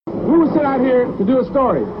We were sent out here to do a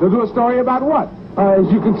story. To do a story about what? As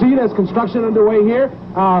you can see, there's construction underway here.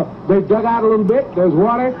 They've dug out a little bit. There's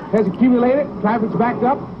water has accumulated. Traffic's backed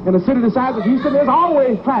up. In a city the size of Houston, there's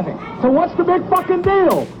always traffic. So what's the big fucking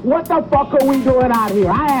deal? What the fuck are we doing out here?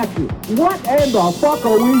 I ask you, what in the fuck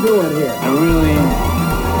are we doing here? I really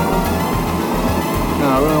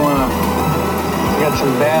want to... I got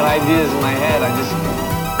some bad ideas in my head.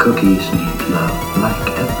 Cookies need love, like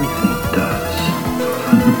everything does.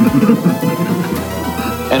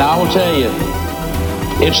 And I will tell you,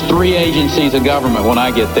 it's 3 agencies of government when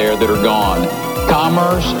I get there that are gone.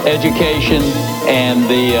 Commerce, education, and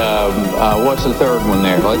the, what's the third one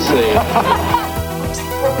there? Let's see. What's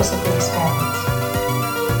the purpose of the experiment?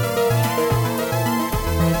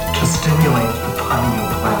 To stimulate the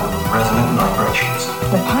pineal gland's resonant vibrations.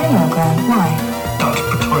 The pineal gland, why? Dr.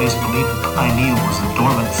 Pretorius believed the pineal was a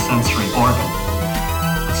dormant sensory organ.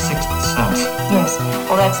 The sixth sense. Yes.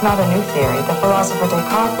 Well, that's not a new theory. The philosopher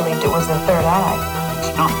Descartes believed it was the third eye.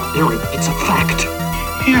 It's not a theory, it's a fact.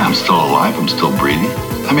 Yeah, I'm still alive. I'm still breathing.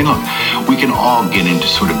 I mean, look, we can all get into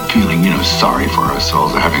sort of feeling, sorry for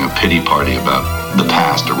ourselves or having a pity party about the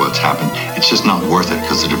past or what's happened. It's just not worth it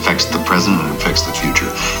because it affects the present and it affects the future.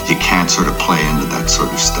 You can't sort of play into that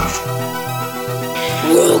sort of stuff.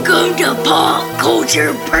 Welcome to Pop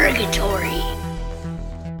Culture Purgatory.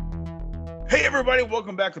 Hey everybody,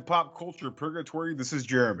 welcome back to Pop Culture Purgatory. This is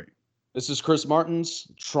Jeremy. This is Chris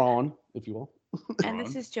Martins, Tron, if you will. And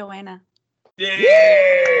this is Joanna. Yeah!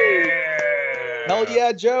 Hell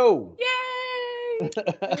yeah, Joe! Yay!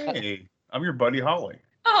 Hey, I'm your buddy Holly.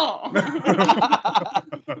 Oh.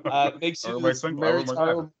 Makes you my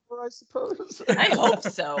maritime, I suppose. I hope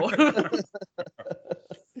so.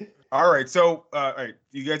 All right, so all right,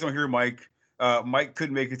 you guys don't hear Mike. Mike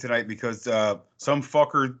couldn't make it tonight because some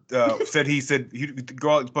fucker said he'd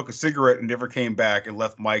go out and smoke a cigarette and never came back and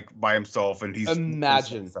left Mike by himself, and he's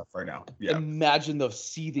imagine stuff right now. Yeah, imagine the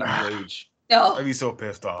seething rage. No, I'd be so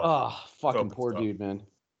pissed off. Oh, fucking so poor dude, man.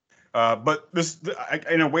 But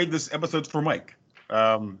in a way, this episode's for Mike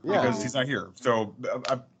because he's not here. So,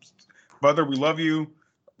 brother, we love you.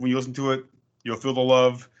 When you listen to it, you'll feel the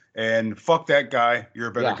love. And fuck that guy. You're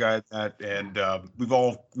a better guy than that. And we've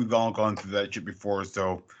all gone through that shit before.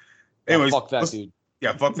 So, anyways, fuck that dude.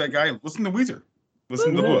 Yeah, fuck that guy. Listen to Weezer.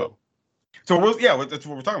 Listen to Blue. So that's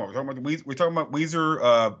what we're talking about. We're talking about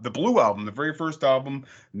Weezer, the Blue album, the very first album,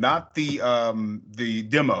 not the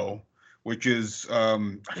demo, which is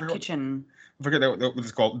Kitchen. I forget what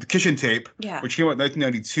it's called, the Kitchen Tape, which came out in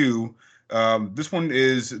 1992. This one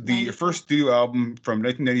is the first studio album from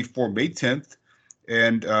 1994, May 10th.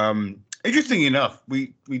 And interesting enough,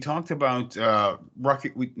 we talked about not Rocky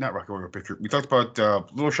Horror Picture. We talked about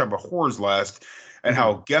Little Shop of Horrors last, and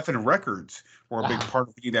how Geffen Records were a big part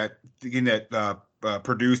of getting that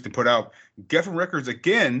produced and put out. Geffen Records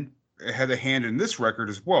again had a hand in this record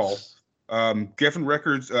as well. Geffen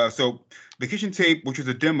Records. So the Kitchen Tape, which was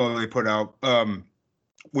a demo they put out,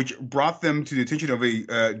 which brought them to the attention of a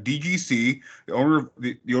DGC, the owner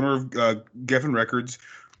of Geffen Records.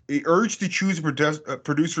 He urged to choose a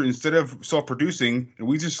producer instead of self-producing, and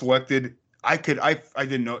we just selected. I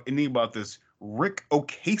didn't know anything about this. Rick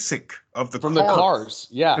Ocasek of the Cars.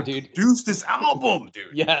 Yeah, dude. Produced this album, dude.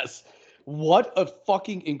 Yes. What a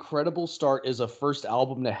fucking incredible start as a first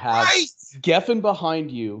album to have Geffen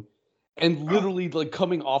behind you, and literally like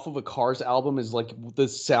coming off of a Cars album is like the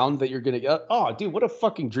sound that you're gonna get. Oh, dude, what a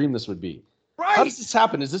fucking dream this would be. Right. How does this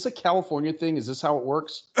happen? Is this a California thing? Is this how it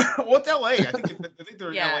works? Well, it's LA. I think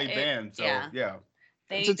they're an LA band. So yeah.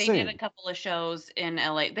 They did a couple of shows in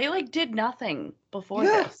LA. They did nothing before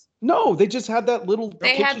this. No, they just had that little.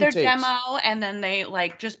 They had their demo, and then they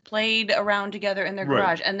just played around together in their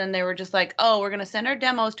garage, and then they were just like, "Oh, we're gonna send our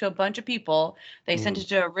demos to a bunch of people." They sent it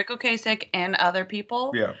to Rick Ocasek and other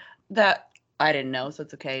people. Yeah. That I didn't know, so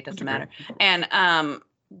it's okay. It doesn't matter. And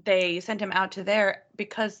they sent him out to there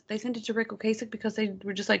because they sent it to Rick Ocasek because they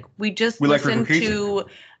were just like, we listened to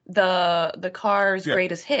the Cars'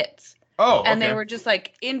 greatest hits. Oh, okay. And they were just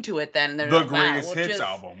into it then. They're the greatest hits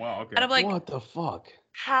album. Wow, okay. And I'm like, what the fuck?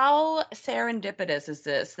 How serendipitous is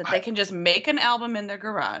this that they can just make an album in their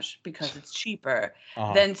garage because it's cheaper,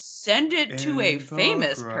 then send it to a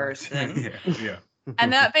famous person,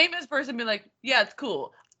 and that famous person be like, yeah, it's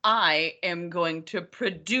cool. I am going to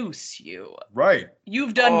produce you. Right.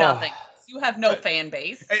 You've done nothing. You have no fan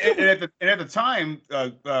base. And at the time,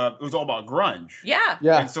 it was all about grunge. Yeah.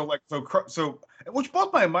 And so which blows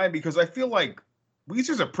my mind because I feel like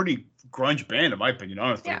Weezer's a pretty grunge band in my opinion,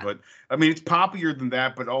 honestly. Yeah. But I mean, it's poppier than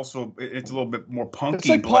that, but also it's a little bit more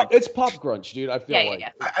punky. It's like it's pop grunge, dude. I feel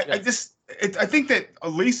like. I just I think that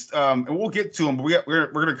at least, and we'll get to them, but we're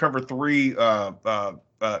going to cover three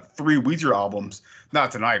Weezer albums,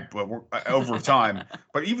 not tonight, but we're, over time.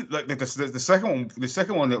 But even like the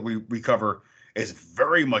second one that we cover is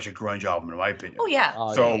very much a grunge album, in my opinion. Oh yeah.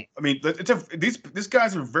 So I mean, these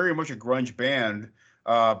guys are very much a grunge band.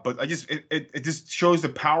 But it just shows the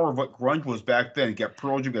power of what grunge was back then. You got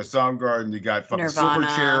Pearl Jam, you got Soundgarden, you got fucking Nirvana.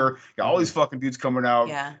 Silverchair, you got all these fucking dudes coming out.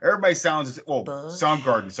 Yeah. Everybody sounds Bush.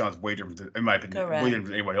 Soundgarden sounds way different in my opinion, way different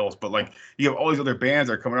than anybody else. But like you have all these other bands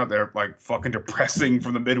that are coming out that are like fucking depressing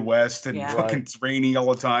from the Midwest and fucking it's rainy all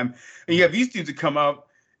the time. And you have these dudes that come out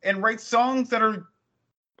and write songs that are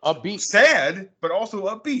upbeat, sad, but also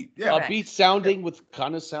upbeat. Yeah. Upbeat sounding with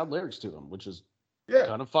kind of sad lyrics to them, which is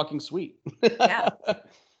kind of fucking sweet. Yeah.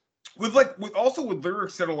 With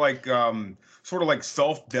lyrics that are like sort of like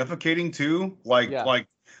self-deprecating too, like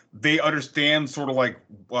they understand sort of like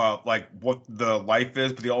what the life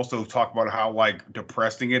is, but they also talk about how like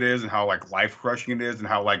depressing it is and how like life crushing it is and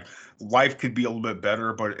how like life could be a little bit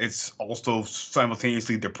better, but it's also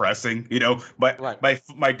simultaneously depressing, you know. But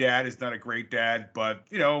my dad is not a great dad, but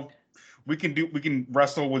you know, we can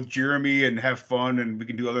wrestle with Jeremy and have fun and we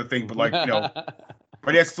can do other things, but like, you know,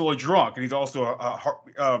 my dad's still a drunk and he's also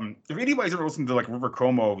if anybody's ever listened to like River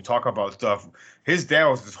Como talk about stuff, his dad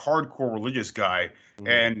was this hardcore religious guy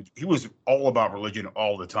and he was all about religion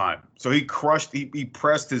all the time. So he pressed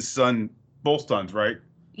his son, both sons, right?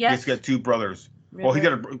 Yes. He's got two brothers. Well,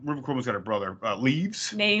 River Cuomo's got a brother,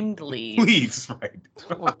 Leaves. Named Leaves. Leaves, right?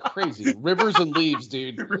 Oh, crazy. Rivers and Leaves,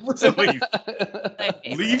 dude. Rivers and Leaves.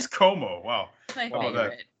 Leaves Como. Wow. My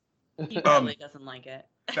favorite. He probably doesn't like it.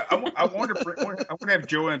 I want to have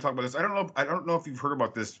Joanne talk about this. I don't know if you've heard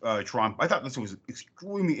about this, Tron. I thought this was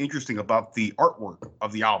extremely interesting about the artwork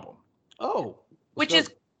of the album. Oh. Which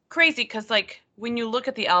is crazy because like when you look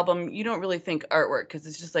at the album, you don't really think artwork because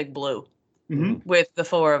it's just like blue with the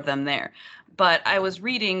four of them there. But I was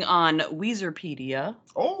reading on Weezerpedia.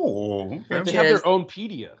 Oh, okay. They have their own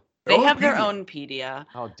pedia. They have their own pedia.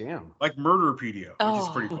 Oh, damn. Like Murderpedia, which is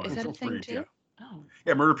pretty fun. Is that a thing too? Oh.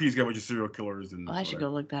 Yeah, Murderpedia's got a bunch of serial killers and. Well, I should go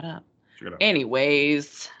look that up. Check it out.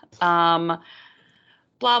 Anyways, blah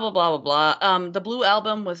blah blah blah blah. The Blue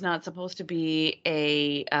Album was not supposed to be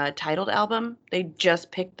a titled album. They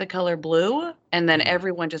just picked the color blue, and then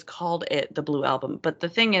everyone just called it the Blue Album. But the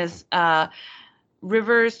thing is,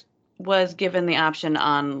 Rivers was given the option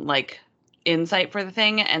on like Insight for the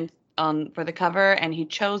thing and for the cover, and he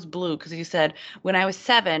chose blue because he said, when I was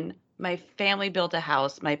 7, my family built a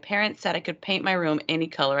house. My parents said I could paint my room any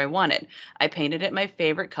color I wanted. I painted it my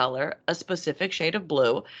favorite color, a specific shade of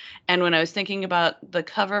blue. And when I was thinking about the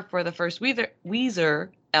cover for the first Weezer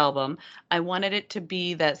album, I wanted it to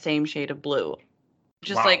be that same shade of blue.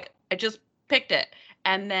 Just like I just picked it.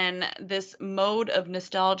 And then this mode of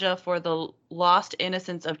nostalgia for the lost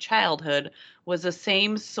innocence of childhood was the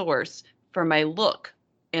same source for my look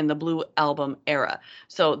in the Blue Album era.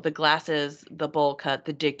 So the glasses, the bowl cut,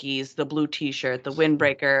 the Dickies, the blue t-shirt, the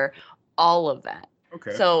windbreaker, all of that.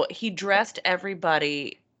 Okay. So he dressed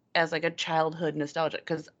everybody as like a childhood nostalgia.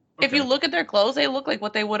 Because if you look at their clothes, they look like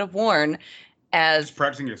what they would have worn as just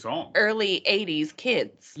practicing a song. Early 80s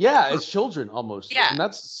kids. Yeah, as children almost. Yeah. And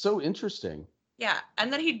that's so interesting. Yeah.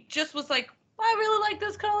 And then he just was like, well, I really like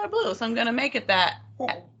this color blue, so I'm going to make it that.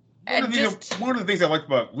 Well, one of the things I liked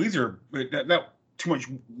about Weezer, not too much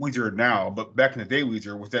Weezer now, but back in the day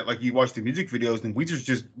Weezer, was that like you watch the music videos and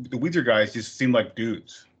the Weezer guys just seemed like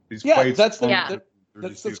dudes. That's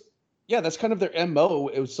kind of their MO.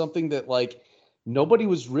 It was something that like nobody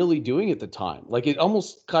was really doing at the time. Like it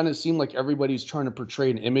almost kind of seemed like everybody's trying to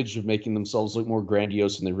portray an image of making themselves look more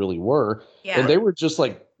grandiose than they really were. Yeah. And they were just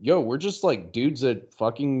like, yo, we're just like dudes that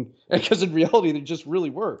fucking, because in reality they just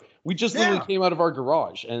really were. We just literally came out of our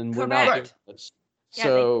garage and we're now doing this. Yeah,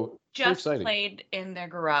 so just played in their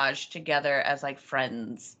garage together as like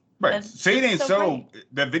friends. Right. Say It Ain't So,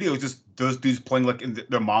 that video is just those dudes playing like in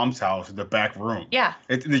their mom's house in the back room. Yeah.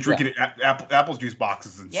 And they're drinking apple juice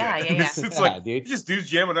boxes and shit. Yeah. It's like just dudes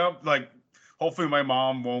jamming up. Like, hopefully my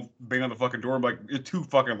mom won't bang on the fucking door. Like, you're too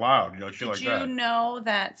fucking loud. You know, shit like that. Did you know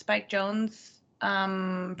that Spike Jonze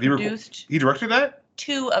produced? He directed that?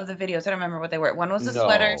 2 of the videos. I don't remember what they were. One was the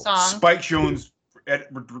sweater song. Spike Jonze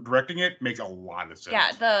directing it makes a lot of sense.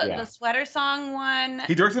 Yeah, the sweater song one.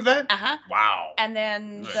 He directed that? Uh-huh. Wow. And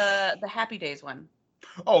then the Happy Days one.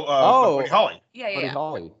 Buddy Holly. Yeah. Buddy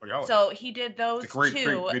Holly. So he did those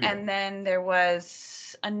 2, and then there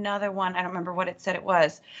was another one. I don't remember what it said it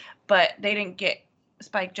was, but they didn't get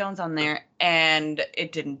Spike Jonze on there. and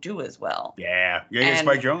it didn't do as well. Yeah.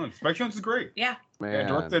 Spike Jonze. Spike Jonze is great. Yeah. Man. Yeah,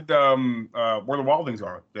 directed Where the Wild Things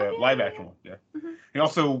Are, the live action one. Yeah. Mm-hmm. And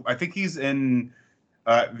also, I think he's in.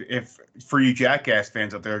 If for you Jackass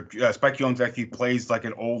fans out there, Spike Jonze actually plays like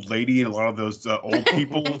an old lady in a lot of those old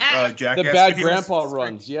people Jackass. The bad videos. grandpa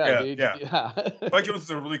runs, yeah. Spike Jonze is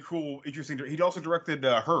a really cool, interesting. He also directed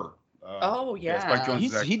Her. Spike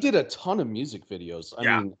Jonze he did a ton of music videos.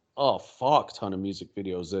 I mean, ton of music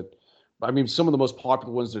videos that. I mean, some of the most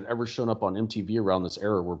popular ones that ever shown up on MTV around this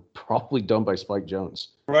era were probably done by Spike Jonze.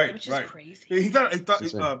 Right, which is crazy. He thought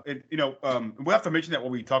we have to mention that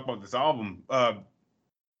when we talk about this album.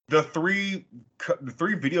 The three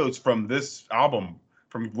videos from this album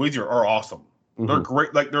from Weezer are awesome. Mm-hmm. They're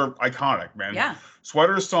great, like they're iconic, man. Yeah.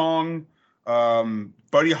 Sweater Song,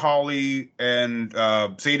 Buddy Holly, and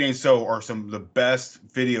Say It Ain't So are some of the best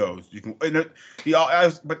videos you can.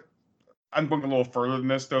 But I'm going a little further than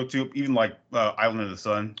this though too. Even like Island of the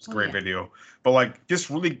Sun, it's a great video. But like, just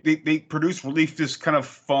really, they produce really just kind of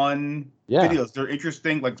fun videos. They're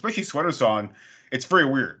interesting, like especially Sweater Song. It's very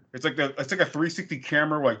weird. It's like a 360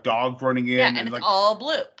 camera, like dogs running in. Yeah, and it's like, all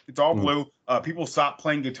blue. It's all blue. People stop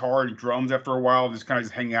playing guitar and drums after a while. Just kind of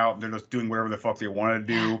just hang out. And they're just doing whatever the fuck they want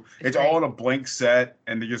to do. It's all in a blank set,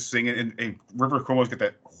 and they're just singing. And River Cuomo's got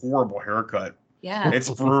that horrible haircut. Yeah, it's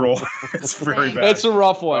brutal. It's very bad. It's a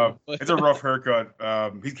rough one. It's a rough haircut.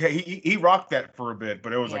 He rocked that for a bit,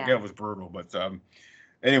 but it was it was brutal. But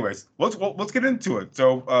anyways, let's get into it.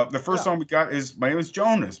 So the first song we got is My Name Is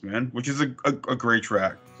Jonas, man, which is a great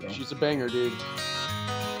track. So. She's a banger, dude.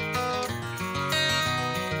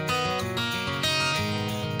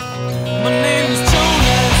 My name is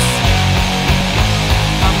Jonas.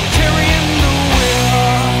 I'm carrying the wheel.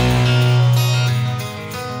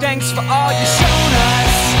 Thanks for all you've shown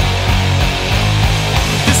us.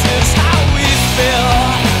 This is how we feel.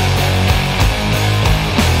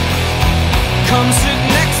 Come sit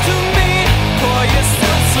next to me, pour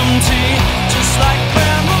yourself some tea. Just like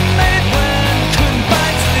grandma made when couldn't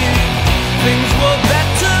find sleep. Things were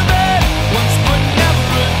better then, once but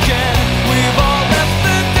never again. We've all left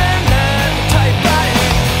the den and the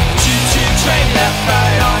typewriting. Choo-choo train left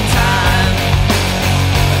right on time.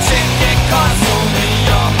 A ticket costs only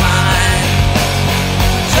your mind.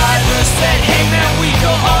 The driver said, hey man, we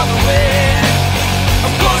go all the way.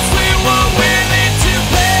 Of course we were willing to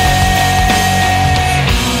pay.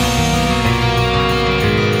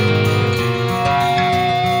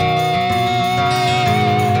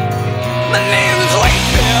 My name is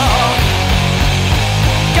Wakefield.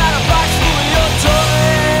 Got a box full of your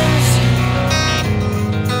toys.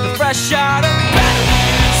 The fresh out of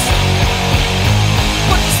batteries.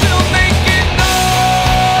 But you're still making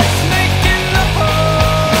noise, making the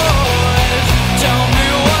noise. Tell me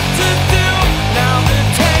what to do. Now the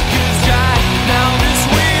tank is dry. Now this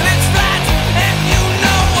wheel is flat. And you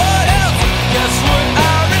know what else? Guess what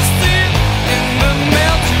I received in the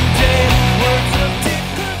mail today? Words of deep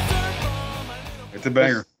concern from my little. It's a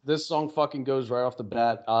banger. This song fucking goes right off the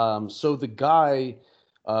bat. So the guy,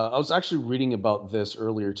 I was actually reading about this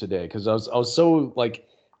earlier today because I was so like,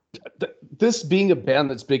 this being a band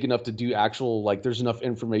that's big enough to do actual, like, there's enough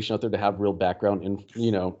information out there to have real background and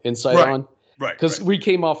insight on. Right. Because we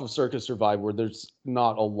came off of Circus Survive, where there's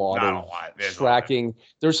not a lot of tracking.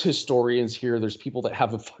 There's historians here. There's people that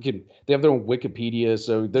have they have their own Wikipedia.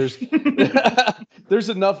 So there's there's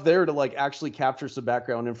enough there to like actually capture some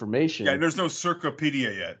background information. Yeah, there's no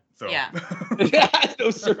Circopedia yet. So Yeah. Yeah, no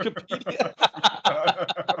Circopedia.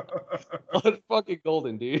 Fucking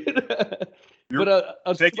golden, dude. But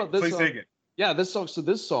take about it. this Please song. take it. Yeah, this song. So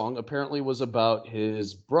this song apparently was about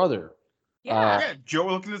his brother. Yeah. Joe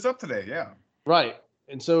looking this up today. Yeah. Right.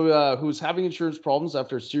 And so who was having insurance problems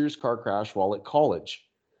after a serious car crash while at college.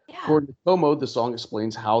 Yeah. According to Como, the song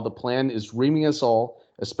explains how the plan is reaming us all,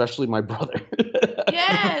 especially my brother.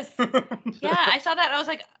 Yes. Yeah, I saw that. I was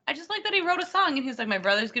like, I just like that he wrote a song, and he was like, my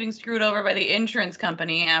brother's getting screwed over by the insurance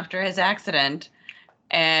company after his accident,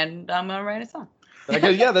 and I'm gonna write a song.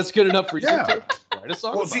 Yeah, that's good enough for you. Yeah. To write a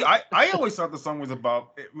song. Well, see, I always thought the song was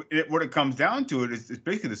about what it comes down to. It's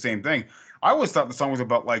basically the same thing. I always thought the song was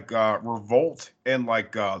about like revolt and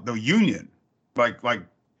like the union, like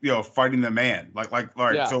fighting the man,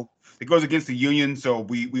 Yeah. So it goes against the union. So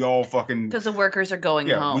we all fucking Because the workers are going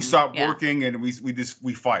home. we stop working and we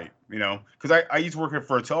fight. Because I used to work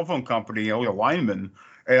for a telephone company. I was a lineman,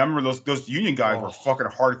 and I remember those union guys were fucking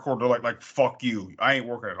hardcore. They're like fuck you. I ain't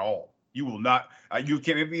working at all. You will not. You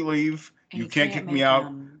can't make me leave. You can't kick me out.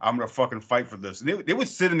 I'm gonna fucking fight for this. And they would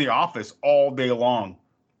sit in the office all day long,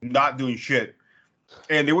 not doing shit.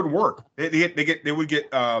 and they wouldn't work. They would get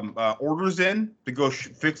orders in to go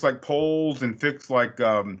fix like poles and fix like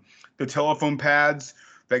the telephone pads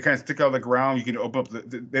that kind of stick out of the ground. You can open up.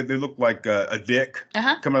 They look like a dick coming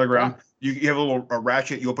out of the ground. Yeah. You have a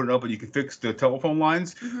ratchet. You open it up and you can fix the telephone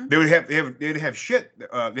lines. Mm-hmm. They'd have shit.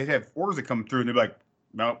 They'd have orders that come through and they'd be like,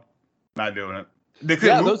 nope, not doing it.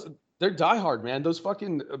 They're diehard, man. Those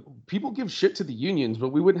fucking people give shit to the unions, but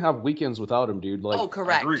we wouldn't have weekends without them, dude. Like,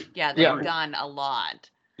 correct. Yeah, they've done a lot.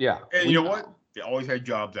 Yeah, and you know what? They always had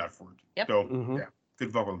jobs afterwards. Yep. So yeah,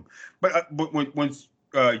 good fuck with them. But once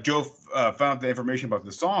Joe found out the information about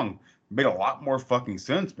the song, it made a lot more fucking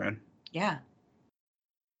sense, man. Yeah.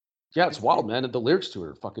 Yeah, it's wild, man. And the lyrics to it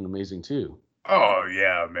are fucking amazing too. Oh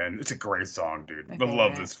yeah, man, it's a great song, dude. I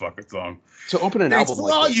love this fucking song. To open an album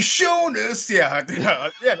like this, you shown us, open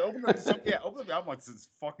up the album like this is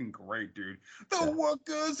fucking great, dude. The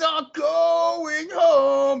workers are going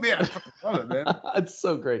home. Yeah, I fucking love it, man. It's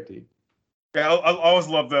so great, dude. Yeah, I always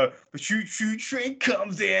love the choo-choo train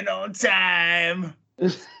comes in on time.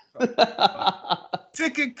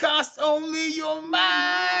 Ticket costs only your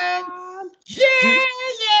mind. Yeah.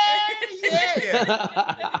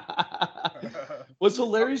 What's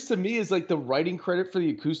hilarious to me is like the writing credit for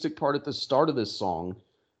the acoustic part at the start of this song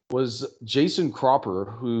was Jason Cropper,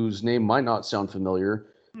 whose name might not sound familiar,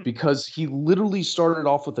 because he literally started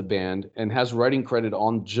off with the band and has writing credit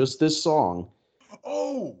on just this song.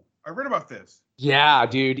 Oh, I read about this. Yeah,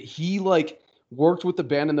 dude. He like worked with the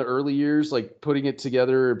band in the early years, like putting it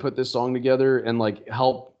together and put this song together and like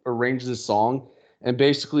help arrange this song. And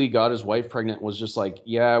basically got his wife pregnant, was just like,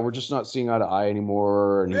 yeah, we're just not seeing eye to eye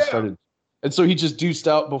anymore. And he started, and so he just deuced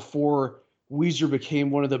out before Weezer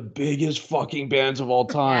became one of the biggest fucking bands of all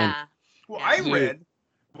time. Yeah. Well,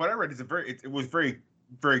 what I read is it was very,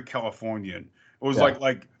 very Californian. It was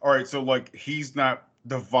like, all right, so like he's not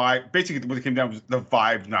the vibe. Basically, what it came down was the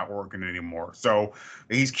vibe's not working anymore. So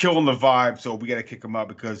he's killing the vibe. So we got to kick him out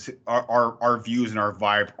because our views and our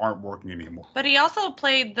vibe aren't working anymore. But he also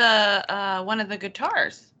played the one of the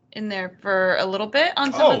guitars in there for a little bit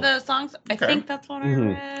on some of the songs. Okay. I think that's what I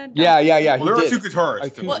read. Yeah. Well, there were two guitars.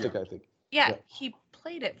 Acoustic, I think. Yeah, he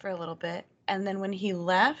played it for a little bit, and then when he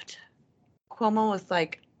left, Cuomo was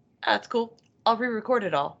like, "That's cool. I'll re-record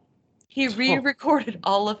it all." He re-recorded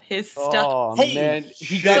all of his stuff. Oh, man.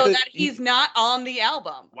 That he's not on the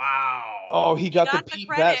album. Wow. Oh, he got the Pete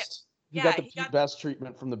Best. He got the Pete Best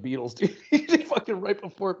treatment from the Beatles, dude. Fucking right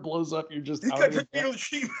before it blows up, you're just. He got the Beatles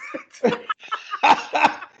treatment.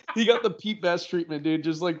 He got the Pete Best treatment, dude.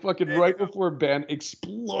 Just like fucking right before a band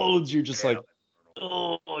explodes, you're just like,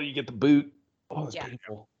 oh, you get the boot. Oh, it's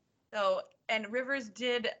painful. So, and Rivers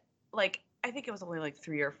did like. I think it was only like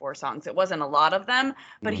 3 or 4 songs. It wasn't a lot of them,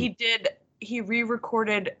 but he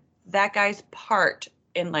re-recorded that guy's part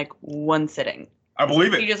in like one sitting. I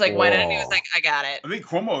believe it. He just like went in and he was like, I got it. I think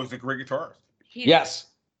Cuomo is a great guitarist. Yes.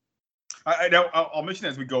 I know I'll mention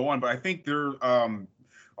as we go on, but I think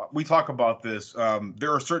we talk about this.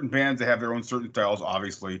 There are certain bands that have their own certain styles,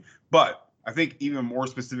 obviously, but I think even more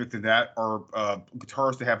specific than that are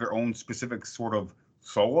guitarists that have their own specific sort of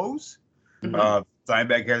solos. Mm-hmm.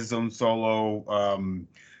 Dimebag has his own solo.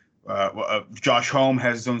 Josh Homme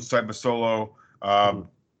has his own type of solo.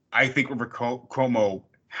 I think River Cuomo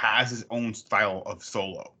has his own style of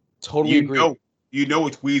solo. Totally agree. You know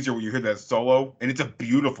it's Weezer when you hear that solo, and it's a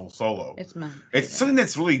beautiful solo. It's something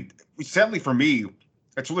that's really, sadly for me,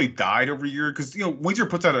 that's really died over year because Weezer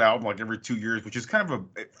puts out an album like every 2 years, which is kind of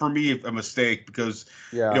for me a mistake because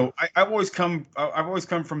I've always come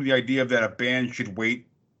from the idea that a band should wait.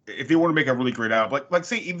 If they want to make a really great album, like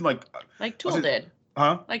say even like Tool did,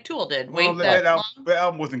 huh? Like Tool did. Well, that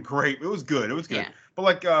album wasn't great. It was good. Yeah. But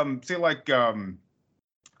like say like okay,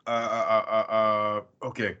 all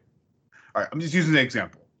right. I'm just using an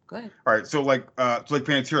example. Go ahead. All right. So like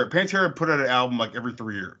Pantera. Pantera put out an album like every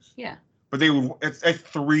 3 years. Yeah. But it's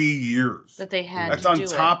 3 years that they had. That's on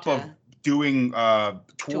top of doing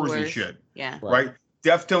tours and shit. Yeah. Right.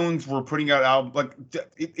 Deftones were putting out albums, like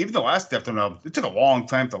even the last Deftones album, it took a long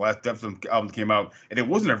time for the last Deftones album came out, and it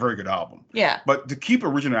wasn't a very good album. Yeah. But to keep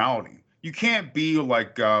originality, you can't be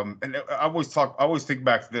like, and I always think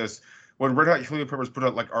back to this, when Red Hot Chili Peppers put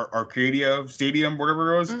out like Arcadia Stadium,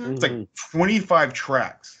 whatever it was, it's like 25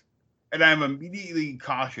 tracks. And I'm immediately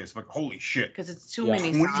cautious, like, holy shit. Because it's too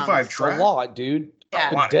many 25 songs. tracks. A lot, dude. Yeah.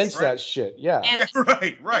 Condense that shit. Yeah. And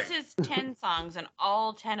right. This is 10 songs, and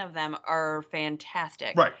all 10 of them are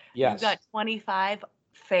fantastic. Right. Yes. You've got 25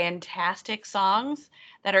 fantastic songs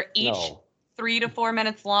that are each 3 to 4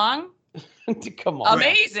 minutes long. Come on.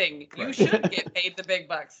 Amazing. Right. You should get paid the big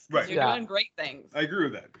bucks. Right. You're doing great things. I agree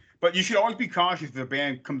with that. But you should always be cautious if the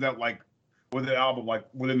band comes out like with an album like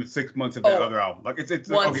within the 6 months of that other album. Like it's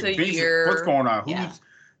once okay, a year. What's going on?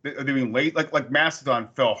 Are they being late? Like Mastodon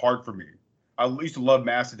fell hard for me. I used to love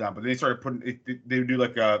Mastodon, but they started putting it. They would do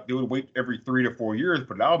they would wait every 3 to 4 years to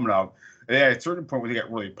put an album out. And at a certain point, when they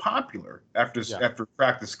got really popular after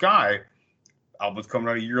Crack the Sky, albums coming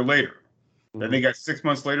out a year later. Then they got 6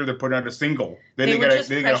 months later, they're putting out a single. Then they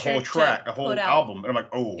got a whole track, a whole album. And I'm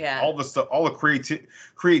like, all the stuff, all the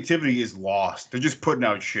creativity is lost. They're just putting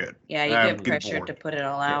out shit. Yeah, you get pressured to put it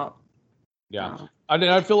all out. Yeah.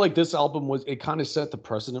 I feel like this album it kind of set the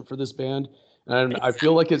precedent for this band. And I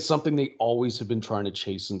feel like it's something they always have been trying to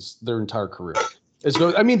chase since their entire career.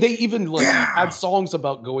 They even had songs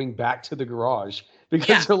about going back to the garage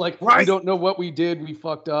because they're like, we don't know what we did. We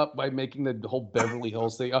fucked up by making the whole Beverly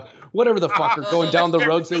Hills thing. Whatever the fuck, or going down the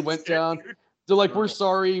roads they went down. They're like, we're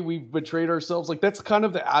sorry, we betrayed ourselves. Like, that's kind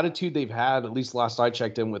of the attitude they've had, at least last I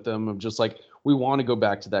checked in with them, of just like, we want to go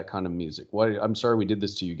back to that kind of music. I'm sorry we did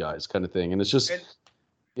this to you guys, kind of thing. And it's just...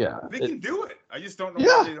 they can do it. I just don't know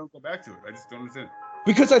why they don't go back to it. I just don't understand.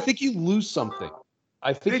 Because I think you lose something.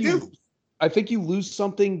 I think you lose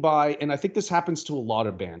something by, and I think this happens to a lot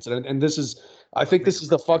of bands. And this is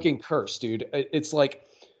the fucking curse, dude. It's like,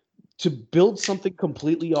 to build something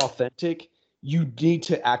completely authentic, you need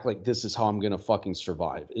to act like this is how I'm going to fucking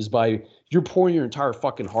survive, is by you're pouring your entire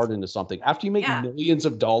fucking heart into something. After you make millions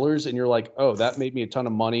of dollars and you're like, oh, that made me a ton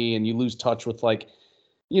of money, and you lose touch with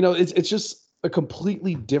it's just a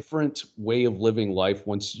completely different way of living life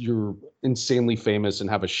once you're insanely famous and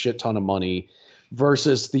have a shit ton of money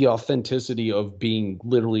versus the authenticity of being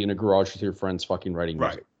literally in a garage with your friends fucking writing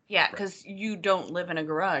music. Yeah, because you don't live in a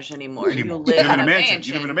garage anymore. You live in a mansion.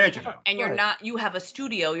 You live in a mansion now. And you have a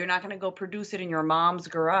studio. You're not going to go produce it in your mom's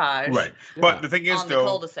garage. Right. But the thing is, the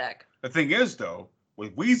cul-de-sac.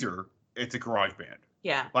 with Weezer, it's a garage band.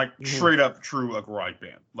 Yeah. Like straight up true a garage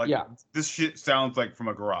band. Like this shit sounds like from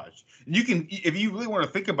a garage. You can, if you really want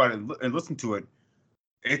to think about it and listen to it,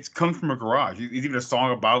 it comes from a garage. It's even a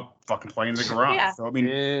song about fucking playing in the garage. Yeah. So I mean,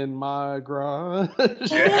 in my garage.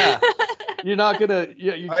 Yeah. You're not gonna.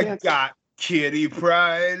 Yeah, you can't. I got kitty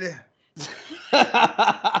pride.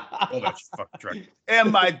 Oh, that's fucking right.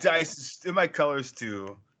 And my dice, and my colors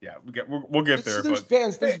too. Yeah, we'll get there. There's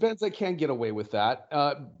bands that can't get away with that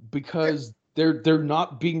because they're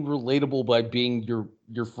not being relatable by being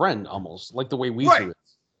your friend, almost like the way Weezer is.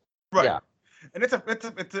 Right. Yeah. And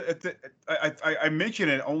I mention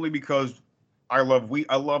it only because I love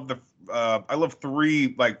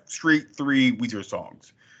three straight Weezer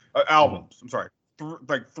songs, albums. I'm sorry,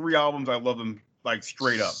 three albums. I love them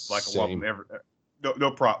straight up. I love them.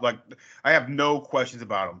 No problem. I have no questions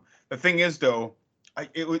about them. The thing is though,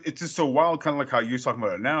 it's just so wild, kind of like how you're talking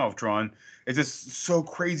about it now, Tron. It's just so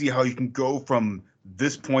crazy how you can go from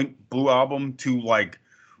this point, Blue Album, to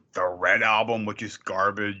the Red Album, which is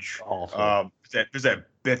garbage. There's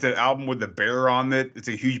that album with the bear on it. It's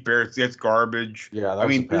a huge bear. That's garbage. Yeah,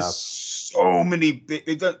 there's so many. They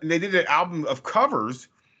did an album of covers,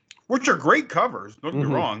 which are great covers. Don't get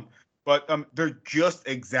me wrong, but they're just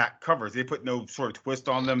exact covers. They put no sort of twist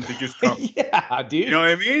on them. They just covers. Yeah, dude. You know what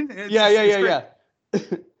I mean? Yeah.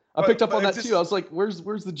 I picked up on that too. I was like, "Where's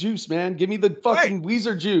the juice, man? Give me the fucking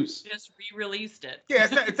Weezer juice." Just re-released it. Yeah,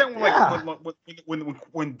 it's not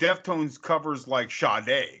when Deftones covers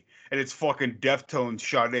Sade, and it's fucking Deftones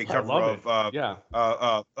Sade cover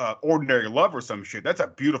of Ordinary Love or some shit. That's a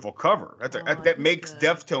beautiful cover. That makes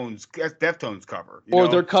Deftones cover. Or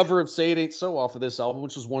their cover of Say It Ain't So off of this album,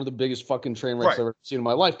 which was one of the biggest fucking train wrecks I've ever seen in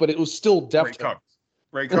my life. But it was still Deftones.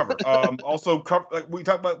 Great cover. Also, we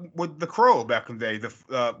talked about with The Crow back in the day.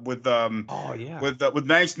 With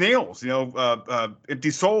Nine Inch Nails.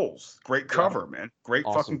 Empty Souls. Great cover, man. Great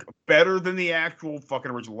fucking better than the actual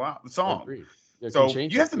fucking original song. So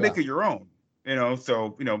you have to make it your own.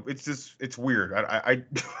 So it's just it's weird. I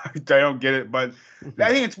don't get it, but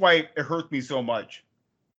I think it's why it hurts me so much.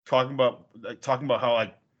 Talking about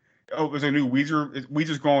how there's a new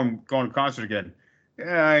Weezer's going to concert again.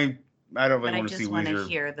 Yeah, I don't really want to see Weezer.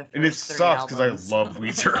 Hear the and it sucks because I love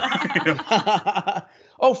Weezer.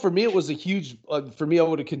 Oh, for me, it was a huge. For me, I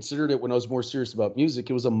would have considered it when I was more serious about music.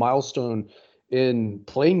 It was a milestone in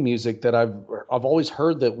playing music that I've always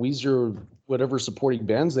heard that Weezer, whatever supporting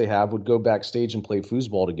bands they have, would go backstage and play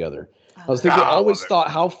foosball together. I was thinking, I always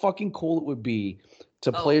thought how fucking cool it would be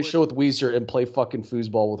to play a show with Weezer and play fucking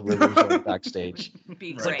foosball with Rivers backstage.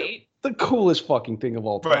 Be great. The coolest fucking thing of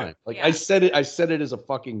all time. I said it as a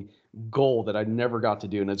fucking goal that I never got to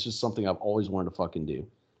do, and it's just something I've always wanted to fucking do.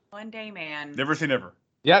 One day, man. Never say never.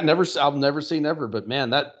 Yeah, I'll never say never, but man,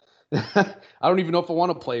 that I don't even know if I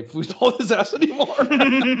want to play foosball with his ass anymore.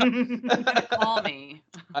 You're gonna call me.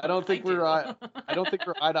 I don't think we're eye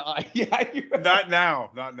to eye. Yeah, not now.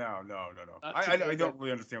 No. I don't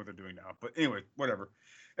really understand what they're doing now. But anyway, whatever.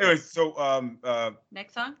 Anyway, so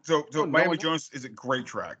next song. So Miami Jones is a great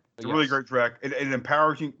track. It's a really great track. An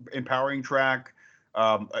empowering track.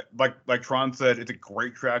 Like Tron said, it's a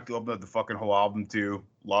great track to open up the fucking whole album to.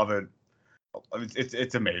 Love it.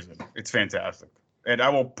 It's amazing. It's fantastic. And I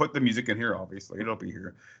will put the music in here, obviously. It'll be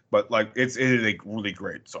here. But like it is a really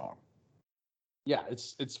great song. Yeah,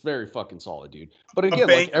 it's very fucking solid, dude. But again,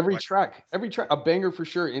 like every track, a banger for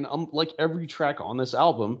sure. And like every track on this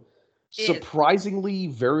album, surprisingly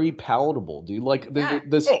very palatable, dude. Like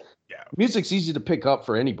this music's easy to pick up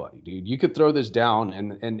for anybody, dude. You could throw this down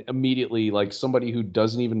and immediately, like somebody who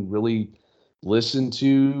doesn't even really listen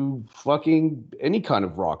to fucking any kind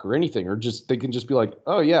of rock or anything, or just they can just be like,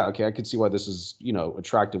 oh yeah, okay, I can see why this is, you know,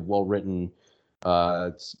 attractive, well written.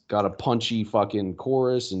 It's got a punchy fucking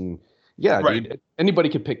chorus, and dude, anybody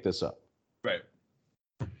could pick this up. Right.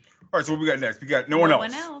 All right, so what we got next? We got No One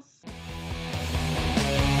Else.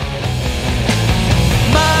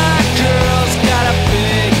 My girl's got a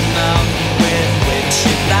big mouth with which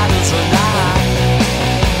she blathers a lot.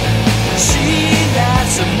 She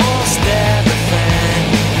laughs at most everything,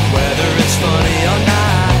 whether it's funny or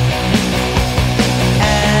not.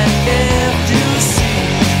 And if you see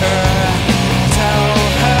her, tell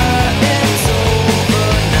her it's over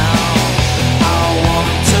now. I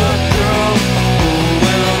want a girl who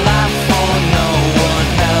will laugh for no one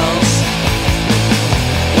else.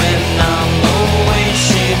 When I'm away,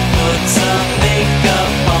 she puts her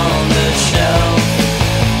makeup on the shelf.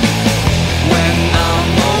 When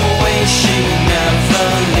I'm away, she never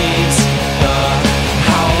leaves the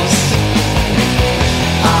house.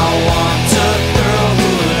 I want a girl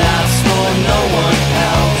who laughs for no one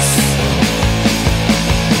else.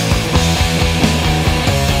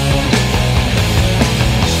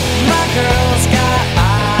 My girl's got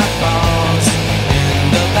eyeballs in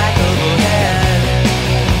the back of her head.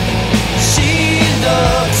 She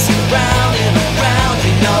looks around and around,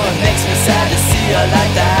 you know it makes me sad to see her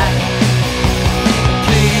like that.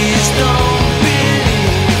 Please don't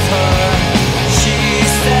believe her. She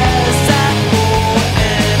says that for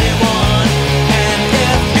anyone, and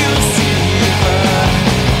if you see her,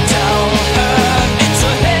 tell her it's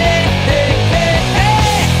a hey, hey, hey,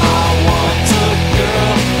 hey. I want a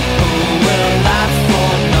girl who will laugh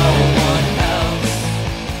for no one else.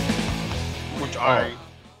 Which I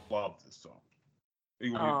love this song.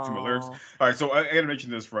 You want some lyrics? All right, so I gotta mention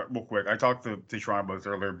this real quick. I talked to Sean about this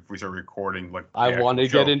earlier before we started recording. Like, I want to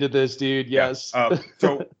get into this, dude. Yes. Yeah.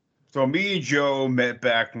 So me and Joe met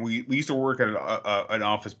back when we used to work at an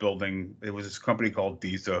office building. It was this company called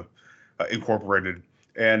DISA Incorporated,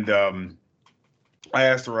 and I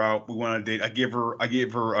asked her out. We went on a date. I gave her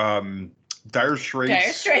Dire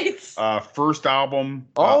Straits. First album.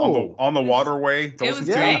 On the Waterway. It was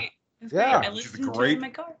great. Yeah, I listened to it in my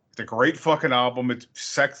car. It's a great fucking album. It's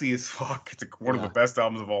sexy as fuck. It's one of the best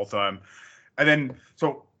albums of all time. And then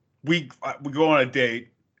so we go on a date,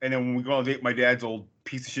 and then when we go on a date, my dad's old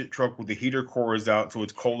piece of shit truck with the heater core is out, so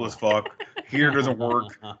it's cold as fuck. Heater doesn't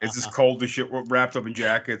work. It's just cold as shit, wrapped up in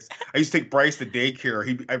jackets. I used to take Bryce to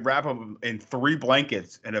daycare. I'd wrap him in 3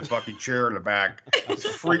 blankets and a fucking chair in the back. It's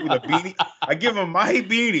free with a beanie. I give him my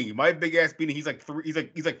beanie, my big ass beanie. He's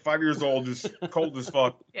like 5 years old, just cold as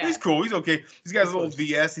fuck. Yeah. He's cool. He's okay. He's got his little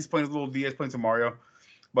DS. He's playing his little DS, playing some Mario.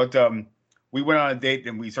 But we went on a date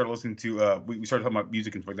and we started listening to we started talking about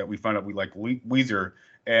music and stuff like that. We found out we like Weezer,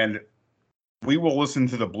 and we will listen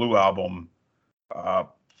to the Blue album.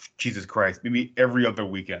 Jesus Christ, maybe every other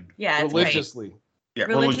weekend. Yeah, it's religiously. Great. Yeah,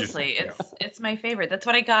 religiously. It's my favorite. That's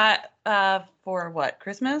what I got for what,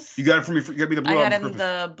 Christmas? You got it for me. You got me the Blue album. I got him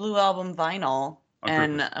the Blue album vinyl,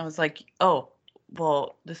 and I was like, oh,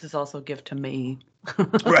 well, this is also a gift to me.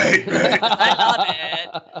 Right. I love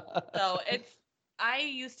it. So I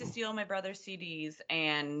used to steal my brother's CDs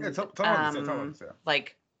and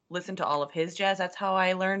like listen to all of his jazz. That's how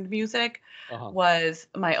I learned music. Was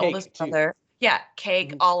my oldest brother. Yeah,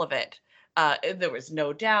 Cake, all of it. There was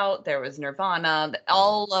No Doubt, there was Nirvana,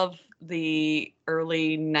 all of the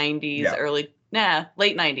early 90s,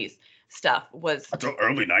 late 90s stuff was. Until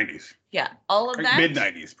early 90s. Yeah, all of that. Mid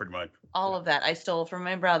 90s, pretty much. All of that I stole from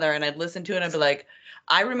my brother, and I'd listen to it and I'd be like,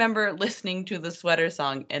 I remember listening to the Sweater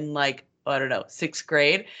Song in like, I don't know, 6th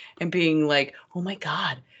grade and being like, oh my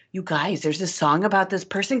God, you guys, there's this song about this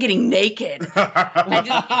person getting naked. I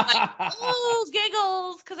just like, oh,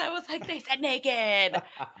 giggles, because I was like, they said naked.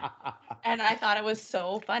 And I thought it was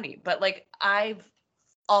so funny. But like, I've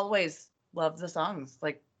always loved the songs,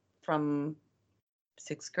 like from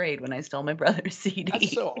 6th grade when I stole my brother's CD.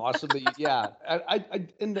 That's so awesome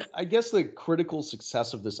that I guess the critical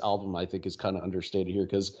success of this album, I think, is kind of understated here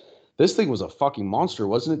because this thing was a fucking monster,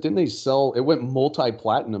 wasn't it? Didn't they sell? It went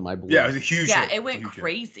multi-platinum, I believe. Yeah, it was a huge. Yeah, hit. it went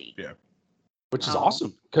crazy. Yeah, which is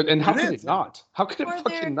awesome. And how could it not? How could it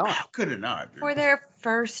fucking not? How could it not? For their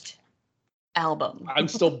first album. I'm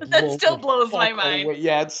still that still blows my mind. Away.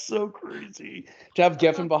 Yeah, it's so crazy to have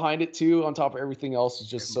Geffen behind it too. On top of everything else, is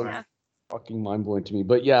just so fucking mind blowing to me.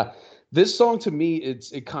 But yeah, this song to me,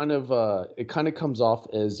 it kind of comes off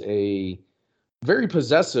as a very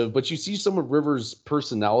possessive, but you see some of Rivers'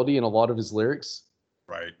 personality in a lot of his lyrics.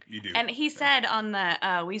 Right, you do. And he said on the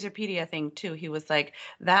Weezerpedia thing too, he was like,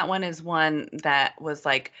 that one is one that was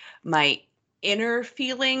like my inner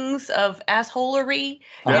feelings of assholery,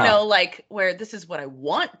 you know, like where this is what I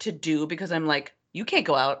want to do because I'm like, you can't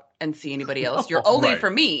go out and see anybody else. You're only for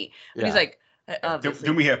me. And he's like,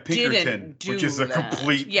 then we have Pinkerton, which is a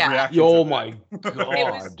complete reaction. Oh my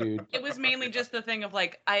god, dude! It was mainly just the thing of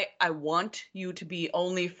like, I want you to be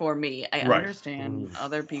only for me. I understand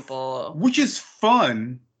other people, which is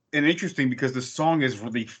fun and interesting because the song is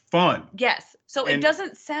really fun. Yes, so it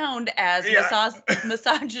doesn't sound as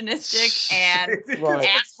misogynistic and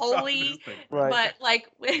assholey, but like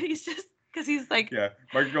when he's just because he's like,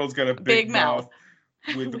 my girl's got a big mouth.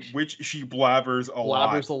 With which she blabbers a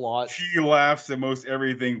lot. She laughs at most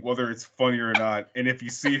everything, whether it's funny or not. And if you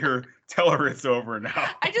see her, tell her it's over now.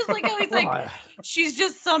 I just like how he's like, she's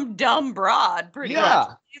just some dumb broad, pretty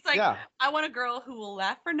much. He's like, I want a girl who will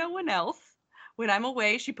laugh for no one else. When I'm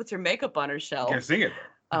away, she puts her makeup on her shelf. You can't sing it.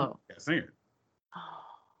 Oh. You can't sing it. Oh,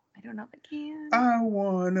 I don't know if I can. I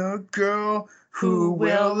want a girl who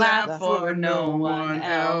will laugh for no one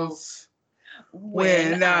else.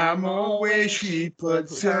 When I'm away, she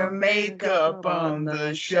puts her makeup on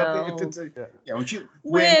the shelf.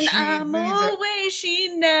 When I'm away,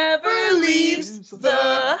 she never leaves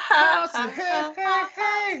the house.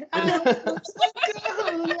 Hey, no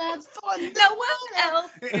one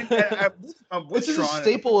else. This is a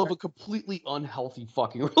staple of a completely unhealthy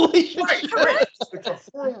fucking relationship. Right. It's a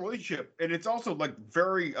horrible relationship, and it's also like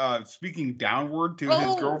very speaking downward to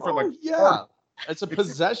his girlfriend. It's a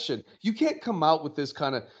possession. You can't come out with this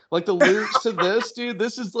kind of like the lyrics to this, dude.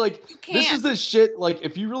 This is like this is the shit. Like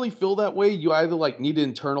if you really feel that way, you either like need to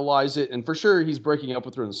internalize it, and for sure he's breaking up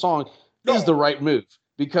with her in the song is the right move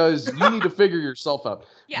because you need to figure yourself out.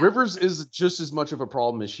 Rivers is just as much of a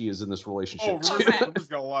problem as she is in this relationship. Rivers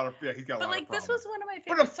got a lot of he's got a lot of problems. This was one of my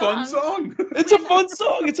favorite What a fun song. It's a fun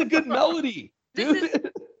song. It's a good melody. This is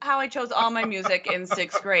how I chose all my music in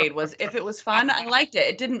 6th grade was if it was fun, I liked it.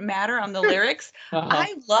 It didn't matter on the lyrics.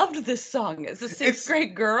 I loved this song as a 6th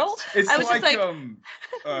grade girl. I was just like,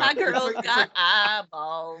 my girl's got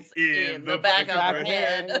eyeballs in the back of her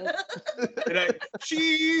head. And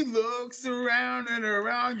she looks around and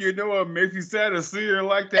around. You know what makes you sad to see her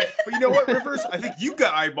like that? But you know what, Rivers? I think you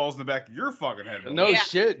got eyeballs in the back of your fucking head. No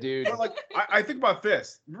shit, dude. But like, I think about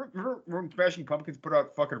this. Remember when Smashing Pumpkins put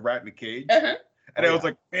out fucking Rat in a Cage? And I was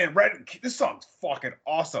like, man, this song's fucking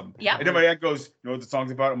awesome. Yeah. And then my dad goes, you know what the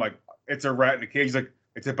song's about? I'm like, it's a rat in a cage. He's like,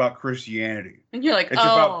 it's about Christianity. And you're like, it's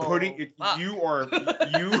about putting it,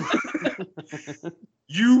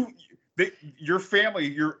 your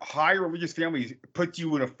family, your high religious family puts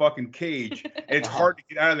you in a fucking cage. And it's hard to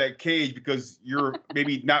get out of that cage because you're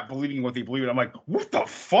maybe not believing what they believe in. I'm like, what the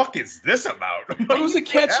fuck is this about? It was a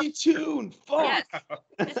catchy tune. Fuck. Yes.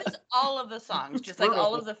 This is all of the songs, just like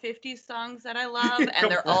all of the 50s songs that I love,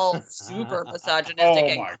 and they're all super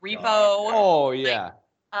misogynistic and creepo. Oh yeah.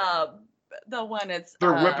 Like, the one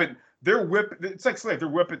they're whipping. It's like Slave. They're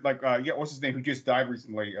whipping like what's his name? Who just died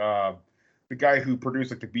recently? The guy who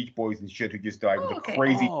produced like the Beach Boys and shit, who just died with the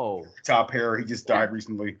crazy top hair. He just died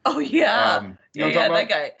recently. Oh yeah. You know that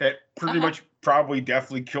guy. That pretty much probably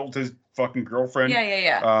definitely killed his fucking girlfriend.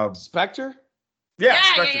 Yeah. Spectre. Yeah.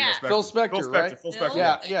 Phil Spector, right? Phil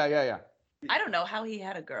Spector. Yeah. I don't know how he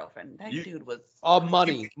had a girlfriend. That dude was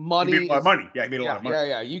money. He made a lot of money. Yeah, he made a lot of money.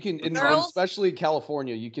 Yeah. You can, especially in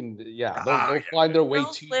California, you can. They'll find their way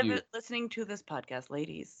to you. Listening to this podcast,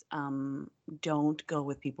 ladies, don't go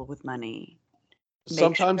with people with money.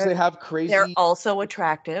 Sometimes they have crazy. They're also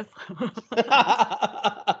attractive,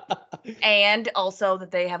 and also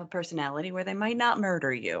that they have a personality where they might not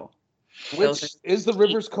murder you. Which is the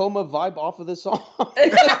Rivers Coma vibe off of this song?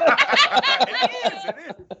 It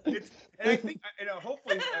is. And I think,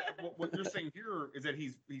 hopefully, what you're saying here is that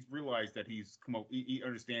he's realized that he's come up. He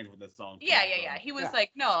understands what that song. Yeah. He was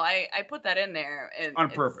like, no, I put that in there and on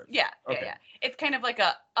purpose. Yeah. It's kind of like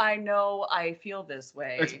a I know I feel this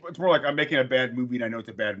way. It's more like I'm making a bad movie and I know it's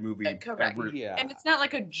a bad movie. Correct. And it's not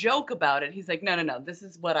like a joke about it. He's like, no, this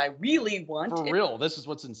is what I really want. For real, this is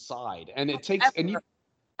what's inside, and it takes. And you,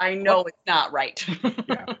 I know it's not right.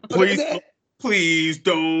 Yeah. Please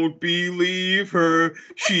don't believe her.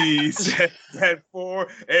 She said that for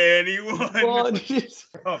anyone.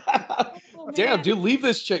 Damn, dude, leave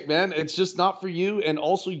this chick, man. It's just not for you, and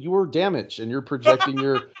also you're damaged, and you're projecting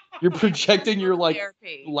your like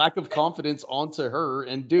lack of confidence onto her.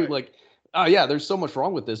 And dude, like, yeah, there's so much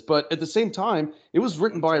wrong with this, but at the same time, it was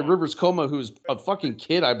written by Rivers Cuomo, who's a fucking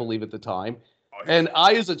kid, I believe, at the time. And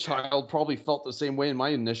I, as a child, probably felt the same way in my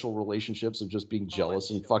initial relationships of just being jealous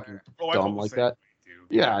and fucking dumb like that.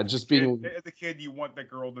 Yeah, just being. As a kid, you want that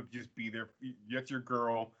girl to just be there. That's your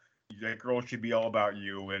girl. That girl should be all about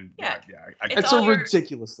you. And it's a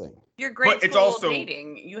ridiculous thing. You're great. It's also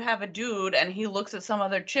dating. You have a dude, and he looks at some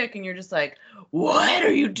other chick, and you're just like, "What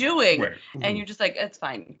are you doing?" Right. And you're just like, "It's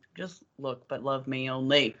fine. Just look, but love me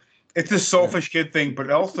only." It's a selfish kid thing, but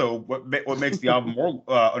also what makes the album more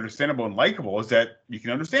understandable and likable is that you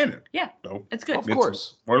can understand it. Yeah, so it's good. Of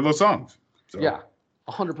course. One of those songs. So. Yeah,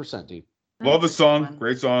 100%, dude. Love the song.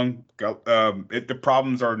 Great song. The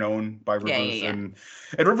problems are known by Rivers, and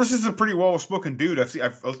Rivers is a pretty well-spoken dude.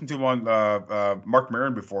 I've listened to him on Mark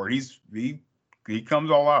Maron before. He comes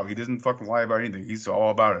all out. He doesn't fucking lie about anything. He's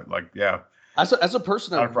all about it. Like, yeah. As a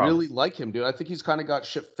person, I really like him, dude. I think he's kind of got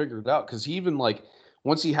shit figured out because he even like.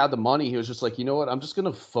 Once he had the money, he was just like, you know what? I'm just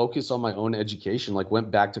gonna focus on my own education. Like, went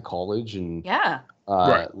back to college and I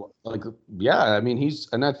mean,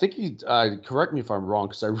 I think he. Correct me if I'm wrong,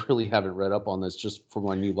 because I really haven't read up on this. Just from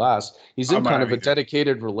when you last, he's in kind of a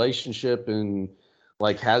dedicated relationship and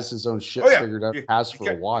like has his own shit figured out. Has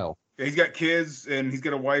for a while. Yeah, he's got kids and he's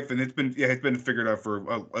got a wife, and it's been figured out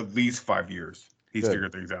for at least 5 years. He's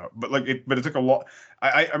figured things out, but it took a lot.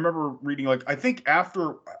 I remember reading I think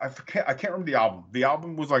after I can't remember the album. The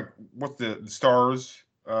album was like what's the stars?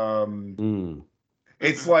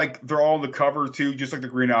 It's like they're all on the cover too, just like the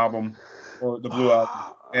Green album or the Blue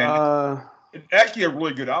album. And it's actually a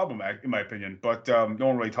really good album, in my opinion. But no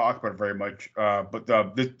one really talks about it very much. But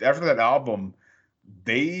after that album,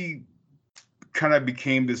 they kind of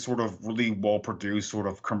became this sort of really well-produced sort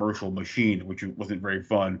of commercial machine, which wasn't very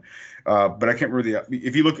fun. But I can't remember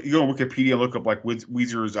if you go on Wikipedia, look up like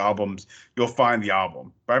Weezer's albums, you'll find the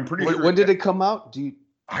album. But I'm pretty sure. When did it come out?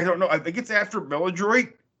 I don't know. I think it's after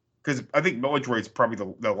Melodroit, because I think Melodroit's probably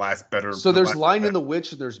the last better. So there's Lion and the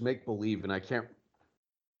Witch, and there's Make Believe, and I can't.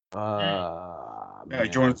 Yeah,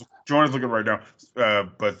 Jordan's looking right now,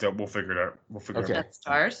 but we'll figure it out. It out. That's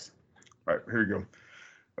stars. All right, here you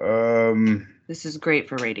go. This is great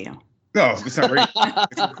for radio. No, it's not radio.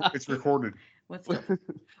 It's recorded.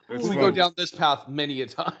 We go down this path many a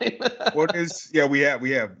time. What is? Yeah, we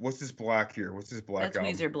have. What's this black here? What's this black? That's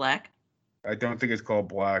Weezer Black. I don't think it's called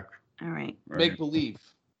Black. All right. Make Believe.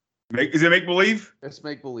 Is it Make Believe? It's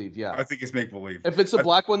Make Believe, yeah. I think it's Make Believe. If it's a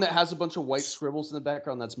black one that has a bunch of white scribbles in the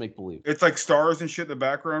background, that's Make Believe. It's like stars and shit in the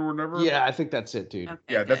background or whatever. Yeah, I think that's it, dude. Okay,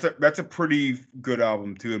 yeah, that's a pretty good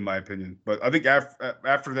album too, in my opinion. But I think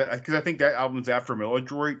after that, because I think that album's after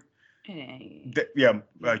Melodroit.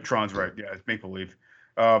 Tron's right. Yeah, it's Make Believe.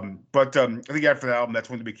 But I think after that album, that's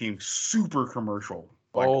when it became super commercial,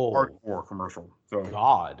 like hardcore commercial. So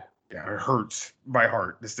God. Yeah, it hurts my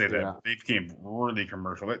heart to say that they became really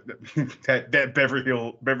commercial. That Beverly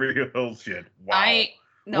Hills shit. Wow,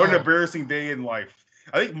 what an embarrassing day in life.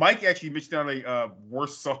 I think Mike actually mentioned on a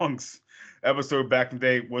worst songs episode back in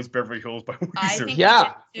the day was Beverly Hills by Weezer. I think he did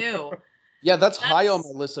too. Yeah, that's high on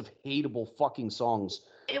my list of hateable fucking songs.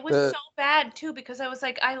 It was so bad too, because I was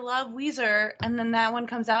like, I love Weezer, and then that one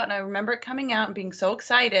comes out, and I remember it coming out and being so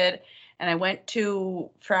excited. And I went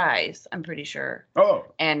to Fry's, I'm pretty sure.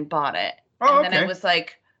 And bought it. And then I was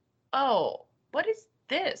like, oh, what is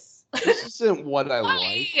this? This isn't what I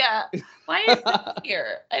like. Yeah. Why is this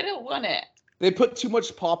here? I don't want it. They put too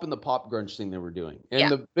much pop in the pop grunge thing they were doing.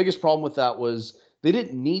 And the biggest problem with that was they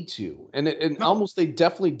didn't need to. And almost they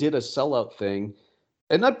definitely did a sellout thing.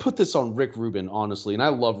 And I'd put this on Rick Rubin, honestly. And I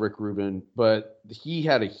love Rick Rubin, but he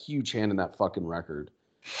had a huge hand in that fucking record.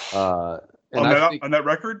 On that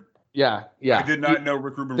record? Yeah. I did not know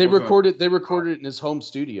Rick Rubin. They recorded it in his home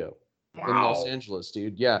studio in Los Angeles,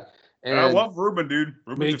 dude. Yeah. And I love Rubin, dude.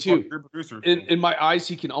 Rubin's me too. Great producer. In my eyes,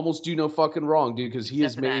 he can almost do no fucking wrong, dude, because he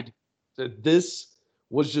has made this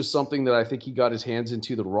was just something that I think he got his hands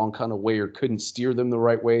into the wrong kind of way or couldn't steer them the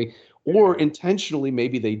right way, or intentionally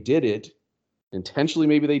maybe they did it Intentionally,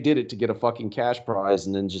 maybe they did it to get a fucking cash prize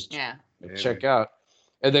and then just check out.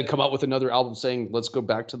 And then come out with another album saying, let's go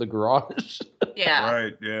back to the garage. Yeah.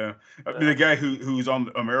 Right, yeah. I mean, the guy who's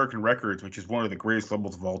on American Records, which is one of the greatest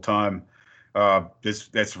labels of all time, that's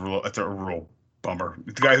a real bummer.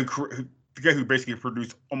 The guy who basically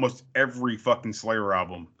produced almost every fucking Slayer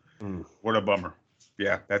album. What a bummer.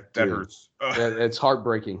 Yeah, that hurts. It's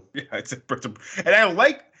heartbreaking. Yeah, and I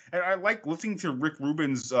like listening to Rick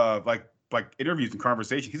Rubin's like interviews and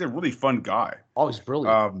conversations. He's a really fun guy. Oh, he's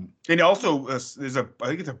brilliant. And also there's I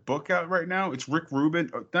think it's a book out right now. It's Rick Rubin,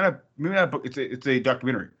 maybe not a book. It's a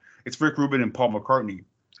documentary. It's Rick Rubin and Paul McCartney.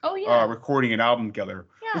 Oh yeah. Recording an album together,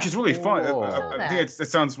 which is really fun. I think it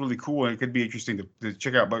sounds really cool and it could be interesting to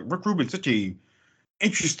check out. But Rick Rubin's such a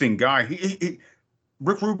interesting guy.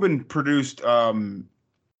 Rick Rubin produced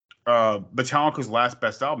Metallica's last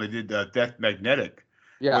best album. They did Death Magnetic,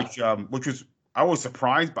 which was. I was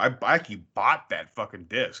surprised, but I actually bought that fucking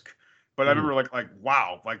disc. But I remember like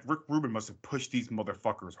wow, like Rick Rubin must have pushed these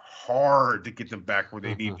motherfuckers hard to get them back where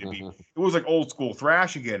they needed to be. It was like old school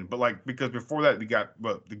thrash again, but like because before that we got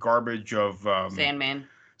the garbage of Sandman,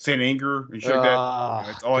 Saint Anger and shit like that.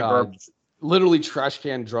 It's all like garbage. Literally trash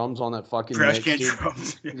can drums on that fucking trash can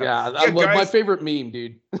drums. Yeah, I love my favorite meme,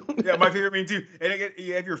 dude. Yeah, my favorite meme too. And again,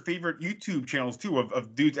 you have your favorite YouTube channels too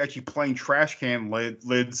of dudes actually playing trash can lids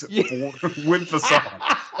with the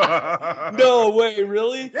song. No way,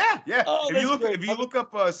 really? Yeah. Oh, if you look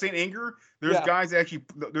up Saint Anger, there's guys actually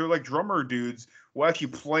they're like drummer dudes will actually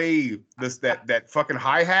play that fucking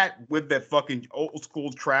hi-hat with that fucking old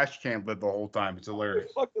school trash can lid the whole time. It's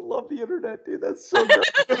hilarious. I fucking love the internet, dude. That's so good.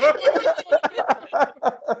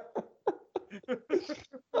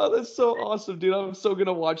 Oh, that's so awesome, dude. I'm so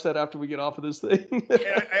gonna watch that after we get off of this thing.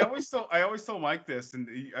 I always told Mike this, and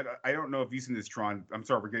I don't know if you've seen this, Tron. I'm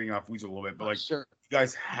sorry, we're getting off Weasel a little bit, but like, sure. You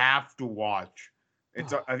guys have to watch.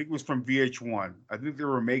 It's I think it was from VH1. I think they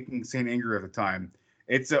were making Saint Anger at the time.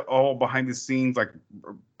 It's all behind the scenes, like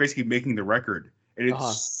basically making the record, and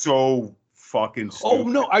it's so fucking stupid. Oh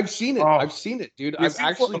no, I've seen it. I've seen it, dude. I've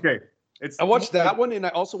actually I watched that one, and I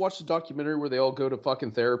also watched the documentary where they all go to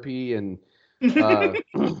fucking therapy and. Dude,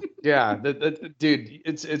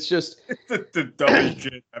 it's just the dumbest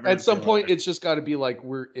shit. At some point, it's just got to be like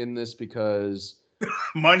we're in this because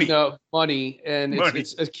money, and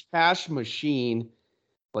it's a cash machine.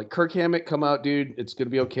 Like Kirk Hammett, come out, dude. It's gonna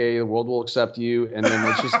be okay. The world will accept you, and then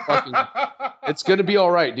it's just fucking. It's gonna be all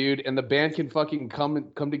right, dude. And the band can fucking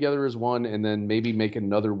come together as one, and then maybe make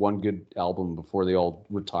another one good album before they all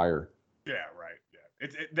retire. Yeah, right.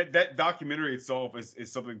 Yeah, that documentary itself is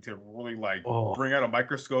something to really like bring out a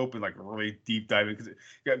microscope and like really deep dive in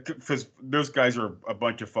because those guys are a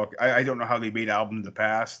bunch of fuck. I don't know how they made albums in the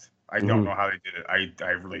past. I don't know how they did it.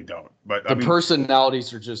 I really don't. But the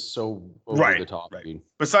personalities are just so over the top. Right.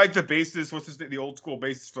 Besides the bassist, what's his name? The old school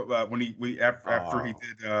bassist when after he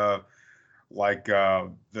did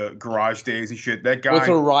the Garage Days and shit. That guy with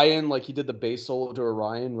Orion, like he did the bass solo to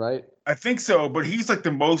Orion, right? I think so, but he's like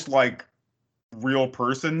the most like real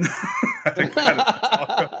person. But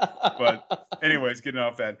anyways, getting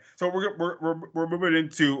off that. So we're moving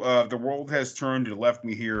into The World Has Turned and Left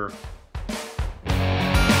Me Here.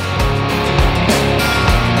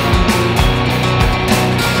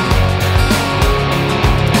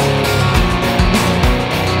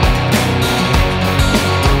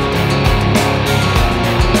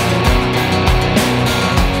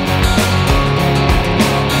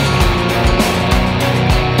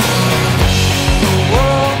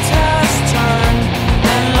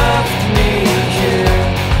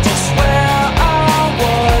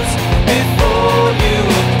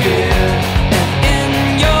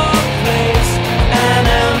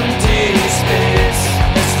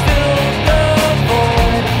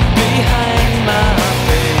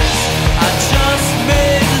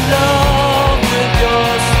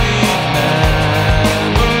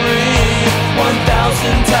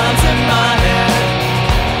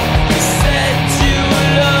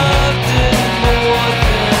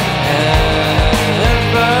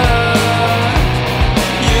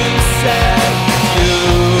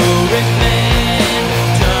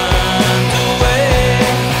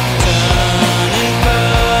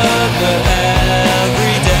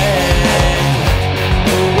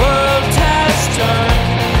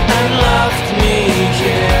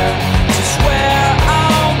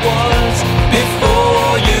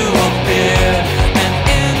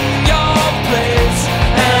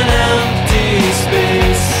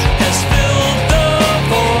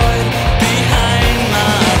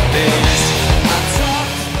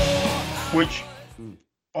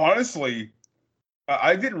 Honestly,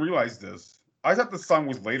 I didn't realize this. I thought the song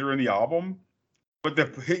was later in the album, But to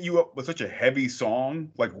hit you up with such a heavy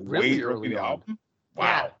song, like Really way early in the on. album,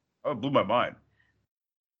 wow, that blew my mind.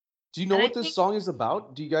 Do you know what this song is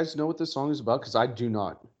about? Do you guys know what this song is about? Because I do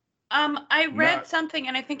not. I read something,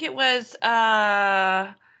 and I think it was.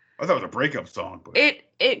 I thought it was a breakup song. But...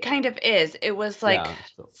 It kind of is. It was like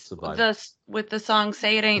with the song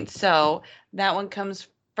 "Say It Ain't So." That one comes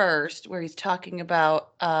first, where he's talking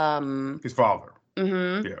about his father.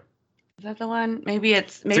 Mm-hmm. Yeah. Is that the one? Maybe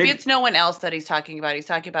it's no one else that he's talking about. He's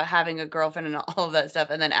talking about having a girlfriend and all of that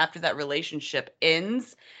stuff, and then after that relationship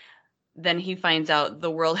ends, then he finds out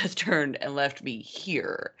the world has turned and left me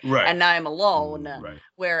here. Right. And now I'm alone. Right.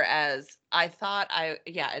 Whereas I thought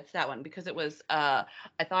it's that one, because it was I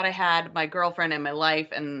thought I had my girlfriend and my life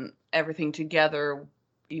and everything together,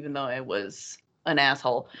 even though I was an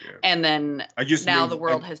asshole. Yeah. And then the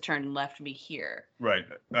world has turned and left me here. Right.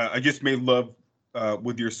 I just made love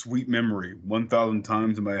with your sweet memory 1,000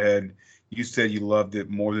 times in my head. You said you loved it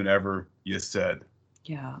more than ever. You said.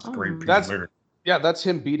 Yeah. It's a great piece of lyric. Yeah, that's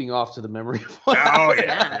him beating off to the memory. Oh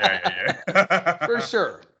yeah. For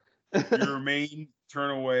sure. You remain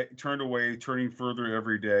turned away, turning further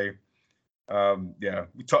every day.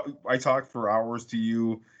 I talked for hours to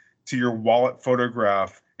you, to your wallet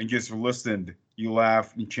photograph, and just listened. You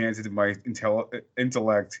laughed and chanted my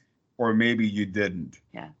intellect, or maybe you didn't.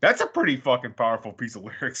 Yeah. That's a pretty fucking powerful piece of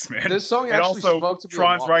lyrics, man. This song actually spoke to me.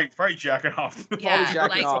 Tron's right jacking off. Yeah,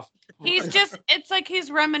 jacking off. It's like he's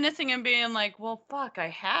reminiscing and being like, well, fuck, I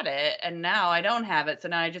had it, and now I don't have it, so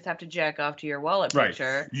now I just have to jack off to your wallet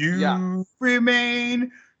picture. You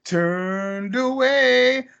remain turned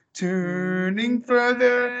away, turning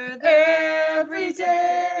further every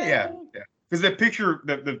day. Yeah. Because the picture,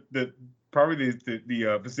 the probably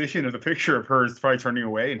the position of the picture of her is probably turning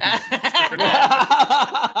away. And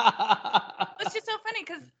it's just so funny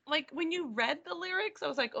because, like, when you read the lyrics, I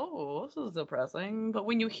was like, "Oh, this is depressing." But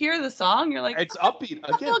when you hear the song, you're like, "It's upbeat."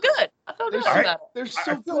 I feel good. I feel good about it. They're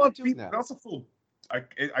so good at doing that. I also feel,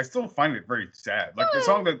 I still find it very sad. Like the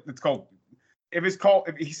song that it's called, if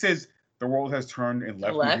he says the world has turned and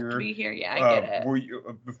left me here. Yeah, I get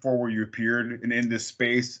it. Before where you appeared, and in this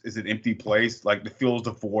space is an empty place, like it fills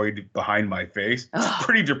the void behind my face. It's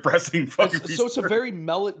pretty depressing. Fucking so it's a very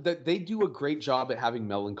that they do a great job at having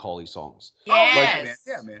melancholy songs. Yes.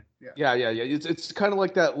 Man. Yeah. It's kind of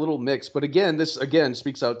like that little mix. But again, this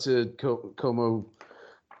speaks out to Como.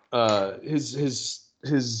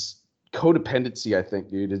 His codependency, I think,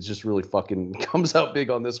 dude, it's just really fucking comes out big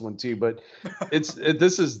on this one too. But this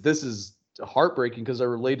is heartbreaking because I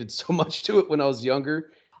related so much to it when I was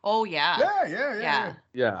younger. Oh yeah.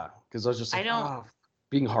 Yeah, because I was just like,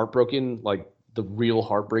 being heartbroken, like the real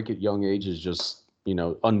heartbreak at young age is just,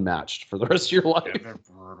 unmatched for the rest of your life. Yeah, they're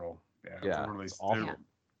brutal. Yeah, it's awful.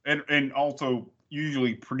 And also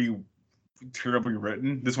usually pretty terribly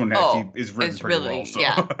written. This one actually is written pretty well. So.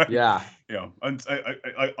 Yeah.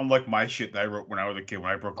 Unlike my shit that I wrote when I was a kid,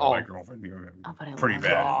 when I broke up with my girlfriend, pretty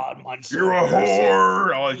bad. God, you're a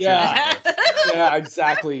whore. All that shit. Yeah,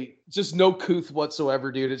 exactly. Just no couth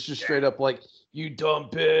whatsoever, dude. It's just straight up like, you dumb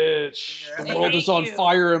bitch. The world is on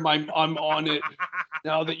fire and I'm on it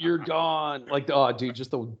now that you're gone. Like, dude, just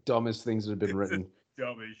the dumbest things that have been written.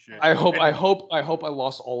 Dumb as shit. I hope I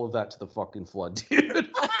lost all of that to the fucking flood, dude.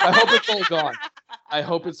 I hope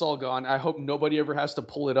it's all gone. I hope nobody ever has to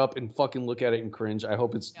pull it up and fucking look at it and cringe. I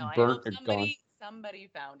hope it's burnt and gone. Somebody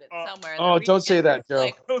found it somewhere. Oh, don't say that, Joe.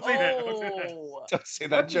 Like, don't say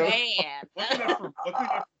that, Joe. Man. Luckily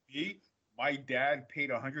for me, my dad paid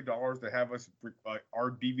 $100 to have us our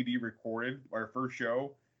DVD recorded, our first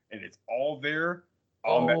show, and it's all there.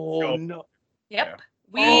 Oh no. Yep.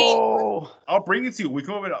 Yeah. I'll bring it to you. We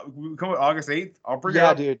come up August 8th. I'll bring it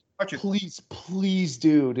up. Yeah, dude. Please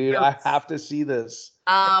do, dude. Yes. I have to see this.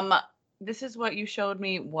 This is what you showed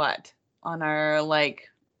me. What on our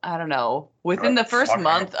I don't know. Within the first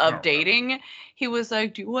month of dating, he was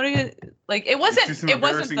like, "Do you want to It wasn't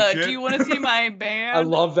the shit. Do you want to see my band?" I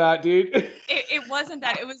love that, dude. It wasn't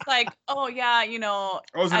that. It was like, "Oh yeah, I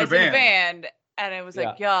was in a band," and it was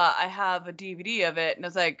like, "Yeah, I have a DVD of it," and I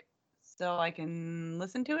was like, "So I can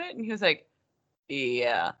listen to it?" And he was like,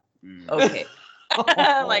 "Yeah, okay."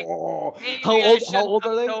 Like, how old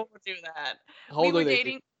are they? Don't do that. How old are they?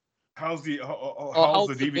 Dating. How's the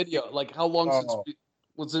DVD video? Like, how long since?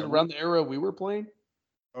 Was it around the era we were playing?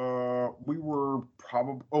 We were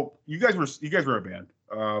probably. Oh, you guys were a band.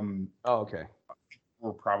 Okay.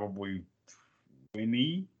 We're probably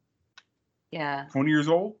 20. Yeah. 20 years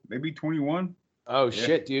old, maybe 21. Oh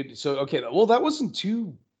shit, dude. So okay, well that wasn't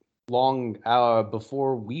too long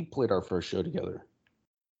before we played our first show together.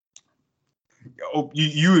 Oh,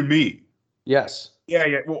 you and me. Yes.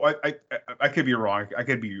 Yeah. Well, I could be wrong. I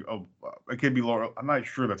could be lower. I'm not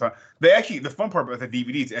sure the time. The fun part about the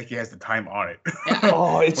DVD is it actually has the time on it.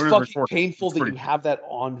 Oh, it's fucking painful that you have that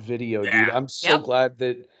on video, dude. I'm so glad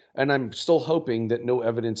that, and I'm still hoping that no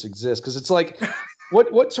evidence exists, because it's like,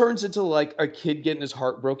 what turns into like a kid getting his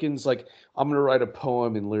heart broken is like, I'm gonna write a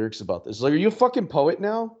poem and lyrics about this. Like, are you a fucking poet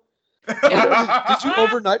now? Did you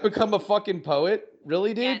overnight become a fucking poet?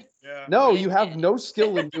 Really, dude? Yes. Yeah. No, you have no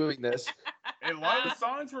skill in doing this. And a lot of the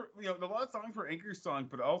songs were, angry songs,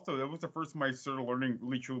 but also that was the first time I started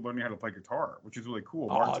really truly learning how to play guitar, which is really cool.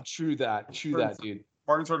 True that, dude.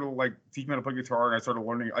 Martin started to like teach me how to play guitar, and I started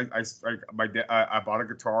learning. I bought a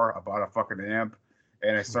guitar, I bought a fucking amp,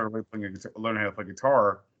 and I started learning how to play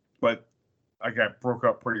guitar. But I got broke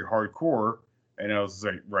up pretty hardcore, and I was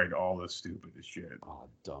like, write all this stupid shit. Oh,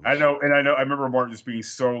 dumb. I know. I remember Martin just being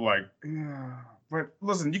so like, yeah. But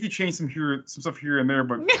listen, you can change some stuff here and there,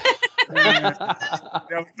 but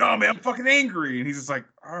no, man, I'm fucking angry. And he's just like,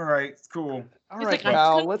 all right, it's cool. All right,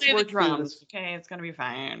 pal, let's work through this. Okay, it's gonna be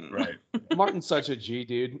fine. Right. Martin's such a G,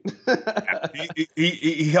 dude.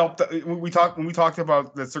 he helped. When we talked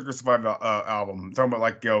about the Circus Survival album, talking about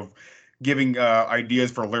like giving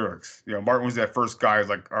ideas for lyrics. Martin was that first guy who's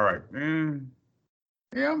like, all right,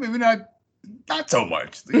 yeah, maybe not so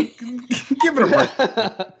much. Give it a break.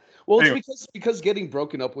 Well, it's because getting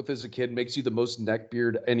broken up with as a kid makes you the most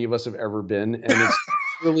neckbeard any of us have ever been, and it's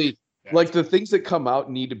really like the things that come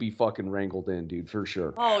out need to be fucking wrangled in, dude, for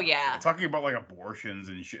sure. Oh yeah. Talking about like abortions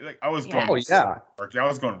and shit. Like I was going. Oh yeah. Dark. I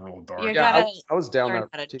was going real dark. You gotta I was down learn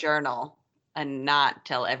how to journal and not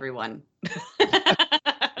tell everyone.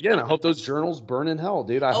 Yeah, and I hope those journals burn in hell,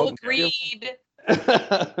 dude. I hope. Agreed.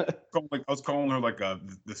 I was calling her like the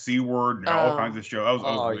C word and all kinds of shit. I was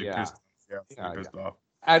really pissed. Yeah, pissed off.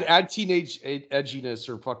 Add teenage edginess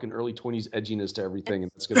or fucking early 20s edginess to everything,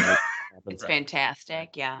 and it's gonna make it happen. It's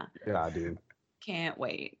fantastic. Yeah. Yeah, dude. Can't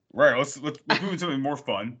wait. Right. Let's move into something more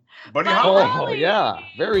fun. Buddy Holly. Oh yeah,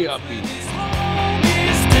 very upbeat.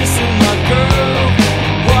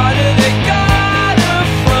 What did they got her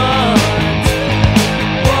from?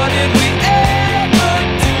 What did we ever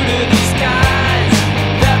do to these guys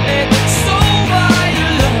that made them so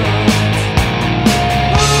violent?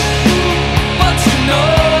 But you know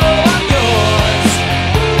I'm yours,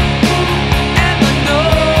 and I know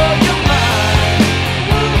you're mine.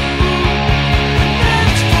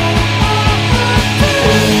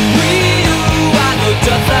 I know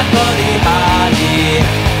just like Buddy Holly.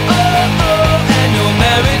 And you're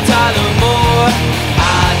married Tyler Moore.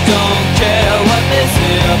 I don't care what they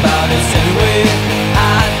say about us anyway. I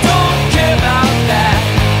don't care about that.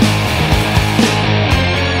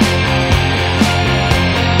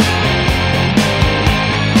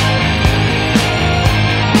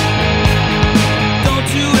 Don't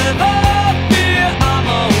you ever fear, I'm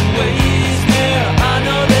always there. I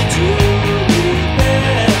know that you will.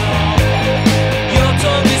 Your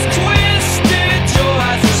tongue is twisted, your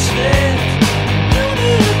eyes are slit. You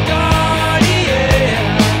need a guardian,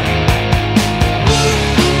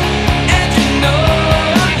 and you know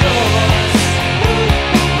I'm yours,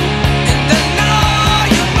 and I know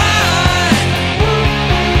you're mine.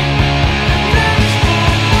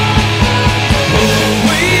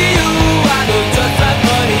 I know just like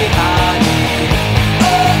Buddy Holly.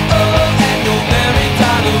 And you're married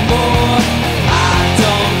Tyler Moore. I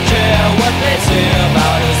don't care what they say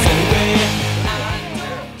about us anyway.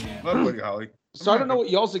 Love Buddy Holly. So I don't know what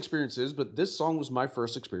y'all's experience is, but this song was my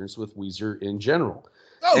first experience with Weezer in general.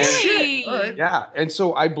 Oh shit! All right. Yeah, and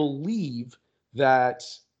so I believe that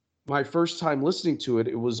my first time listening to it,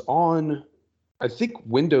 it was on. I think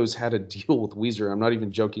Windows had a deal with Weezer. I'm not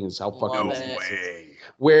even joking. It's how fucking Love No it. way.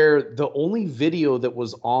 where the only video that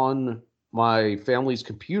was on my family's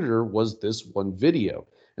computer was this one video.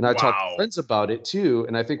 And I talked to friends about it too.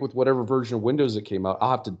 And I think with whatever version of Windows that came out,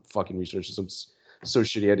 I'll have to fucking research this. I'm so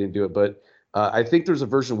shitty I didn't do it. But I think there's a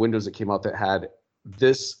version of Windows that came out that had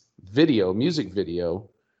this video, music video,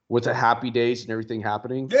 with the Happy Days and everything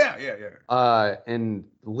happening. Yeah. And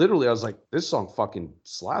literally I was like, this song fucking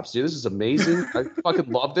slaps, dude. This is amazing. I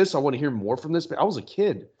fucking love this. I want to hear more from this. But I was a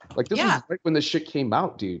kid. Like this was right when this shit came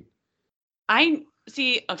out, dude. I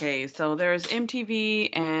see. Okay, so there's MTV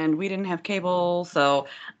and we didn't have cable. So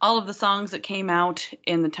all of the songs that came out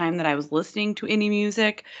in the time that I was listening to indie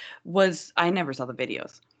music I never saw the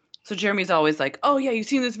videos. So Jeremy's always like, oh yeah, you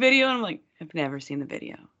seen this video? And I'm like, I've never seen the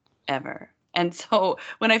video ever. And so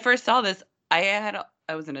when I first saw this, I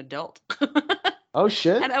was an adult. Oh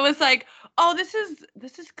shit. And I was like, oh, this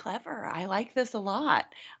is clever. I like this a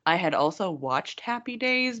lot. I had also watched Happy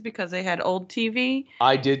Days because they had old TV.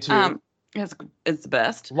 I did too. It's the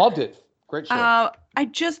best. Loved it. Great show. I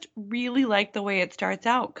just really like the way it starts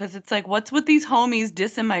out because it's like, what's with these homies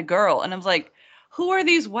dissing my girl? And I was like, who are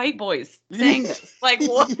these white boys saying this? Like,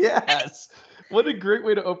 what? Yes. What a great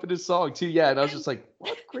way to open a song, too. Yeah, and I was just like,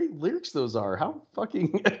 what great lyrics those are. How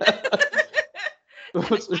fucking... I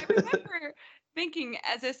remember thinking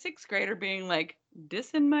as a sixth grader being like,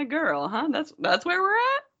 dissing my girl, huh? That's where we're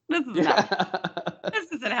at? This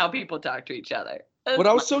isn't how people talk to each other. But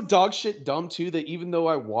I was so dog shit dumb too that even though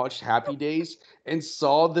I watched Happy Days and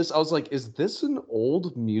saw this, I was like, is this an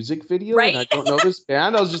old music video? Right. And I don't know this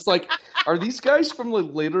band. I was just like, are these guys from like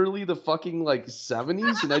literally the fucking like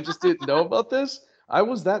 70s? And I just didn't know about this. I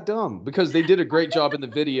was that dumb because they did a great job in the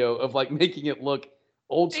video of like making it look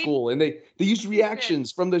old school. And they used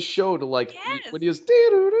reactions from the show to like when he was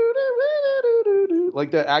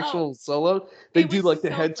like the actual solo. They do like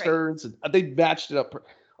the head turns and they matched it up.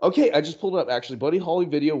 Okay, I just pulled it up. Actually, Buddy Holly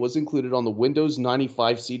video was included on the Windows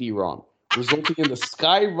 95 CD-ROM, resulting in the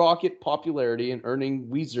skyrocket popularity and earning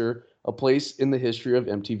Weezer a place in the history of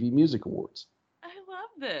MTV Music Awards. I love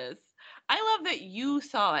this. I love that you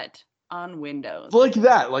saw it on Windows. Like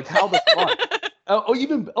that, like how the fuck?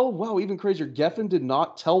 Even crazier. Geffen did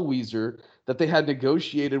not tell Weezer that they had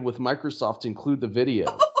negotiated with Microsoft to include the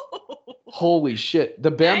video. Holy shit. The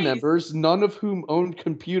band members, none of whom owned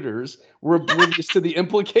computers, were oblivious to the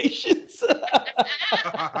implications.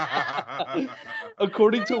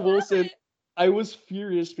 According to Wilson, I was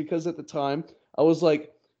furious because at the time, I was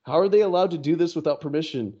like, how are they allowed to do this without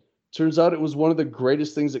permission? Turns out it was one of the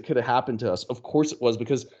greatest things that could have happened to us. Of course it was,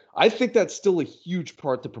 because I think that's still a huge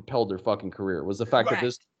part that propelled their fucking career, was the fact that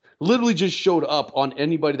this literally just showed up on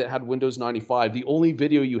anybody that had Windows 95. The only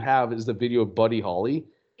video you have is the video of Buddy Holly.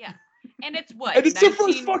 Yeah. And it's what? And it's their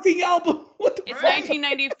first fucking album. What the It's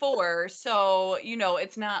 1994, so, you know,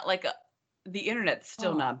 it's not like the internet's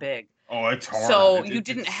still not big. Oh, it's hard. So you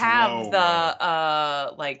didn't have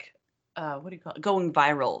the, what do you call it? Going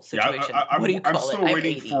viral situation. What do you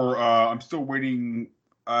call it? I'm still waiting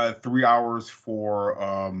 3 hours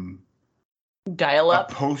for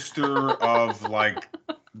dial-up a poster of like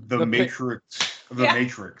the Matrix of the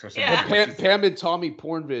Matrix or something. Yeah. Pam and Tommy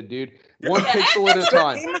porn vid, dude. One pixel at a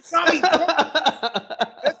time. That's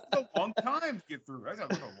a long time to get through. That's a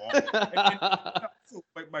long.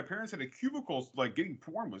 Like my parents had a cubicle. Like getting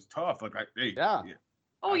porn was tough. Like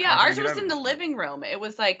Oh yeah, ours was in the living room. It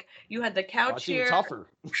was like you had the couch here. Tougher.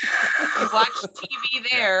 You watched TV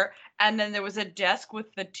there, and then there was a desk with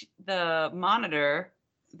the monitor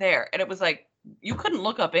there, and it was like you couldn't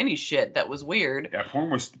look up any shit that was weird. Yeah,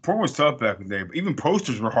 porn was tough back in the day. But even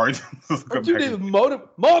posters were hard to look up. Dude,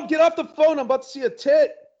 Mom, get off the phone. I'm about to see a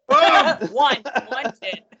tit. One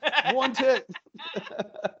tit. One tit.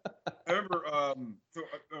 I remember,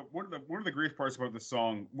 one of the greatest parts about the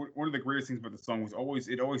song, one of the greatest things about the song was always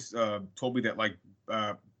told me that like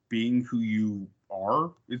being who you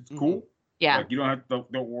are is cool. Yeah. Like you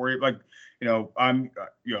don't worry. Like I'm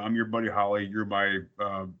your Buddy Holly. You're my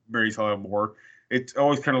Mary Tyler Moore. It's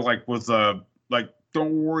always kind of like was like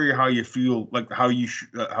don't worry how you feel, like how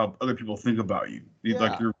other people think about you.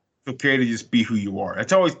 Like it's okay to just be who you are.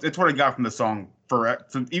 That's what I got from the song.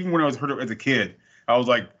 Even when I heard it as a kid, I was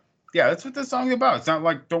like, yeah, that's what this song's about. It's not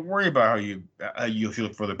like don't worry about how you feel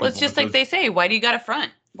for other people. Well, it's just like they say, why do you got to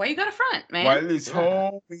front? Why you got to front, man? Why these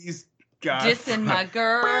homies got dissing my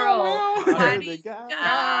girl? Why do you got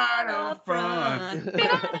to front?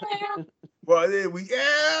 What did we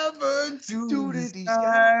ever do to these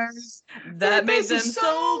guys that made them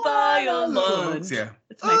so violent? Yeah,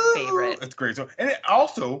 it's my favorite. It's great. So, and it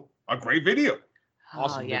also a great video.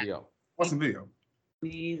 Awesome video. Awesome video.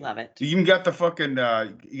 We love it. You even got the fucking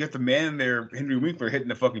you got the man there, Henry Winkler, hitting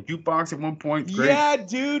the fucking jukebox at one point. Great. Yeah,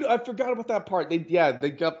 dude, I forgot about that part. They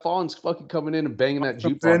got Fonz fucking coming in and banging that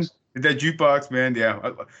jukebox. That jukebox, man, yeah,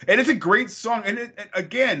 and it's a great song. And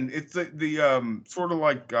it's the sort of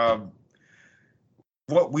like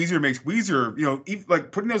what Weezer makes Weezer, even,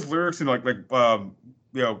 like putting those lyrics in like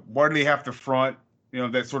why do they have to front?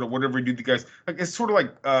 That sort of whatever you do, the guys like it's sort of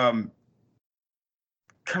like kind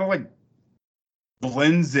of like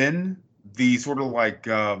blends in the sort of like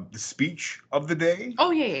the speech of the day.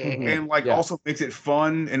 Oh yeah. And like also makes it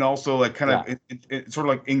fun and also like kind of it sort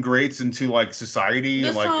of like integrates into like society. The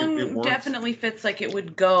and like song it works. definitely fits like it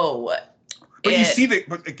would go. But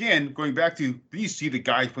but again, going back to you see the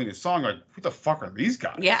guys playing the song, like who the fuck are these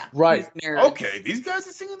guys? Yeah. Right. Okay, these guys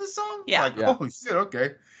are singing this song? Yeah. Like, holy shit,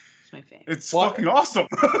 okay. It's my favorite. It's fucking awesome.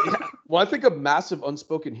 Well, I think a massive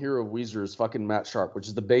unspoken hero of Weezer is fucking Matt Sharp, which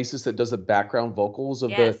is the bassist that does the background vocals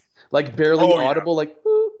of the like barely audible, like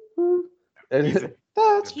and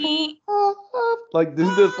That's like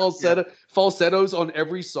the falsettos on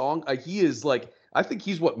every song. He is like, I think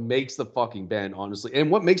he's what makes the fucking band, honestly, and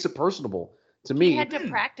what makes it personable to me. He had to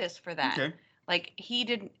practice for that. Okay. Like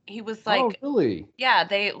he was like, oh really? Yeah,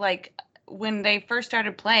 they like when they first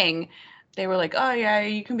started playing, they were like, oh yeah,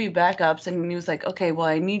 you can be backups, and he was like, okay, well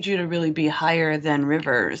I need you to really be higher than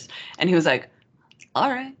Rivers, and he was like, all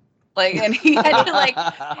right. Like, and he had to like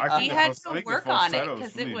he had to work on it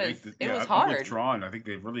because it was hard. With Tron, I think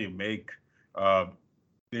they really make the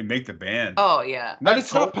band. Oh yeah, but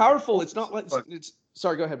it's not powerful. It's not like it's.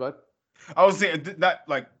 Sorry, go ahead, bud. I was saying not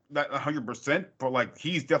 100%, but like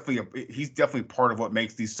he's definitely part of what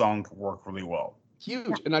makes these songs work really well.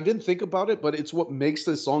 Huge, and I didn't think about it, but it's what makes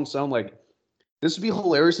this song sound like. This would be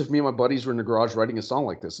hilarious if me and my buddies were in the garage writing a song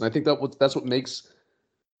like this, and I think that's what makes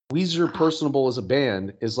Weezer personable as a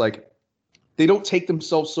band is like they don't take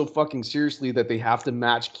themselves so fucking seriously that they have to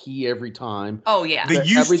match key every time. Oh yeah, they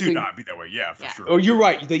used to not be that way. Yeah, for sure. Oh, you're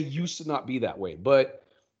right. They used to not be that way, but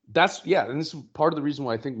that's and this is part of the reason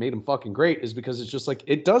why I think made them fucking great is because it's just like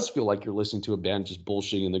it does feel like you're listening to a band just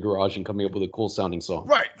bullshitting in the garage and coming up with a cool sounding song.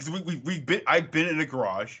 Right, because I've been in a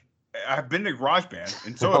garage. I've been in a garage band,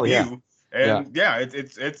 and so have you. And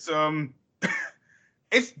it's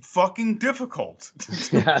it's fucking difficult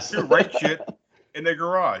to write shit in the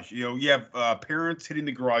garage. You know, you have parents hitting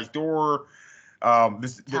the garage door.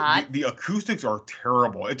 The acoustics are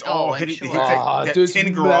terrible. It's all hitting. Sure. It hits that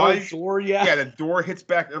tin garage door. Yeah, the door hits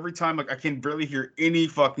back every time. Like I can barely hear any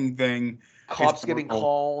fucking thing. Cops getting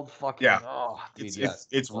called. Fucking. Yeah. Oh, dude,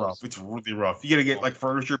 it's rough. It's really rough. You gotta get like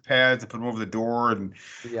furniture pads to put them over the door, and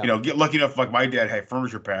you know, get lucky enough. Like my dad had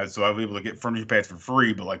furniture pads, so I was able to get furniture pads for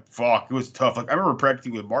free. But like, fuck, it was tough. Like I remember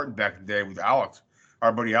practicing with Martin back in the day with Alex,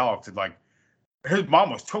 our buddy Alex, and like his mom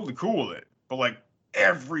was totally cool with it, but like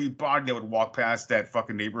everybody that would walk past that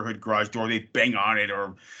fucking neighborhood garage door, they'd bang on it,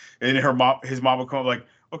 and his mom would come like,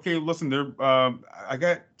 okay, listen, I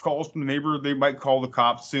got calls from the neighbor. They might call the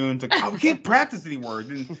cops soon. It's like, oh, we can't practice anymore.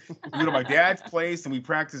 Then we go to my dad's place and we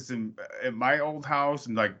practice at my old house.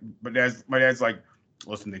 And like, my dad's like,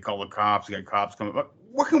 listen, they call the cops. We got cops coming.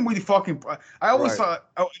 What can we fucking? I always thought,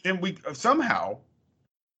 and we somehow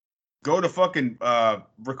go to fucking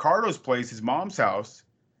Ricardo's place, his mom's house,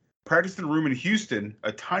 practice in a room in Houston,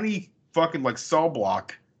 a tiny fucking like cell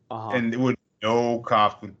block, and it would no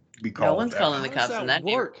cops would be called. No one's calling the cops in that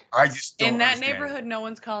neighborhood. I just don't in that understand. Neighborhood, no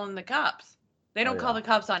one's calling the cops. They don't call the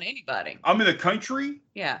cops on anybody. I'm in the country.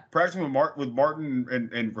 Yeah. Practicing with Martin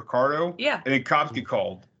and Ricardo. Yeah. And then cops get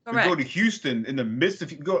called. Correct. You go to Houston in the midst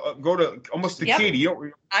of go to almost to Katy. You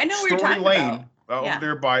know, I know where you're talking Lane, about. Over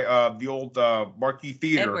there by the old Marquee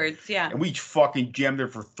Theater. Edwards, yeah. And we fucking jammed there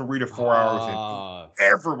for 3 to 4 hours. And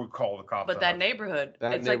ever would call the cops. But that neighborhood.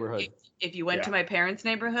 Like if you went to my parents'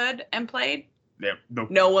 neighborhood and played,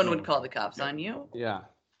 no one would call the cops on you. Yeah.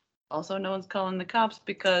 Also, no one's calling the cops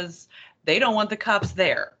because they don't want the cops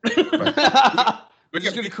there. We're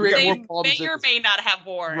just going to create more problems. They may or may not have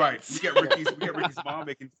warrants. Right. We get Ricky's mom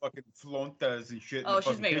making fucking flautas and shit. Oh,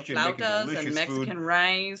 she's making flautas and Mexican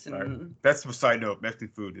rice. And right. That's a side note. Mexican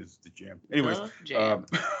food is the jam. Anyways.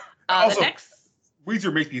 Also, the next...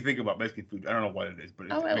 Weezer makes me think about Mexican food. I don't know what it is, but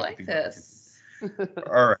it's I like this.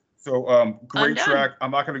 All right. So great track.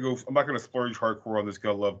 I'm not gonna splurge hardcore on this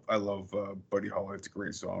because I love Buddy Holly. It's a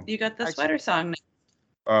great song. You got the sweater song.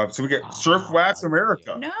 So we get Surf Wax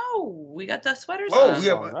America. No, we got the sweater song. Oh,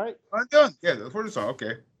 yeah, right. I'm done. Yeah, the sweater song.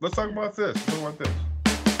 Okay, let's talk about this.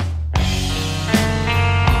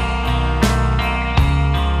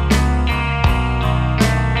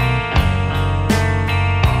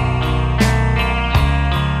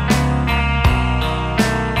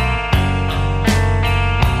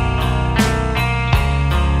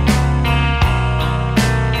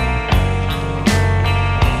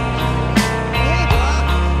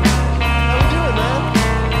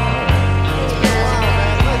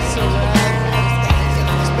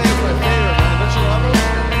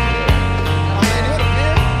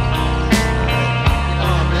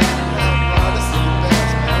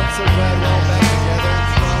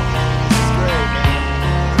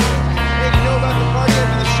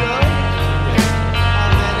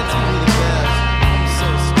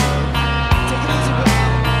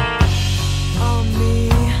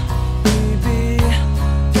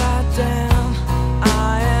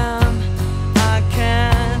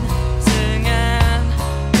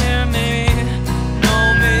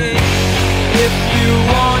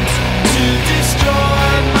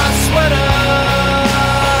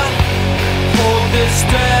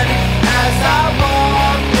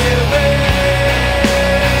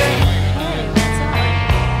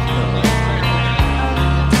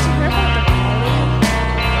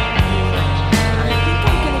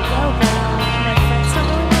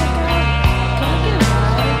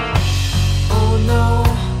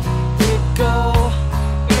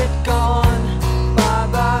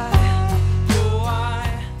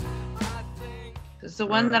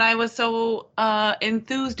 one that I was so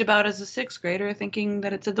enthused about as a 6th grader, thinking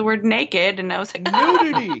that it said the word naked, and I was like,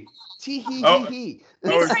 nudity. Tee hee hee hee.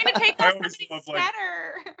 He's trying to take off somebody's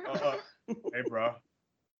sweater. Hey, bro.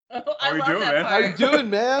 How are you doing, man? How you doing,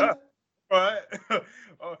 man? What?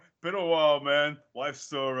 Been a while, man. Life's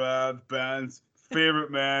so rad. Band's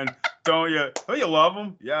favorite, man. Don't you love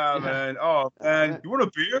them? Yeah, man. Oh, man. You want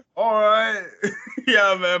a beer? All right.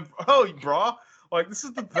 Yeah, man. Oh, bro. Like, this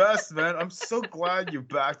is the best, man. I'm so glad you're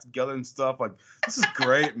back together and stuff. Like, this is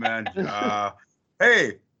great, man.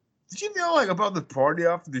 Hey, did you know, like, about the party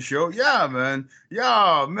after the show? Yeah, man.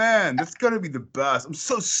 Yeah, man. That's going to be the best. I'm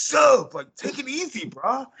so stoked. Like, take it easy,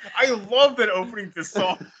 bro. I love that opening to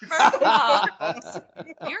song.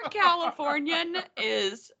 Your Californian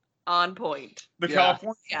is on point. The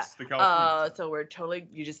Californians. Yeah. The Californians. So we're totally,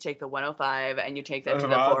 you just take the 105 and you take that to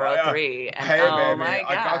the 403. And hey, oh baby, my God.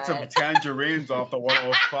 I got some tangerines off the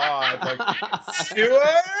 105. Like, sure?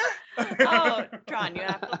 Oh, Tron, you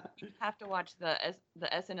have to watch the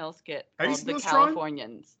SNL skit called The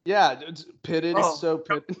Californians. Yeah, it's pitted. It's so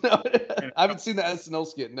pitted. No, I haven't seen the SNL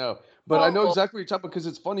skit, no. But I know exactly what you're talking about because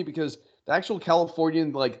it's funny because the actual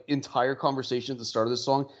Californian, like, entire conversation at the start of this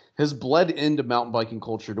song has bled into mountain biking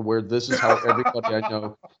culture to where this is how everybody I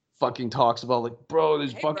know fucking talks about, like, bro,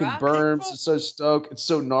 there's fucking berms. It's so stoked. It's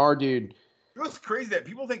so gnar, dude. You know what's crazy that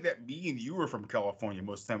people think that me and you are from California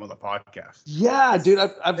most of the time on the podcast. Yeah, dude,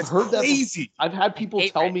 I've heard crazy. I've had people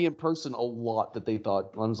tell me in person a lot that they thought.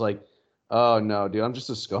 I was like, oh no, dude, I'm just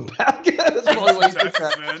a scumbag. That's probably what you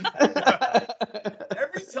think, man.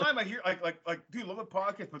 Every time I hear like, dude, love the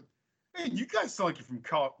podcast, but man, you guys sound like you're from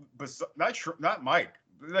California. Not Mike.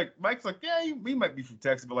 Like Mike's like, yeah, we might be from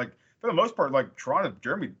Texas, but like for the most part, like Toronto,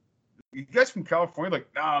 Jeremy. You guys from California? Like,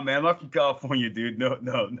 nah, man, I'm not from California, dude. No.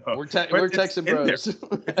 We're Texan bros.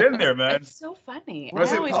 It's in there, man. It's so funny.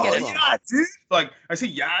 I always get it. Yeah, dude. Like, I say,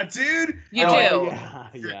 yeah, dude. You do.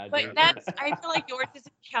 Yeah, but I feel like yours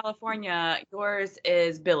isn't California. Yours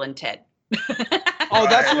is Bill and Ted. Oh,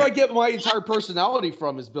 that's where I get my entire personality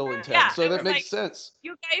from is Bill and Ted. Yeah, so that makes sense.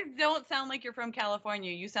 You guys don't sound like you're from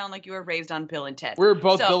California. You sound like you were raised on Bill and Ted. We're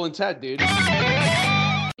both Bill and Ted, dude.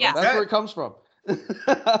 Yeah. That's where it comes from.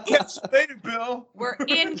 Yes, later, Bill. We're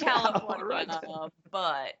in California,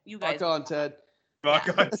 but you guys. Fuck on, Ted.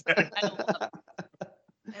 Fuck on, Ted. I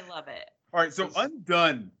love it. All right, so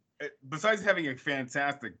Undone, besides having a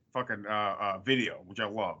fantastic fucking video, which I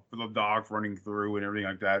love, for the dogs running through and everything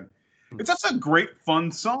like that, it's just a great,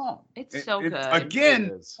 fun song. It's so good.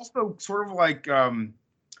 Again, also sort of like,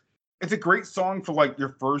 it's a great song for like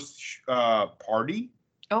your first party.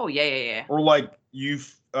 Oh, yeah. Or like you're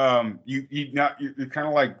kind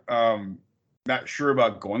of like not sure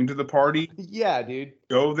about going to the party. Yeah, dude.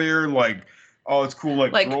 Go there, like, oh, it's cool.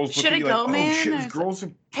 Like girls should I go, like, man? Oh shit, these girls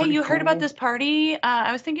are hey, you heard cool. about this party?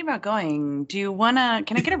 I was thinking about going. Do you wanna?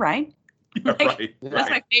 Can I get a ride? Yeah, right. That's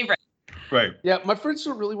my favorite. Right. Yeah, my friends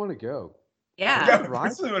don't really want to go. Yeah.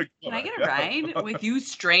 Right? Can I get a ride with you,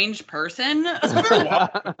 strange person? It's been a while.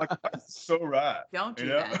 Like, that's so rad. Don't do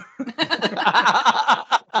that.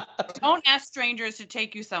 Don't ask strangers to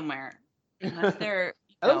take you somewhere unless they're.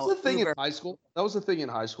 That was the thing in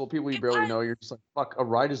high school. People you barely know, you're just like, fuck, a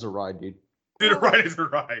ride is a ride, dude. Dude, a ride is a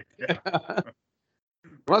ride. Yeah. I'm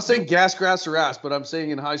not saying gas, grass, or ass, but I'm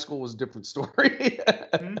saying in high school was a different story.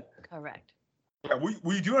 Correct. Yeah, what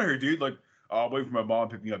are you doing here, dude? Like, I'll wait for my mom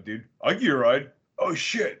to pick me up, dude. I'll give you a ride. Oh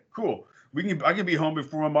shit, cool. I can be home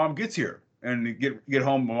before my mom gets here. And get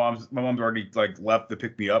home, my mom's already like left to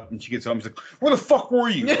pick me up, and she gets home. She's like, "Where the fuck were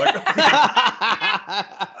you?" Like, my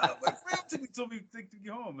friend told me to take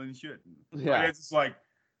you home and shit. Yeah, it's just like,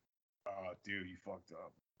 oh, dude, you fucked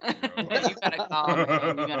up. You gotta call,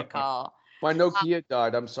 man. You gotta call. My Nokia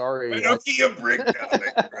died. I'm sorry. My Nokia brick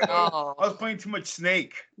died. Oh. I was playing too much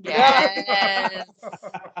Snake. Yes.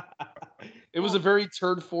 It was a very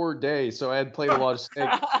turd-forward day, so I had played a lot of Snake.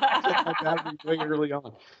 My battery way early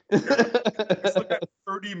on. It's like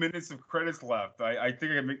 30 minutes of credits left. I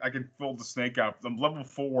think I can fill the Snake out. I'm level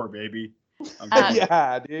 4, baby.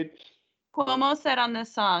 Yeah, dude. Cuomo said on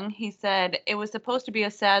this song, he said, it was supposed to be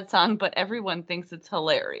a sad song, but everyone thinks it's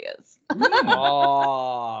hilarious.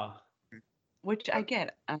 Aww. Which I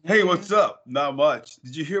get. Hey, what's up? Not much.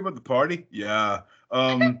 Did you hear about the party? Yeah.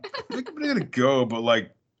 I think I'm gonna go, but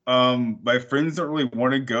like, my friends don't really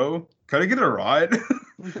want to go. Can I get a ride?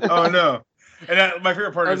 Oh no. And my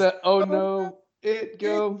favorite part is oh no, it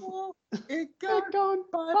go. It gone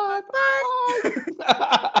bye.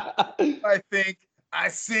 I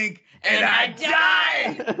sink and I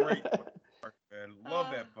die. Great part, man.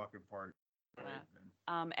 Love that fucking part.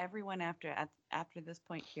 everyone after this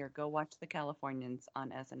point here, go watch The Californians on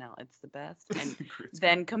SNL. It's the best. And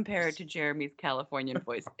then compare it to Jeremy's Californian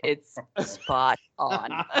voice. It's spot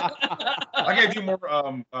on. I gotta do more.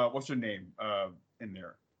 What's her name? In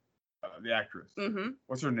there, the actress. Mm-hmm.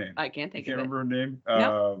 What's her name? I can't think of it. Remember her name?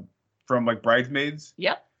 No. From like Bridesmaids.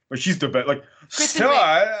 Yep. But she's the best. Like Kristen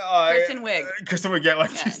Wiig. Kristen Wiig. Kristen Wiig. Yeah,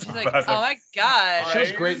 like Yeah, she's she's the like, best. oh my god. She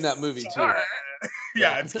was great in that movie too.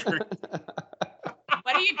 Yeah, it's great.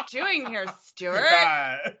 What are you doing here, Stuart?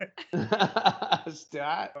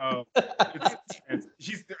 Stat.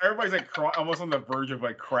 She's everybody's like almost on the verge of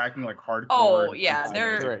like cracking like hardcore. Oh yeah,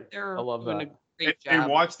 they're I love doing that. a great job. And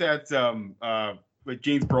watch that like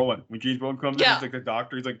James Brolin. When James Brolin comes in, Yeah. he's like the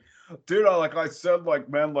doctor. He's like, dude, like I said, like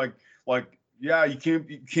man, like yeah, you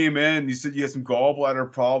came in. You said you had some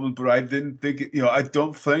gallbladder problems, but I didn't think it. I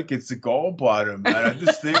don't think it's a gallbladder, man. I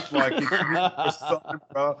just think like it's something,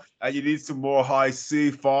 bro. And you need some more high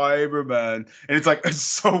C fiber, man. And it's like it's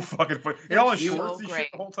so fucking funny. All in shorts and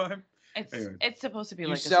shit the whole time. It's supposed to be You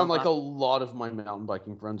like. sound like a lot of my mountain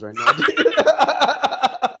biking friends right now.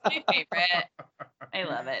 My favorite. I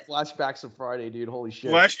love it. Flashbacks of Friday, dude. Holy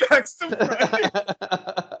shit. Flashbacks of Friday.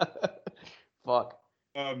 Fuck.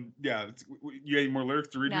 Yeah. You got any more lyrics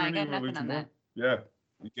to read? No, I got nothing on that. Yeah,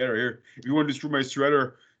 you get her here. If you want to destroy my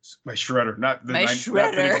shredder, not the my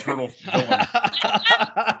shredder. Turtle villain.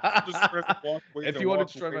 If you want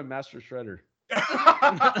to destroy my master shredder.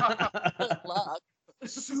 Good luck.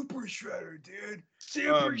 Super shredder, dude.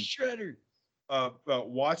 Super shredder.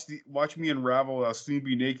 Watch me unravel. I'll soon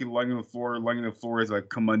be naked, lying on the floor as I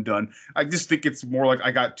come undone. I just think it's more like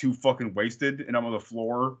I got too fucking wasted and I'm on the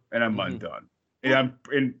floor and I'm undone. And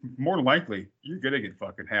more than likely you're gonna get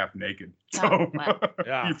fucking half naked. So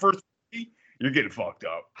Yeah. your first you're getting fucked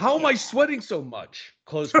up. How am I sweating so much?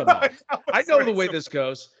 Clothes come off. I know the way this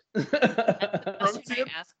goes.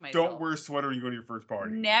 Don't wear a sweater when you go to your first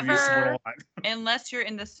party. Never, unless you're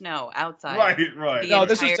in the snow outside. Right. No,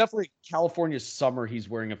 this is definitely California summer. He's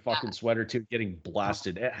wearing a fucking sweater too, getting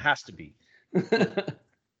blasted. It has to be.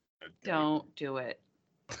 Don't do it.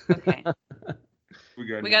 Okay.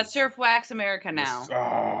 We got Surf Wax America now. Oh,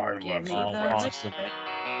 I Give me love the awesome.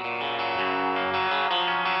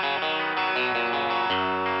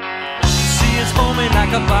 See, it's foaming like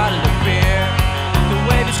a bottle of beer. The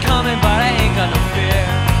wave is coming, but I ain't got no fear.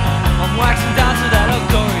 I'm waxing down to that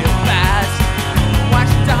Agoria fast. I'm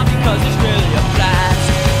waxing down because it's really a blast.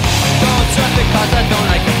 I'm going surf because I don't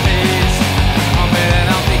like the face. I'm heading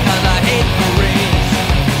out because I hate the race.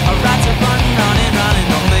 A rats are running round and round in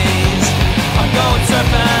the maze. I'm going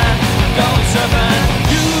surfing,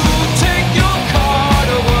 You take your car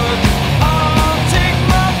to work, I'll take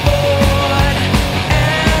my board.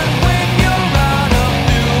 And when you're out of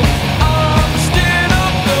fuel, I'm still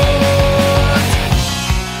up.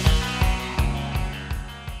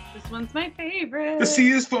 This one's my favorite. The sea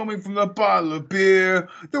is foaming from the bottle of beer.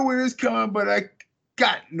 The wind is coming, but I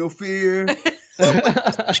got no fear.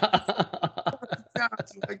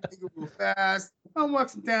 Real fast. I'm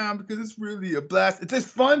walking down because it's really a blast. It's a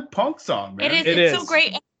fun punk song, man. It is. It's so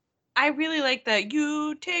great. I really like that.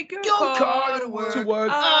 You take your car to work.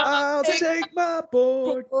 I'll take my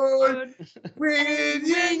board. When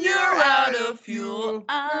you're out of fuel,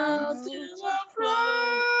 I'll do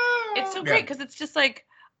It's so great because it's just like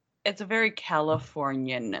it's a very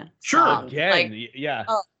Californian song. Again, yeah.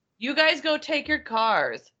 You guys go take your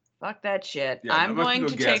cars. Fuck that shit. Yeah, I'm going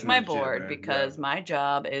to take my board because my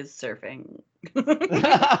job is surfing. There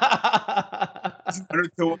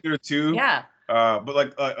too. Yeah. But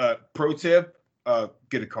like pro tip,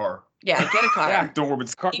 get a car. Yeah, get a car. Don't worry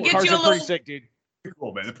about cars. Cars are pretty sick, dude.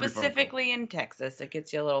 Cool, man. Specifically in Texas, it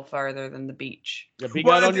gets you a little farther than the beach. Yeah, be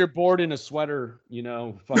out on your board in a sweater,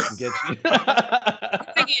 fucking gets you.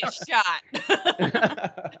 I get shot.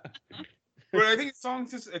 But I think the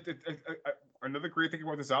song's just another great thing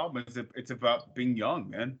about this album is it's about being young,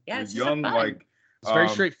 man. Yeah, it's young, like it's very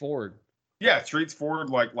straightforward. Yeah, straightforward.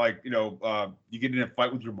 Like you get in a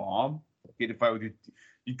fight with your mom. You get in a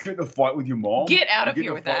fight with your mom. Get out of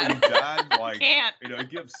here with that. With your dad, like, can't.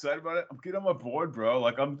 Get upset about it. I'm getting on my board, bro.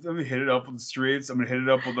 Like I'm gonna hit it up on the streets. I'm gonna hit it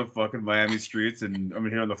up on the fucking Miami streets, and I'm gonna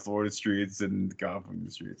hit it on the Florida streets and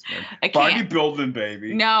California streets, man. I can't. Bodybuilding,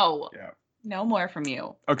 baby. No. Yeah. No more from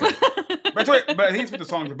you. Okay. But I think it's what the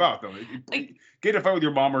song's about, though. Get in a fight with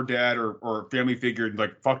your mom or dad or family figure, and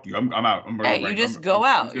like, fuck you, I'm out. You just go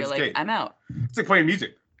out. You're like, I'm out. It's like playing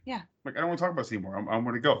music. Yeah. Like, I don't want to talk about this anymore. I'm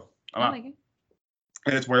going to go. I'm out. Like it.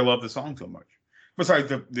 And that's why I love the song so much.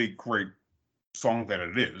 Besides the great song that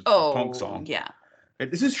it is, the punk song. Yeah.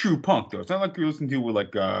 This is true punk, though. It's not like you're listening to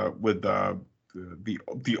with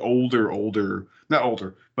the older, not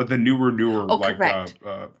older, but the newer like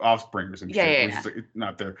Offspringers and shit. Which is like,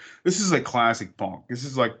 not there. This is like classic punk. This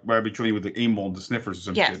is like between with the Amol and the Sniffers or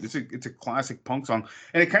some shit. It's a classic punk song,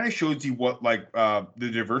 and it kind of shows you what like the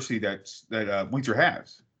diversity that Weezer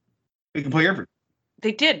has. They can play everything.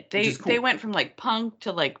 They did. They went from like punk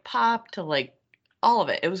to like pop to like all of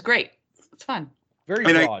it. It was great. It's fun. Very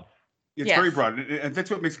broad. It's very broad, and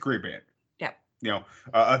that's what makes a great band. Yeah. You know,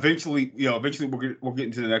 eventually we'll get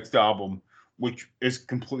into the next album, which is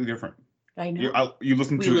completely different. I know. You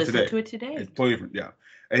listen to it today. It's totally different. Yeah.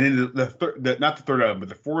 And then not the third album, but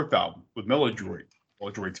the fourth album with Melodroid.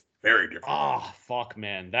 Melodroid's very different. Oh fuck,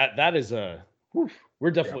 man. That is a.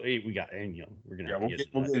 We're definitely we're gonna we'll get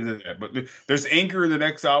into that. But there's Anger in the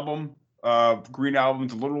next album. Green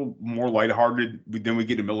Album's a little more lighthearted. Then we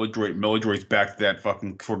get to Melodroid. Melodroid's back to that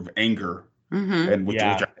fucking sort of anger and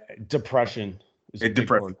depression.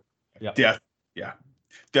 Depression. Yep. Death. Yeah.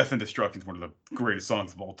 Death and Destruction is one of the greatest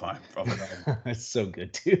songs of all time. It's so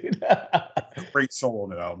good, dude. Great solo on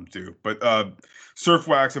that album too. But Surf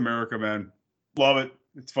Wax America, man, love it.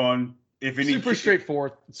 It's fun. Super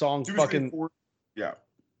straightforward song. Yeah.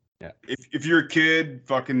 If you're a kid,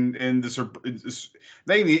 fucking in the you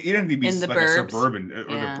don't have to be in the like burbs. a suburban or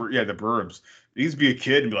the burbs. You used to be a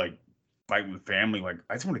kid and be like fighting with family. Like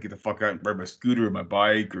I just want to get the fuck out and ride my scooter or my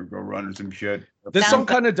bike or go run or some shit. This song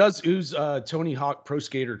kind of does ooze Tony Hawk Pro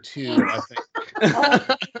Skater 2, I think.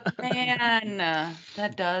 Oh man,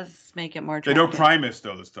 that does make it more. They no Primus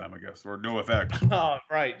though this time, I guess, or no effect. Oh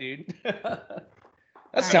right, dude.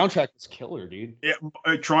 That soundtrack is killer, dude. Yeah,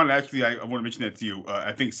 Tron. Actually, I want to mention that to you.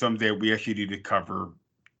 I think someday we actually need to cover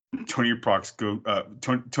Tony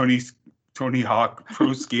Hawk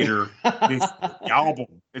Pro Skater this album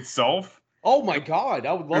itself. Oh my god,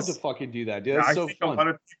 I would love to fucking do that, dude. That's so fun. A lot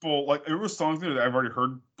of people like there were songs there that I've already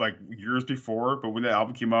heard like years before, but when the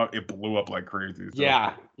album came out, it blew up like crazy. So,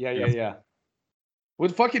 yeah.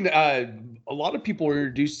 With fucking a lot of people were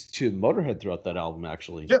introduced to Motorhead throughout that album,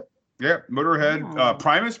 actually. Yeah, Motorhead,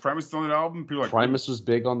 Primus is on that album. People like Primus was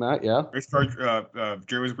big on that, yeah. Race car,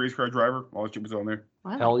 Jerry was a race car driver. All that shit was on there.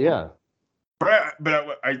 Wow. Hell yeah. But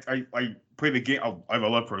I play the game. I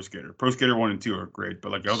love Pro Skater. Pro Skater 1 and 2 are great.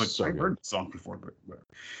 But like I was like, I've heard the song before. But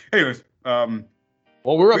anyways, well,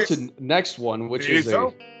 we're up to next one, which is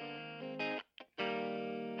a.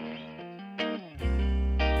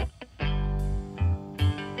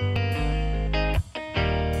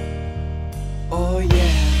 Oh yeah.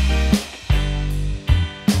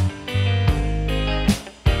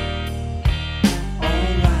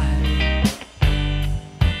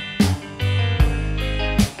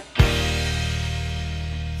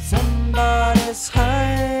 Somebody's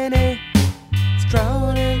hiding, it's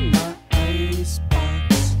drowning my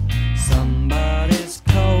icebox. Somebody's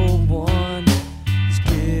cold one is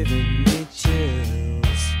giving me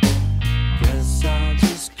chills. Guess I'll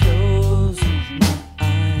just close my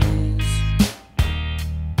eyes.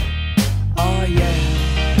 Oh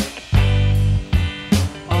yeah,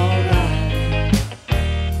 alright,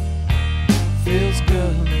 feels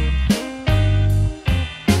good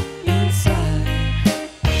inside.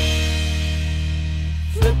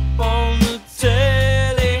 Flip on the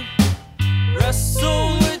telly,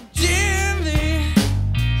 wrestle with Jimmy.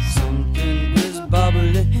 Something is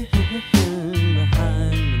bubbling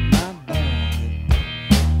behind my back.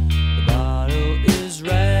 The bottle is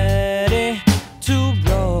ready to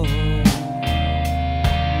blow.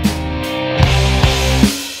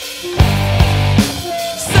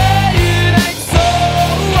 Say it ain't so.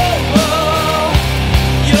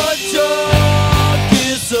 Your joke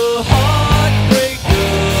is a heartbreaker.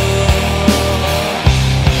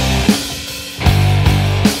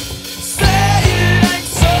 Say it ain't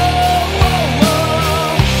so.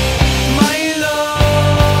 My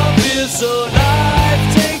love is a life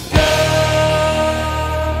taker.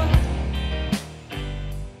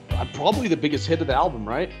 Probably the biggest hit of the album,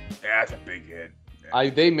 right? Yeah, that's a big hit.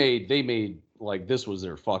 They made like this was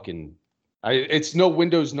their fucking. It's no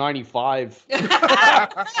Windows 95,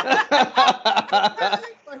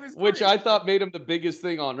 which I thought made them the biggest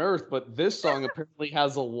thing on earth. But this song apparently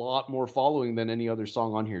has a lot more following than any other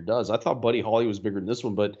song on here does. I thought Buddy Holly was bigger than this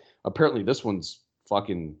one, but apparently this one's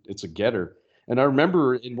fucking. It's a getter. And I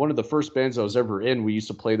remember in one of the first bands I was ever in, we used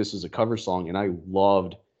to play this as a cover song, and I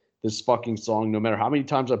loved this fucking song. No matter how many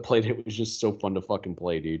times I played it, it was just so fun to fucking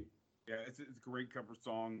play, dude. Yeah, it's a great cover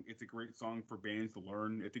song. It's a great song for bands to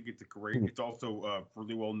learn. I think it's a great. It's also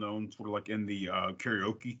really well known, sort of like in the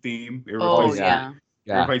karaoke theme. Oh yeah.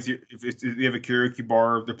 Everybody's, if they have a karaoke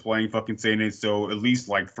bar, they're playing fucking saying it. So at least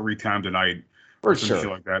like 3 times a night, For some sure. shit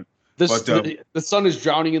like that. The sun is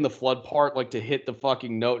drowning in the flood part, like to hit the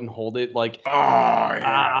fucking note and hold it, like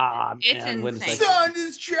It's insane. The sun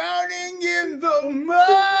is drowning in the mud.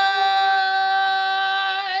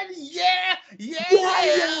 Yeah.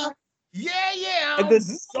 And the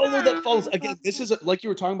solo that follows, again, this is like you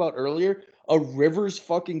were talking about earlier. A Rivers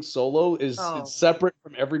fucking solo is it's separate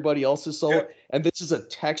from everybody else's solo, and this is a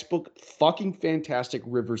textbook fucking fantastic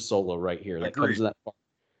Rivers solo right here. That comes in that part.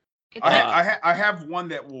 I have one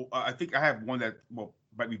that will. I think I have one that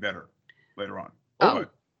might be better later on.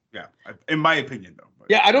 But, yeah, in my opinion, though. But,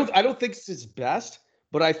 yeah, I don't think it's his best,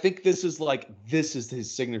 but I think this is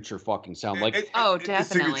his signature fucking sound. Definitely.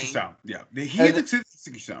 Signature sound. Yeah, he has a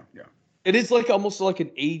signature sound. Yeah, it is like almost like an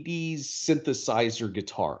 '80s synthesizer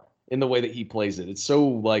guitar in the way that he plays it. It's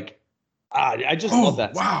so I just love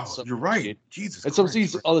that. Wow, so you're right. Dude. Jesus. And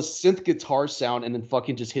sometimes all the synth guitar sound and then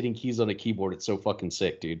fucking just hitting keys on a keyboard. It's so fucking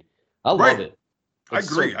sick, dude. I love it. I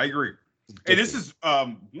agree. And this is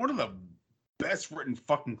one of the best written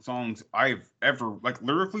fucking songs I've ever, like,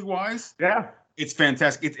 lyrically wise. Yeah, it's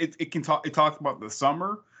fantastic. It talks about the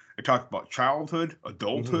summer. It talks about childhood,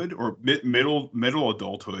 adulthood, or middle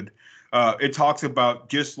adulthood. It talks about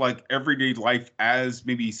just like everyday life as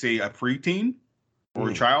maybe say a preteen or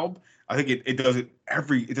a child. I think it does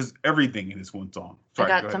everything in this one song.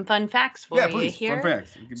 Sorry, I got some fun facts for you here. Fun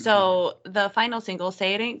facts. So the final single,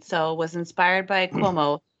 "Say It Ain't So," was inspired by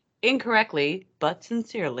Cuomo, incorrectly but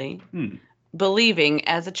sincerely, believing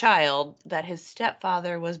as a child that his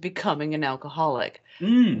stepfather was becoming an alcoholic,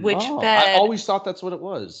 I always thought that's what it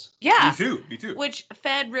was. Yeah, me too. Which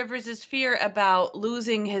fed Rivers' fear about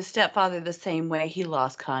losing his stepfather the same way he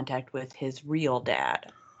lost contact with his real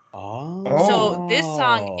dad. So this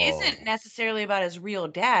song isn't necessarily about his real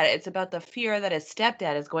dad. It's about the fear that his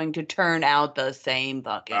stepdad is going to turn out the same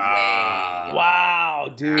fucking way.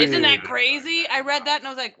 Wow, dude. Isn't that crazy? I read that and I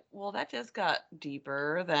was like, well, that just got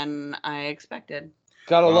deeper than I expected.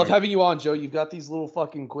 God, I love having you on, Joe. You've got these little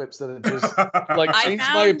fucking quips that have just changed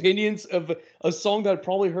my opinions of a song that I've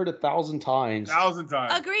probably heard 1,000 times.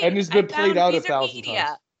 Agreed. And it's been played out 1,000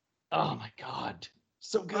 times. Oh my God.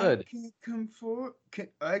 So good.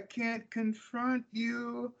 I can't confront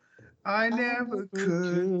you. I never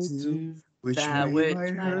could do which might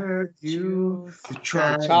hurt you. To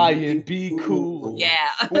try and be cool. Yeah.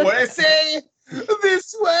 What I say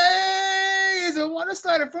this way is I want to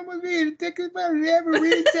start it from a me and think about it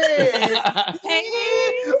every day. Hey,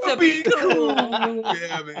 to be cool.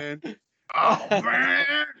 Yeah, man. Oh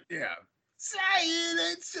man. Yeah.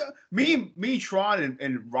 Silence. Me, Tron,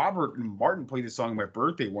 and Robert and Martin played this song on my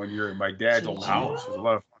birthday one year at my dad's old house. It was a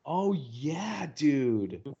lot of fun. Oh yeah,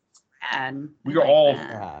 dude. And we were all.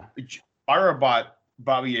 Ira bought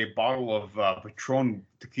Bobby a bottle of Patron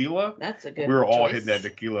tequila. That's a good. We were all hitting that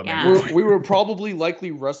tequila. Yeah. Man. We were probably likely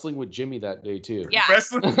wrestling with Jimmy that day too. Yeah.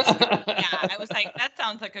 Wrestling. Yeah, I was like, that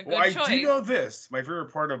sounds like a good choice. I do know this. My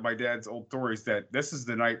favorite part of my dad's old story is that this is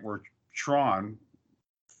the night where Tron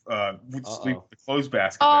would sleep with the clothes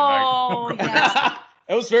basket that night. Yeah.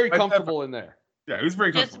 It was very comfortable in there. Yeah, it was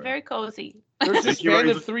very comfortable. Just very cozy. There's this span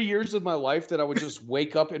of 3 years of my life that I would just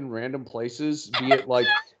wake up in random places, be it like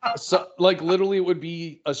literally it would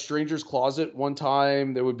be a stranger's closet one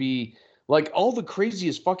time. There would be like all the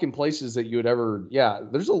craziest fucking places that you would ever. Yeah,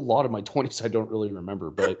 there's a lot of my 20s I don't really remember,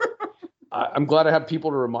 but I'm glad I have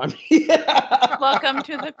people to remind me. Welcome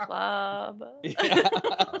to the club. Yeah.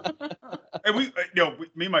 And me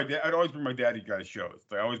and my dad, I'd always bring my dad to you guys' shows.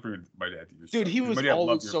 I always bring my dad to your shows. Dude, he was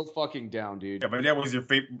always so fucking down, dude. Yeah, my dad was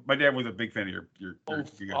my dad was a big fan of your dude,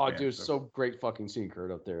 it's so great fucking seeing Kurt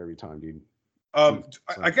up there every time, dude.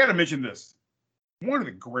 I gotta mention this. One of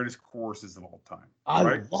the greatest choruses of all time.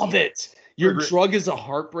 I love it. Your drug is a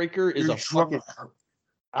heartbreaker is a fucking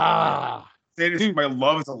Say this, my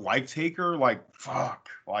love is a life taker. Like, fuck.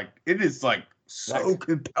 Like, it is like so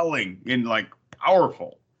compelling and like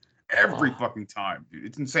powerful every fucking time, dude.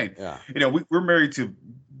 It's insane. Yeah. We're married to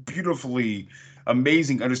beautifully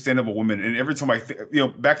amazing, understandable women. And every time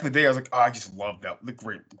back in the day, I was like, I just love that. The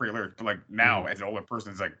great lyrics. But like now, as an older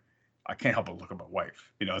person, it's like, I can't help but look at my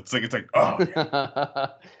wife. It's like, oh. Yeah.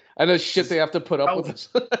 And the shit they have to put up with. It's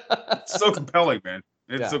so compelling, man.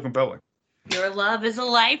 It's so compelling. Your love is a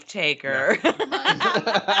life taker. Yeah.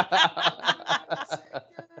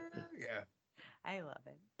 I love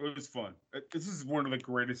it. It was fun. This is one of the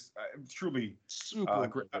greatest, truly super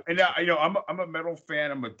great. And I'm a metal fan.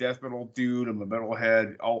 I'm a death metal dude. I'm a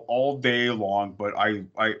metalhead all day long. But I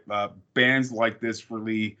bands like this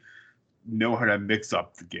really know how to mix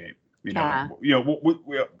up the game.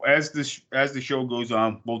 As the show goes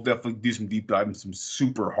on, we'll definitely do some deep dive in some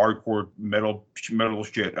super hardcore metal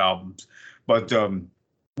shit albums. But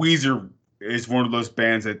Weezer is one of those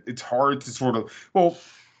bands that it's hard to sort of, well,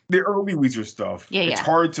 the early Weezer stuff, it's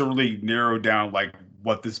hard to really narrow down like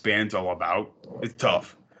what this band's all about. It's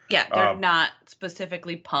tough. Yeah, they're not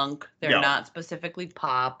specifically punk. They're not specifically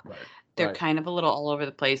pop. Right. They're kind of a little all over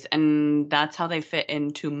the place, and that's how they fit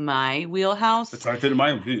into my wheelhouse. That's how I fit in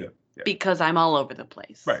my wheelhouse. Yeah. Because I'm all over the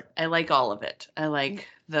place. Right. I like all of it. I like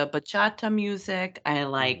the bachata music. I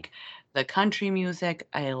like the country music.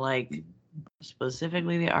 I like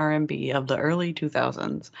specifically the R&B of the early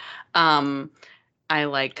 2000s. I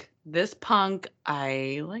like this punk.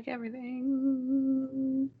 I like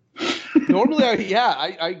everything. Normally,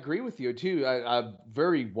 I agree with you too. A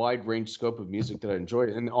very wide range scope of music that I enjoy,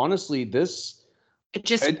 and honestly, this it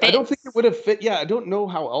just I don't think it would have fit. Yeah, I don't know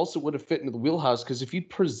how else it would have fit into the wheelhouse, because if you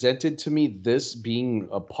presented to me this being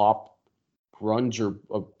a pop grunge or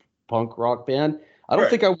a punk rock band, I don't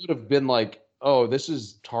think I would have been like, oh, this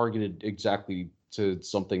is targeted exactly to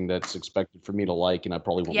something that's expected for me to like, and I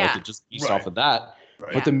probably won't like it just based off of that.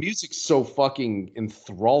 Right. But the music's so fucking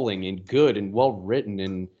enthralling and good and well written,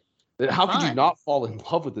 and how could you not fall in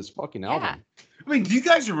love with this fucking album? I mean, do you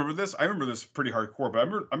guys remember this? I remember this pretty hardcore, but I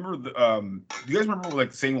remember the, do you guys remember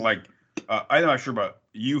like saying like, I'm not sure about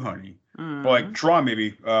you, honey, but like Tron maybe.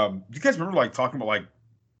 Do you guys remember like talking about like,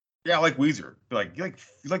 yeah, I like Weezer. Like, you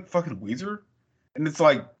like fucking Weezer? And it's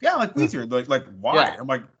like, yeah, I like Weezer. Like why? Yeah. I'm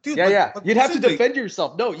like, dude, you'd have to defend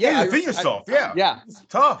yourself. No, defend yourself. Yeah, it's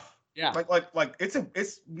tough. Yeah, like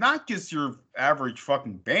it's not just your average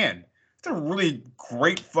fucking band. It's a really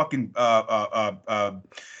great fucking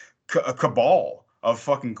cabal of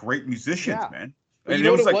fucking great musicians, man. And you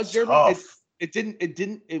know what it was, Jeremy? It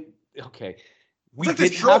didn't. Okay, we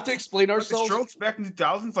didn't have to explain ourselves. The Strokes back in the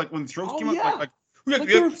 2000s, like when the Strokes came out, like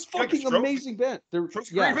they're a fucking amazing band. They're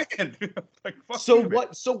great band. So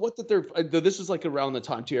what that they're this is like around the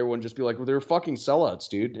time too. Everyone just be like, well, they're fucking sellouts,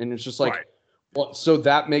 dude, and it's just like. Right. Well, so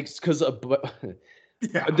that makes there's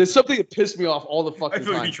something that pissed me off all the fucking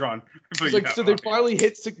time. It's like, so they're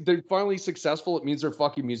finally successful. It means their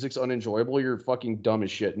fucking music's unenjoyable. You're fucking dumb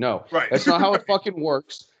as shit. No, that's not how it fucking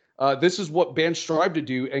works. This is what bands strive to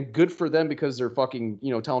do, and good for them because they're fucking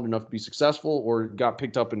talented enough to be successful or got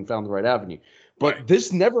picked up and found the right avenue. But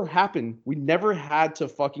this never happened. We never had to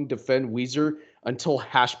fucking defend Weezer until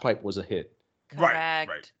Hash Pipe was a hit. Correct.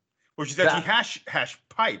 Right. Which is actually hash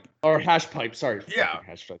pipe. Or hash pipe, sorry. Yeah.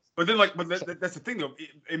 Hash pipe. But then that's the thing though.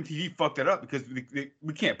 MTV fucked that up because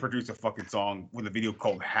we can't produce a fucking song with a video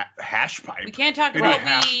called Hash Pipe. We can't talk about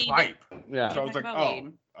Hash Pipe. Yeah. So I was like,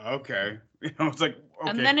 okay. It's like, okay.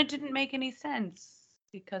 And then it didn't make any sense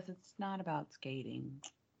because it's not about skating.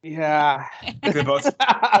 Yeah. I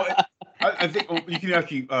think you can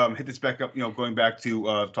actually hit this back up, going back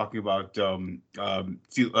to talking about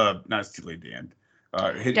not Steely Dan.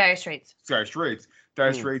 Dire Straits. Dire Straits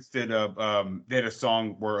did they had a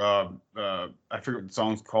song where I forget what the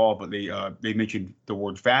song's called, but they mentioned the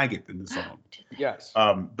word faggot in the song. Yes.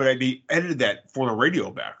 But they edited that for the radio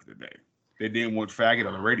back in the day. They didn't want faggot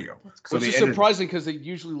on the radio. So which is surprising because they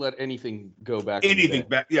usually let anything go back. Anything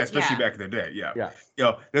back, especially back in the day. Yeah.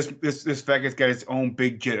 This faggot's got its own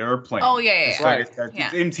big jet airplane. Oh yeah. It's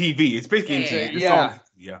MTV. It's basically MTV.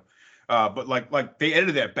 Yeah. But like they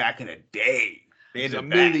edited that back in the day. It's a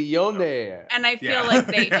millionaire. And I feel like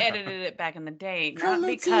they edited it back in the day, not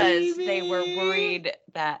because they were worried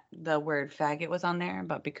that the word faggot was on there,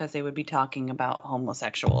 but because they would be talking about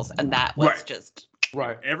homosexuals, and that was just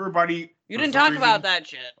right. Everybody, you didn't talk about that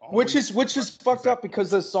shit. Which is fucked up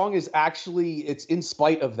because the song is actually it's in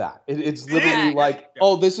spite of that. It's literally like,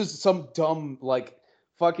 oh, this is some dumb like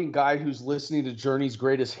fucking guy who's listening to Journey's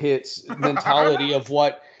greatest hits mentality of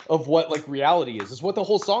what like reality is what the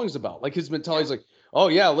whole song is about. Like his mentality is like, oh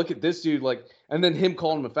yeah, look at this dude, like, and then him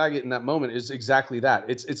calling him a faggot in that moment is exactly that.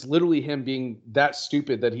 It's literally him being that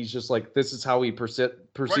stupid that he's just like, this is how he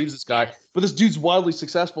perceives this guy, but this dude's wildly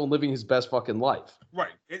successful and living his best fucking life.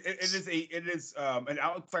 Right. It is an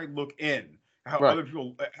outside look in how other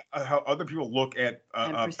people look at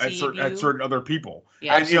certain other people.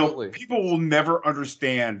 Yeah, and people will never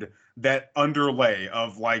understand that underlay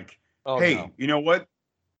of like, you know what?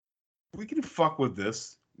 We can fuck with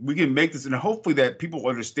this. We can make this, and hopefully that people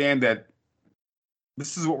understand that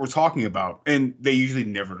this is what we're talking about. And they usually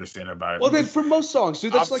never understand about it. Well, then for most songs,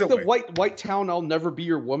 dude, that's like the white town, I'll never be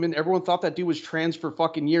your woman. Everyone thought that dude was trans for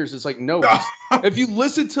fucking years. It's like, no. If you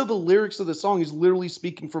listen to the lyrics of the song, he's literally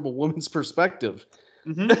speaking from a woman's perspective.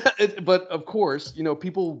 Mm-hmm. But of course,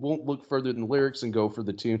 people won't look further than the lyrics and go for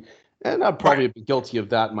the tune. And I've probably been guilty of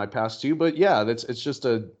that in my past too. But yeah, it's just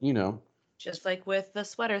a, Just like with the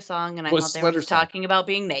sweater song, and I thought they were just talking about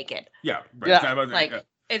being naked. Yeah. Right. Yeah. Like,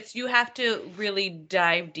 It's you have to really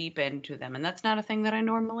dive deep into them, and that's not a thing that I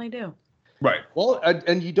normally do. Right. Well,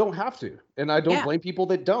 and you don't have to, and I don't blame people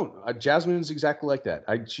that don't. Jasmine's exactly like that.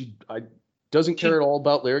 She doesn't care at all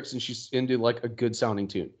about lyrics, and she's into like a good sounding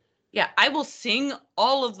tune. Yeah, I will sing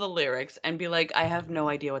all of the lyrics and be like, I have no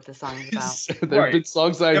idea what this song is about. There have been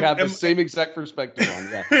songs that I have the same exact perspective on.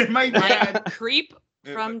 Yeah. My dad, Creep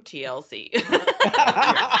from TLC.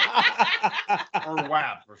 or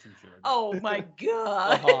WAP or some shit. Oh my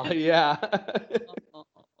god. Yeah.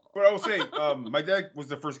 But I will say, my dad was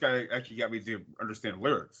the first guy that actually got me to understand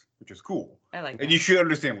lyrics, which is cool. I like that. And you should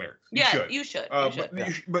understand lyrics. You should.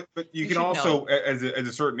 But you can also, as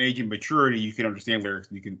a certain age and maturity, you can understand lyrics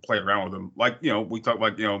and you can play around with them. Like, we talk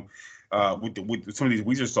like, with some of these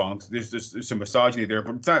Weezer songs, there's some misogyny there,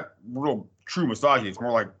 but it's not real true misogyny. It's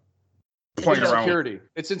more like playing around.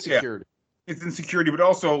 It's insecurity. Yeah. It's insecurity, but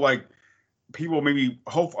also like, people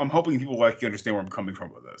I'm hoping people actually understand where I'm coming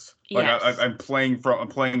from with this. Like I'm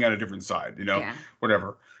playing at a different side,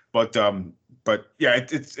 whatever. But yeah,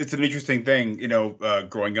 it's an interesting thing,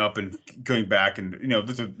 growing up and going back, and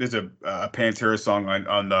there's a Pantera song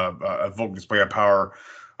on the Vulgar Display of Power,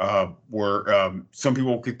 where some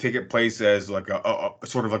people could take it place as like a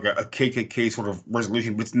sort of like a KKK sort of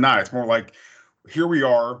resolution, but it's not. It's more like, here we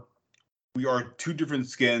are two different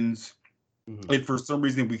skins. Mm-hmm. And for some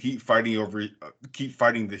reason, we keep fighting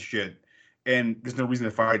this shit, and there's no reason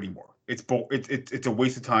to fight anymore. It's a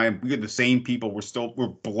waste of time. We get the same people. We're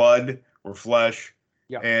blood, we're flesh,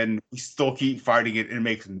 and we still keep fighting it, and it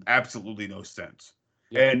makes absolutely no sense.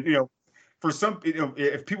 Yeah. And for some,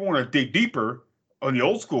 if people want to dig deeper on the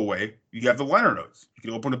old school way, you have the liner notes. You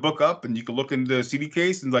can open the book up, and you can look into the CD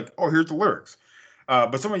case, and like, oh, here's the lyrics.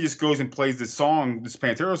 But someone just goes and plays this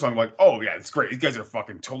Pantera song, like, oh yeah, it's great. These guys are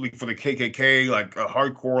fucking totally for the KKK, like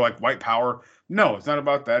hardcore, like white power. No, it's not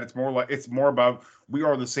about that. It's more about, we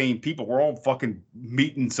are the same people. We're all fucking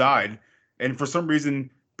meat inside. And for some reason,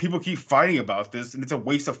 people keep fighting about this, and it's a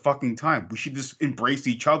waste of fucking time. We should just embrace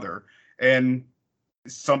each other. And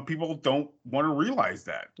some people don't want to realize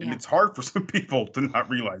that. Yeah. And it's hard for some people to not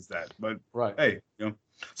realize that. But hey,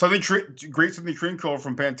 Something Train Killer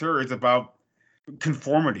from Pantera is about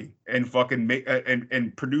conformity and fucking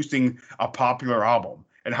and producing a popular album,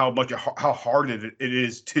 and how hard it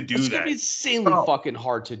is to do that. It's gonna be insanely fucking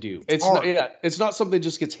hard to do. It's not something that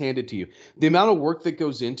just gets handed to you. The amount of work that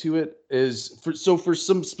goes into it is for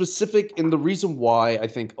some specific, and the reason why I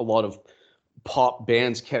think a lot of pop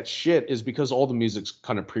bands catch shit is because all the music's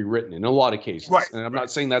kind of pre-written in a lot of cases. Right. And I'm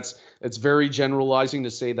not saying it's very generalizing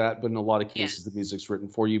to say that, but in a lot of cases, the music's written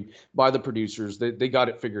for you by the producers. They got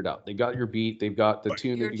it figured out. They got your beat. They've got the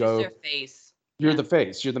tune that you go. You're just their face. You're the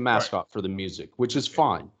face. You're the mascot for the music, which is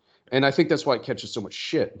fine. And I think that's why it catches so much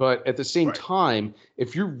shit. But at the same time,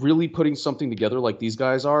 if you're really putting something together like these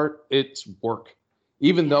guys are, it's work.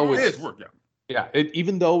 Even though it's work,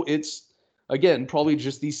 even though it's, again, probably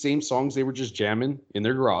just these same songs they were just jamming in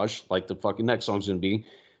their garage, like the fucking next song's gonna be.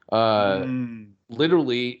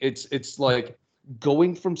 Literally, it's like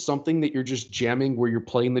going from something that you're just jamming where you're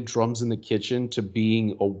playing the drums in the kitchen to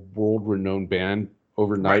being a world-renowned band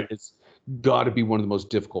overnight. It's got to be one of the most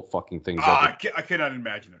difficult fucking things ever. I cannot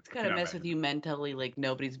imagine it. It's gonna mess with you mentally like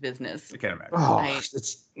nobody's business. I can't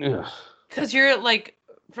imagine. Oh, because you're like,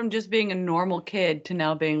 from just being a normal kid to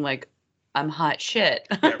now being like, I'm hot shit.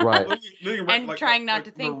 Right. And trying not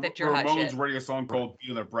to think that you're hot shit. Ramones writing a song called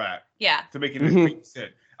Beat on the Brat. Yeah. To make it a famous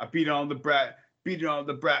hit. I beat on the brat, beat it on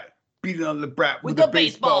the brat, beat it on the brat with a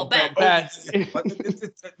baseball bat.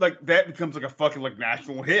 It's like that becomes like a fucking like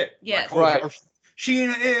national hit. Yes. Like,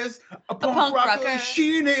 Sheena is a punk rocker.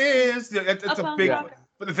 Sheena is. That's a big one.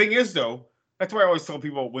 But the thing is, though, that's why I always tell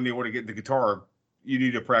people when they want to get the guitar, you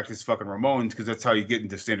need to practice fucking Ramones, because that's how you get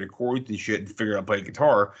into standard chords and shit and figure out playing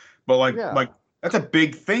guitar. But like that's a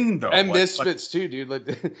big thing, though. And Misfits too, dude.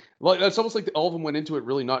 Like that's almost like all of them went into it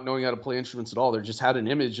really not knowing how to play instruments at all. They just had an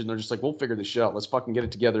image and they're just like, we'll figure this shit out. Let's fucking get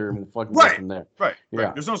it together and we'll fucking go from there. Right.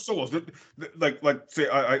 There's no solos. Like say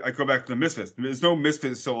I go back to the Misfits. There's no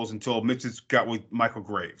Misfits solos until Misfits got with Michael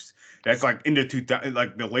Graves. That's like in the 2000,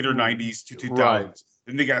 like the later 90s to 2000s. Right.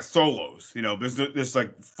 Then they got solos. There's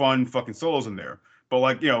like fun fucking solos in there. But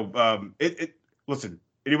like listen,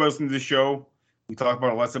 anybody listening to this show, we talked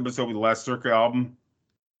about it last episode with the last Circa album.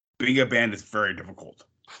 Being a band is very difficult.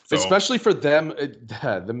 So, especially for them,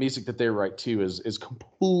 the music that they write too is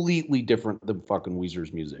completely different than fucking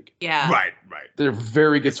Weezer's music. Yeah. Right. They're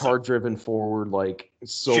very guitar driven, forward, like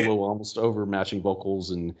solo, almost over matching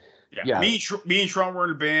vocals and Me and Sean were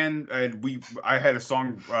in a band, and I had a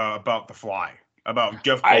song about The Fly. about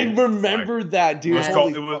Jeff I Goldblum. remember that, dude. It was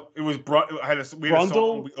called. It was. We had a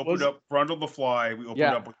song. We opened up Brundle the Fly. We opened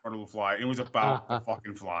up with Brundle the Fly. It was about the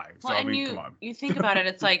fucking fly. So Well, I mean, come on. you think about it,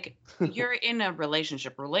 it's like you're in a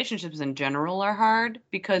relationship. Relationships in general are hard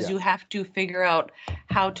because you have to figure out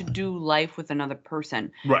how to do life with another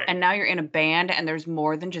person. Right. And now you're in a band and there's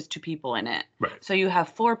more than just 2 people in it. Right. So you have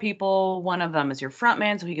 4 people. One of them is your front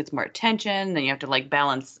man, so he gets more attention. Then you have to like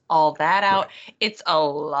balance all that out. Right. It's a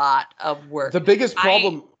lot of work. The biggest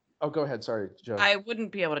problem. Oh, go ahead. Sorry, Joe. I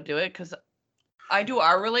wouldn't be able to do it because I do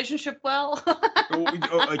our relationship well.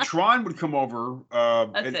 Tron would come over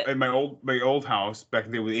in my old house back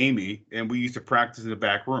in the day with Amy, and we used to practice in the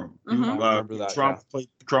back room. Mm-hmm. I remember that.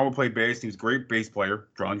 Tron would play bass. He was a great bass player.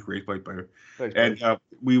 Tron's a great bass player. And it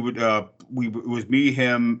was me,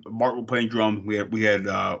 him, Mark would play drums. We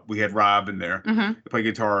had Rob in there to play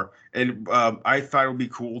guitar, and I thought it would be a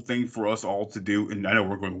cool thing for us all to do. And I know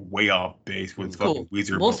we're going way off base with fucking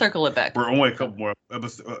Weezer. We'll circle it back. We're only a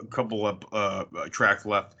couple of tracks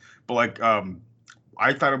left, but like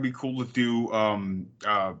I thought it'd be cool to do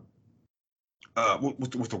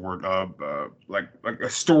what's the word like a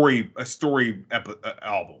story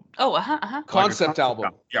album. Concept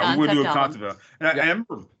album. Yeah, we would do a concept album. And I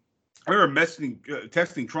remember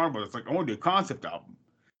texting Tron about it. It's like, I want to do a concept album.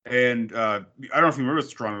 And I don't know if you remember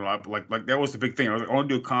this, Tron, or not, but like that was the big thing. I was like, I want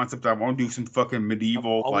to do a concept album. I want to do some fucking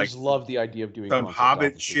medieval, I always loved the idea of doing some Hobbit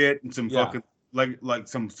albums. shit and some fucking like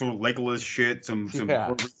some sort of Legolas shit, some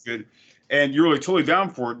shit. And you're like totally down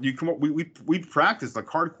for it. You come up, we practice like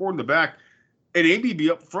hardcore in the back, and Amy be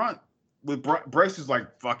up front with Bryce is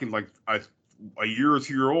like fucking like a year or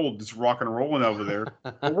 2 year old, just rocking and rolling over there.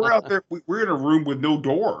 But we're out there, we're in a room with no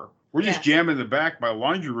door. We're just jamming in the back by a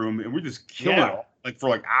laundry room, and we're just killing it like for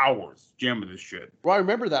like hours jamming this shit. Well, I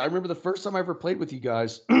remember that. I remember the first time I ever played with you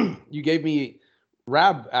guys. You gave me.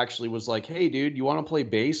 Rab actually was like, "Hey, dude, you want to play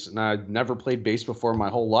bass?" And I'd never played bass before in my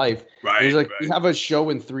whole life. Right. He's like, "We have a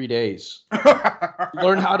show in 3 days.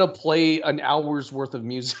 Learn how to play an hour's worth of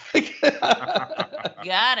music."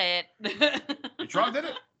 Got it. Tron did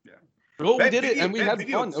it. Yeah. Oh, we did it, and we had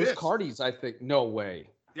fun. Those Cardis, I think. No way.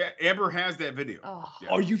 Yeah, Amber has that video. Oh. Yeah.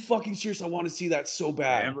 Are you fucking serious? I want to see that so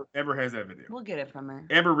bad. Yeah, Amber has that video. We'll get it from her.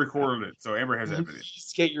 Amber recorded it, so Amber has that video.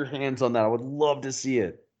 Just get your hands on that. I would love to see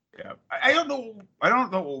it. Yeah, I don't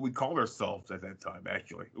know what we called ourselves at that time.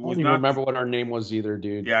 Actually, I don't even remember what our name was either,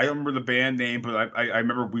 dude. Yeah, I don't remember the band name, but I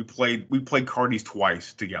remember we played Cardis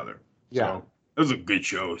twice together. Yeah, so those are good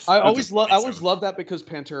shows. I always loved that because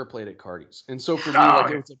Pantera played at Cardis, and so for me,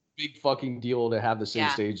 like, it was a big fucking deal to have the same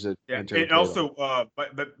stage that Pantera and also,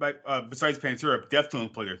 besides Pantera,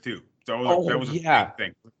 Deftones played there too. So that was a big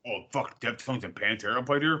thing. Oh fuck, Deftones and Pantera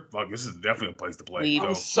played here. Fuck, this is definitely a place to play. It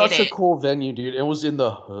was such a cool venue, dude. It was in the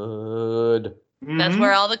hood. That's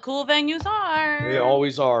where all the cool venues are. They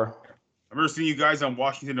always are. I remember seeing you guys on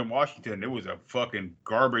Washington. It was a fucking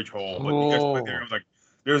garbage hole. But you guys played there. It was like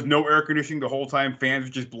there's no air conditioning the whole time. Fans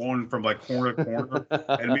were just blowing from like corner to corner.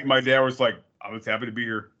 And me and my dad was like, I was happy to be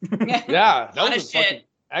here. Yeah, that was a fucking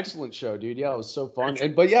excellent show, dude. Yeah, it was so fun.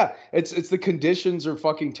 But yeah, it's the conditions are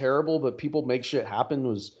fucking terrible, but people make shit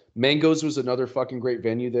happen. Mango's was another fucking great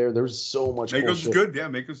venue there. There was so much. Mango's good. Yeah,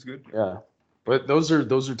 Mango's good. Yeah, but those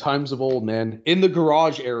are times of old, man. In the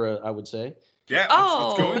garage era, I would say. Yeah,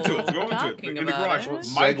 let's go into it. Let's go into it. In the garage.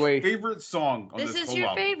 My favorite song on this whole album. This is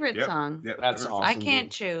your favorite song. Yep, that's awesome. I can't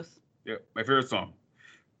choose. Yeah, my favorite song.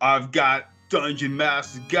 I've got Dungeon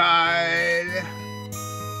Master Guide.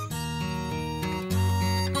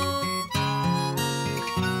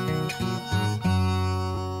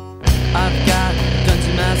 I've got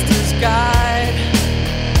Dungeon Master's Guide.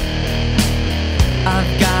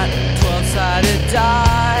 I've got 12-sided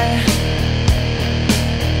die.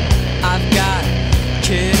 I've got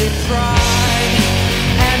Kitty Pryde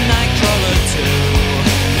and Nightcrawler too,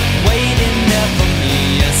 waiting there for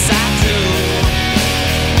me. Yes, I do.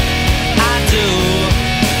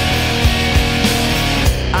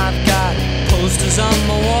 I've got posters on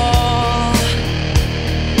the wall.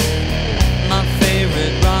 My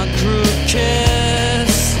favorite rock group,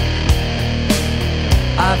 Kiss.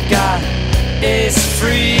 I've got Ace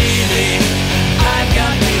Frehley. I've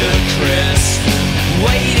got Peter Criss,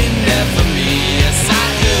 waiting there for me. Yes, I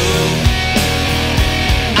do.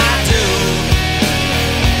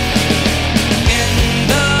 In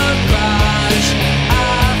the garage,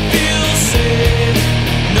 I feel safe.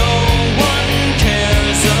 No one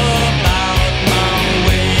cares about my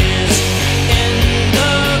ways. In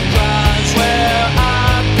the garage where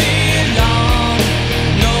I belong,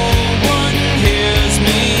 no one hears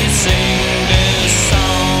me sing this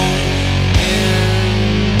song.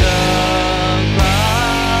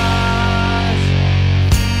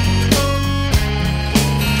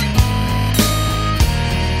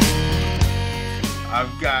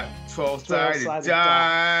 to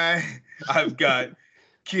die. I've got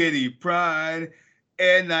Kitty Pryde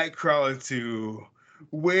and Nightcrawler 2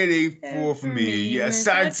 waiting for me. Yeah,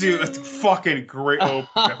 side 2. It's a fucking great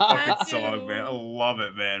opening fucking song, man. I love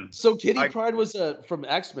it, man. So Kitty Pryde was from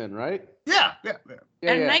X-Men, right? Yeah.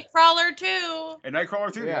 And Nightcrawler too.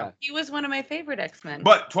 Yeah. He was one of my favorite X-Men.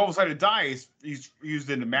 But 12 Sided Die is used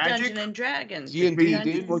in the Magic. Dungeons and Dragons.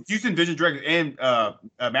 D&D. Well, it's used in Dungeons and Dragons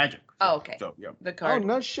and Magic. Oh, okay. So, yeah. The card. Oh,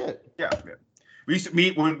 no shit. Yeah. We used to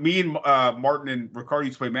meet when me and Martin and Ricardo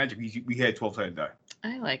used to play Magic. We had 12 Sided Die.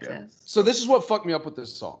 I like this. So this is what fucked me up with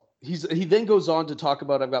this song. He then goes on to talk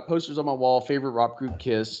about, I've got posters on my wall, favorite rock group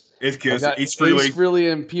Kiss. It's Kiss. Ace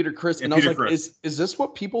Frehley and Peter Criss. And I was like, is this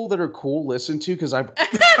what people that are cool listen to? Because I've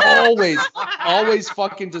always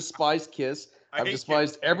fucking despised Kiss. I've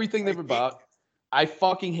despised everything they've about. I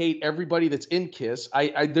fucking hate everybody that's in Kiss.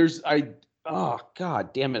 Oh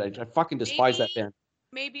god damn it. I fucking despise that band.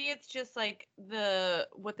 Maybe it's just like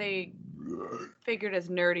what they figured as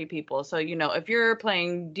nerdy people. So if you're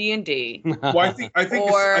playing D&D, well, I think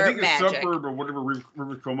a Magic. suburb or whatever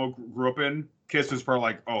Rivers Cuomo grew up in, Kiss was probably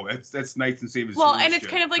like, oh, that's nice and safe. Well, and it's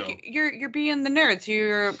kind of like you're being the nerds.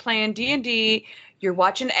 You're playing D&D. You're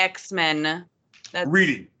watching X-Men. That's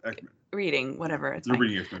reading, whatever. You're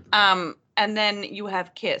reading X-Men. And then you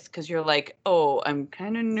have Kiss because you're like, oh, I'm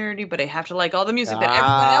kind of nerdy, but I have to like all the music that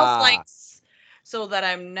everyone else likes. So that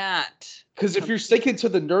I'm not. Because if you're sticking to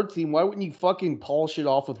the nerd theme, why wouldn't you fucking polish it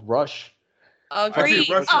off with Rush?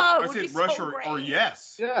 Agreed. I said Rush or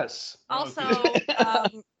Yes. Yes. Also,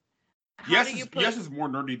 Yes is more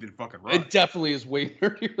nerdy than fucking Rush. It definitely is way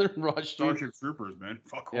nerdier than Rush. Starship Troopers, man.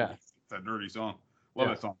 Fuck yeah. That nerdy song. Love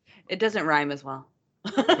that song. It doesn't rhyme as well.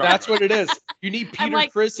 That's what it is. You need Peter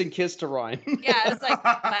Criss and Kiss to rhyme. Yeah, it's like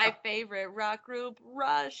my favorite rock group,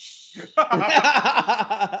 Rush.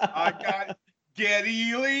 I got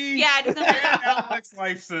Geddy Lee. Yeah, it doesn't work. Alex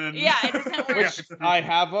Lifeson. Yeah, it doesn't work. I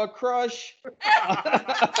have a crush.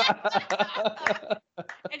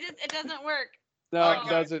 It doesn't work. No, it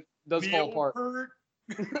doesn't. It does fall apart.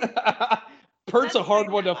 Pert's a hard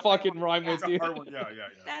one to fucking rhyme with, dude. Yeah.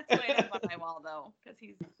 That's way up on my wall though, because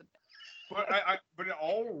he's the best. But it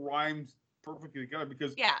all rhymes perfectly together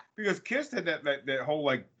because Kiss had that whole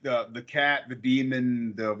like the cat, the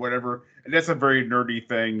demon, the whatever, and that's a very nerdy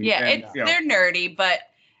thing. Yeah, and, they're nerdy, but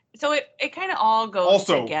so it kind of all goes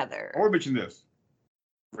together. I want to mention this.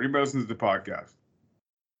 For anybody listening to the podcast,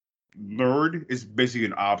 nerd is basically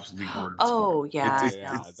an obsolete word. Oh yeah,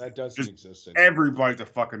 that doesn't exist anymore. Everybody's a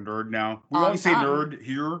fucking nerd now. We only say nerd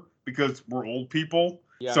here because we're old people.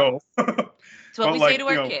 Yeah. So. It's what we say to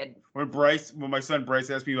our kid. When my son Bryce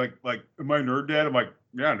asked me like, am I a nerd, Dad? I'm like,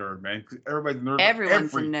 yeah, nerd, man. Because everybody's a nerd.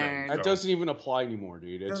 Everyone's a nerd. That doesn't even apply anymore,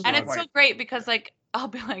 dude. It's so great because like I'll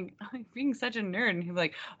be like, I'm being such a nerd, and he'll be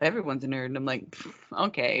like, everyone's a nerd, and I'm like,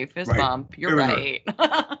 okay, fist bump, you're right.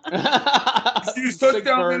 His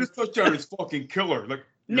touchdown, man. His touchdown is fucking killer. Like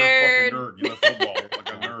you're a fucking nerd. You love football. Like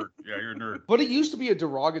a nerd. Yeah, you're a nerd. But it used to be a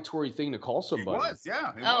derogatory thing to call somebody. It was,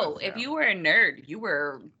 yeah. If you were a nerd, you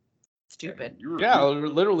were stupid.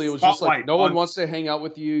 Literally, it was just like no one wants to hang out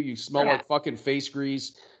with you. You smell like fucking face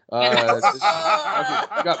grease. You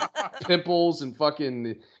got pimples and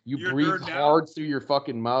fucking you're breathe hard through your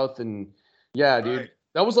fucking mouth and dude,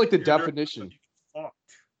 that was like the definition.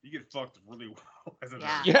 You get fucked really well as a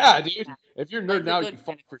nerd. Yeah, dude. If you're a nerd now, you get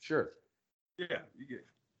fucked for sure. Yeah, you get.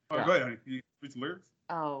 Go ahead, honey. You read some lyrics.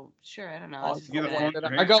 Oh, sure. I don't know.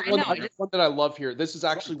 I got one that I love here. This is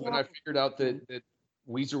actually when I figured out that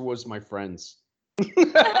Weezer was my friends.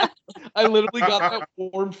 I literally got that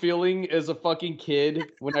warm feeling as a fucking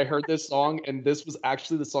kid when I heard this song, and this was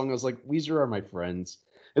actually the song I was like, Weezer are my friends.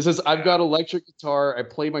 It says, I've got electric guitar, I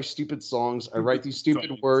play my stupid songs, I write these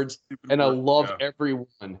stupid words, and I love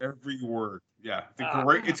everyone. Every word. Yeah.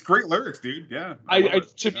 It's great lyrics, dude. Yeah. I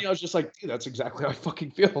was just like, dude, that's exactly how I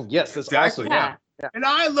fucking feel. Yes, that's exactly. Awesome. Yeah. And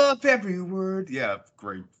I love every word. Yeah,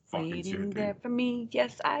 great fucking shit. Waiting there for me,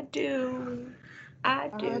 yes I do.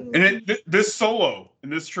 I do. And this solo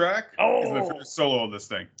in this track is my favorite solo on this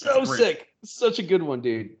thing. So sick. Such a good one,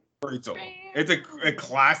 dude. Great solo. It's a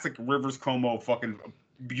classic Rivers Cuomo fucking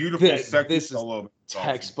beautiful sexy solo.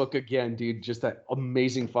 Textbook again, dude. Just that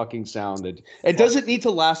amazing fucking sound. It doesn't need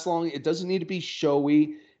to last long. It doesn't need to be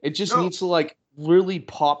showy. It just needs to like really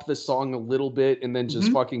pop the song a little bit and then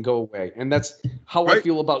just fucking go away. And that's how I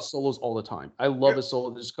feel about solos all the time. I love a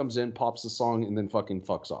solo that just comes in, pops the song, and then fucking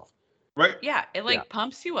fucks off. Right. Yeah, it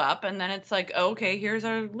pumps you up, and then it's like, okay, here's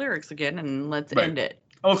our lyrics again, and let's end it.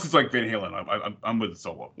 Oh, it's like Van Halen. I'm with the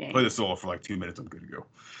solo. Yeah. Play the solo for like 2 minutes. I'm good to go.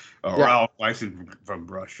 Or Alex Lifeson from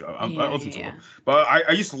Rush. I listen to it. But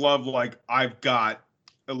I used to love like I've got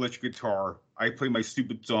electric guitar. I play my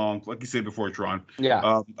stupid song, like you said before, Tron.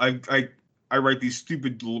 Yeah. I write these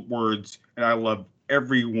stupid words, and I love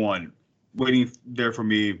everyone waiting there for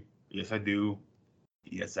me. Yes, I do.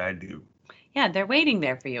 Yes, I do. Yeah, they're waiting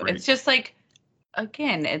there for you. Right. It's just like,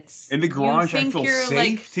 again, it's in the garage. I feel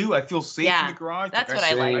safe too. I feel safe in the garage. That's what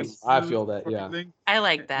I like. I feel that. Yeah, I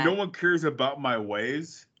like that. No one cares about my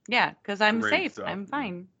ways. Yeah, because I'm safe. Stuff. I'm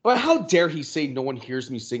fine. But how dare he say no one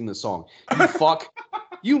hears me sing the song? You fuck.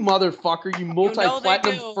 You motherfucker. You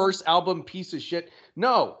multi-platinum first album piece of shit.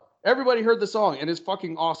 No, everybody heard the song and it's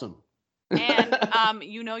fucking awesome. And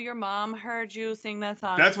your mom heard you sing that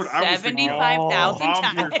song. That's what I was 75,000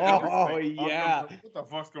 times. Oh yeah. What the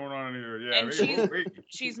fuck's going on in here? Yeah. And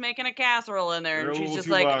she's making a casserole in there, and she's just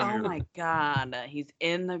like, "Oh my god, he's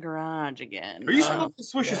in the garage again." Are you supposed to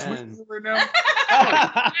swish a switch right now?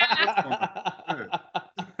 All right.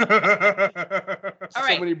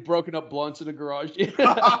 So many broken up blunts in the garage.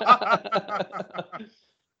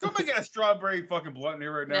 Don't make a strawberry fucking blunt in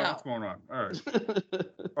here right now. No. What's going on? All right.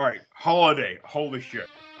 All right. Holiday. Holy shit.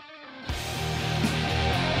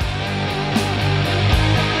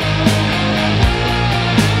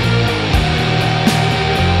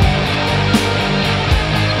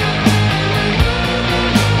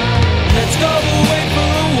 Let's go away for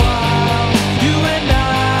a while, you and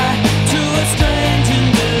I, to a strange and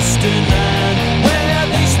distant land where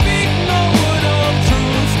they speak no word of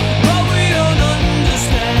truth, but we don't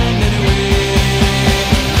understand anyway.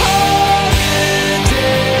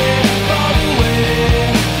 Holiday, far away,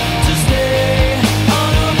 to stay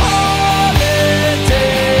on a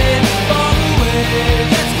holiday, far away.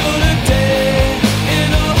 Let's go today in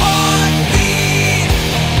a heartbeat.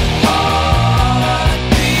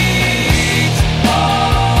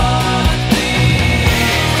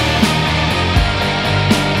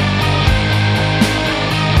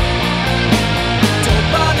 Don't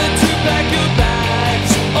bother to pack your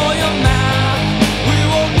bags or your map. We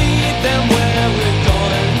won't need them where we're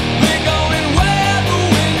going. We're going where the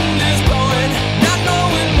wind is blowing, not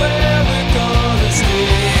knowing where we're gonna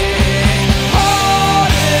stay.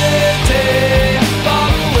 Holiday, far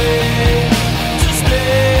away, to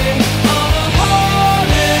stay on a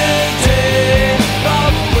holiday, far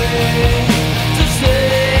away, to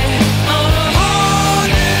stay on a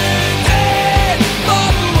holiday,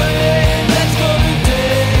 far away. Let's go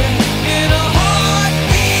today in a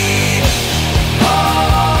heartbeat,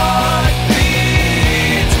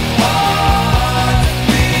 heartbeat, heartbeat,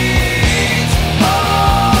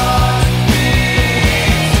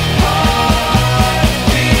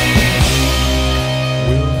 We'll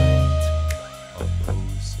write a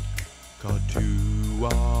postcard to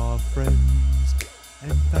our friends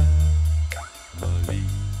and family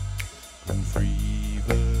in 3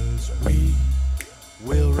 verse. We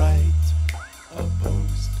will write a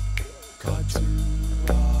postcard to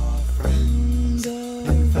our friends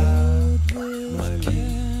and family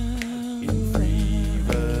in 3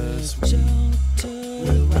 verse. We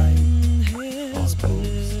will write a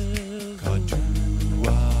postcard to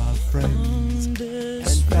our friends and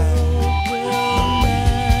family.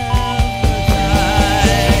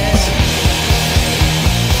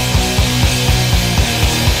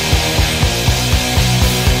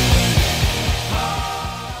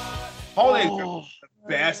 Holiday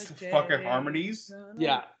best fucking harmonies.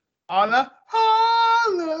 Yeah. On a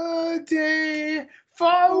holiday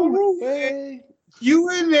far away, you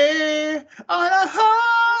and me. On a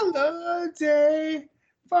holiday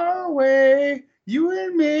far away, you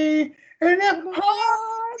and me. And a heartbeat.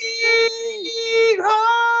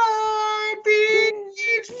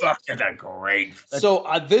 Fucking a great. So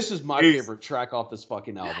this is my favorite track off this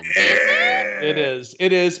fucking album. It is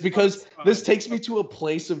because this takes me to a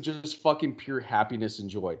place of just fucking pure happiness and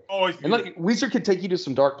joy. And like Weezer can take you to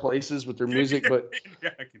some dark places with their music, but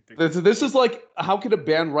this is like, how could a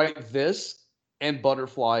band write this and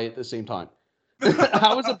Butterfly at the same time?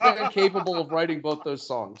 How is a band capable of writing both those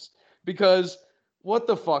songs? Because what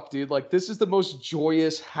the fuck, dude? Like, this is the most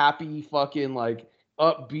joyous, happy, fucking like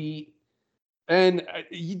upbeat. And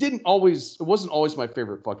it wasn't always my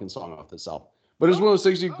favorite fucking song off this album. But it's one of those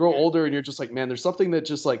things you grow older and you're just like, man, there's something that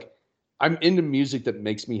just like, I'm into music that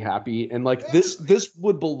makes me happy. And like this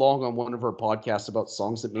would belong on one of our podcasts about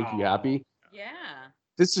songs that make you happy. Yeah.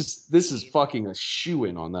 This is fucking a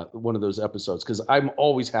shoe-in on that one of those episodes because I'm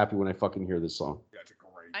always happy when I fucking hear this song. That's a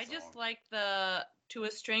great I just like the To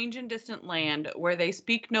a Strange and Distant Land where they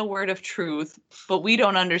speak no word of truth, but we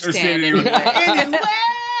don't understand anyway. So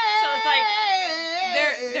it's like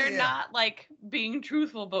they're They're not like being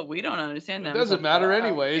truthful, but we don't understand them. It doesn't matter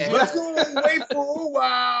anyways. Let's go away for a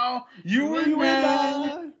while. You and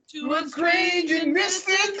I to a strange and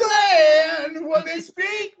mystic land where they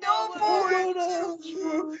speak no foreign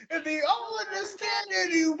tongue and they all understand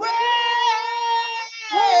anyway.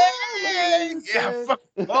 Yeah, fuck,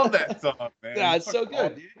 love that song, man. Yeah, it's so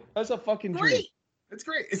good, dude. That's a fucking dream. It's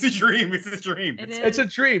great. It's a dream. It's a dream. It's a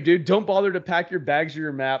dream, dude. Don't bother to pack your bags or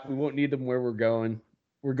your map. We won't need them where we're going.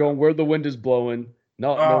 We're going where the wind is blowing.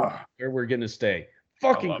 Not where we're gonna stay.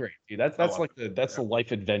 Fucking great, dude. That's like the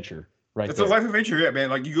life adventure, right? It's a life adventure, yeah, man.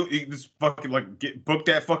 Like you just fucking like book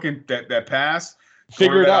that fucking that pass,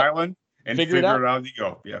 figure it out, island, and figure it out as you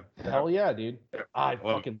go. Yeah. Hell yeah, dude. I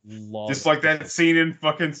fucking love just like that scene in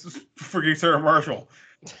fucking freaking Sarah Marshall.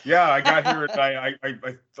 Yeah, I got here and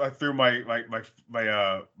I threw my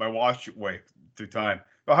watch away through time.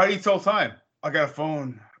 But how do you tell time? I got a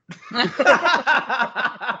phone.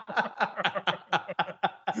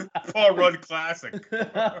 Paul Rudd classic. No,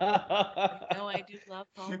 I do love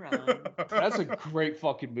Paul Rudd. That's a great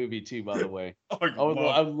fucking movie too, by the way. I would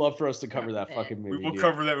love for us to cover that fucking movie. We'll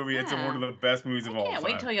cover that movie. It's one of the best movies of all time. I can't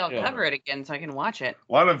wait till y'all cover it again so I can watch it.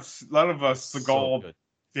 A lot of Seagal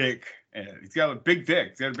dick. And he's got a big dick.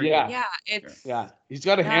 He's got a big dick. Yeah, he's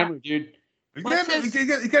got a hammer, dude. He's got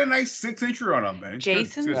a nice 6-incher on him, man.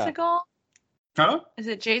 Jason Seagal? Huh? Is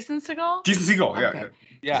it Jason Seagal? Jason Seagal, yeah.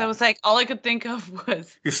 Yeah. So I was like, all I could think of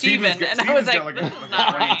was Steven, and I was like, this is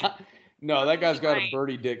not right. No, that guy's got a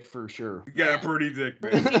birdie dick for sure. He got a birdie dick.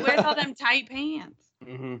 He wears all them tight pants.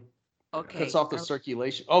 Mm-hmm. Okay. Cuts off the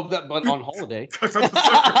circulation. Oh, but on holiday.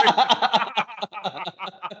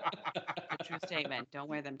 True statement. Don't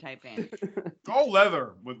wear them tight pants. All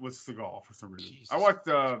leather with Seagal for some reason. Jesus. I watched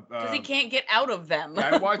because he can't get out of them.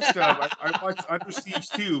 I watched Under Siege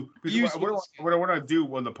 2. What I want to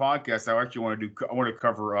do on the podcast, I want to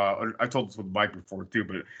cover. I told this with Mike before too,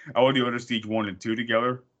 but I want to do Under Siege 1 and 2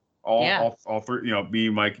 together. All three, me,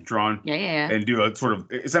 Mike, and Tron. Yeah. And do a sort of.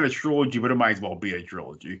 It's not a trilogy, but it might as well be a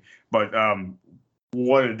trilogy. But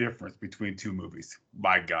what a difference between two movies.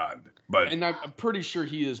 My God. And I'm pretty sure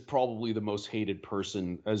he is probably the most hated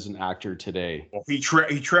person as an actor today. Well, he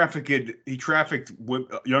trafficked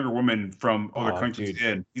younger women from other countries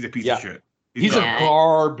in. He's a piece of shit. He's a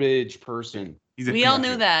garbage person. We all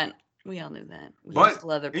knew that.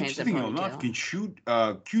 But interesting enough, can shoot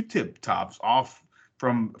Q-tip tops off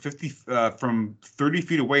from 30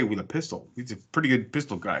 feet away with a pistol. He's a pretty good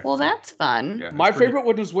pistol guy. Well, that's fun. Yeah, my favorite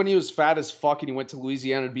one was when he was fat as fuck and he went to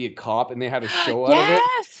Louisiana to be a cop and they had a show out of it.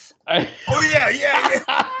 Oh yeah.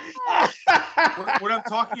 What I'm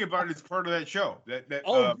talking about is part of that show.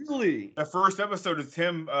 Really? The first episode is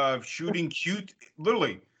him shooting cute.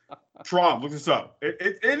 Literally, Tron, look this up.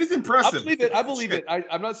 It is impressive. I believe it.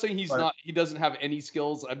 I'm not saying he doesn't have any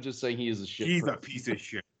skills. I'm just saying he is a shit. He's a piece of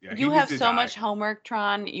shit. Yeah, you have so much homework,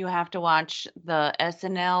 Tron. You have to watch the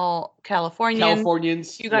SNL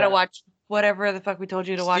Californians. You got to watch whatever the fuck we told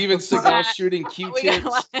you to watch. Steven Seagal shooting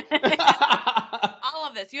Q-tips. All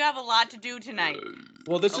of this. You have a lot to do tonight.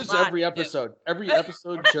 Well, this is every episode. Every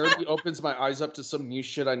episode, Jeremy opens my eyes up to some new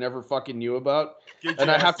shit I never fucking knew about. And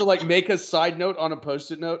I have to make a side note on a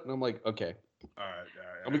Post-it note. And I'm like, okay. All right.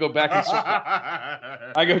 Let me go back and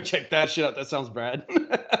I go check that shit out. That sounds bad.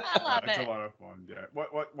 I love it. It's a lot of fun. Yeah.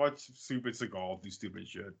 Watch stupid Seagal do stupid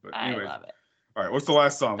shit. But anyways. I love it. All right. What's the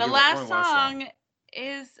last song? The last song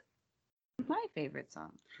is my favorite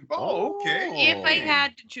song. Oh, okay. If I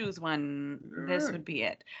had to choose one, this would be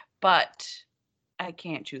it. But I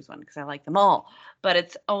can't choose one because I like them all. But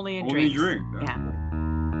it's Only a Dream. Yeah.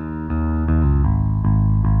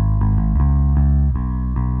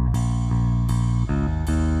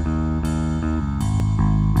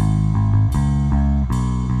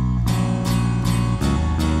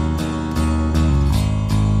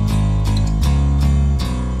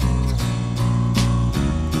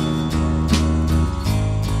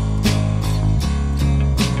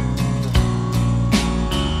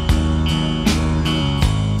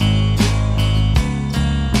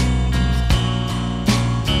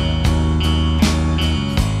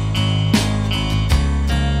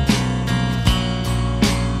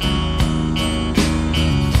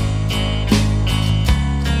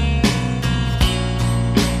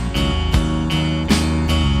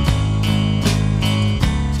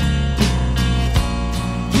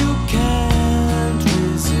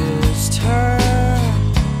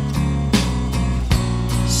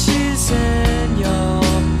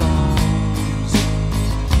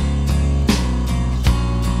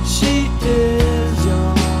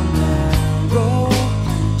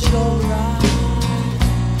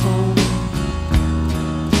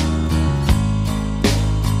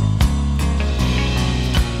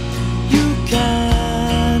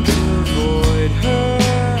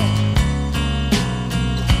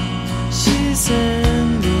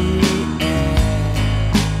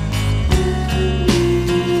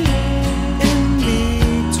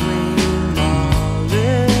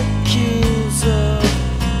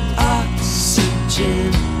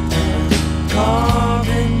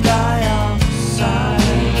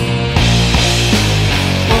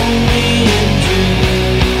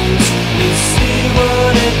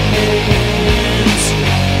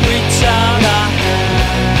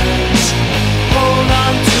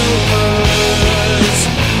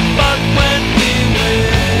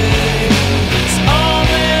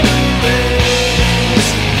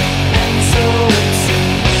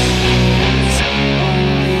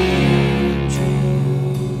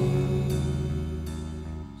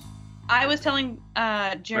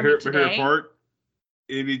 Jeremy, my favorite part,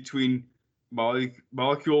 in between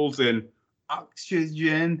molecules and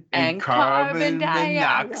oxygen and carbon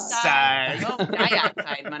monoxide. No,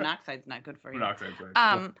 dioxide. Monoxide's not good for you. Monoxide's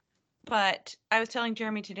right. But I was telling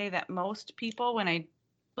Jeremy today that most people, when I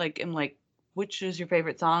am like, which is your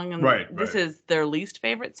favorite song? And this is their least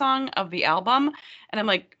favorite song of the album. And I'm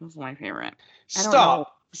like, this is my favorite.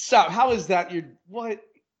 Stop. How is that your what?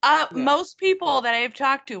 Most people that I've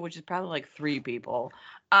talked to, which is probably like 3 people,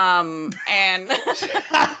 and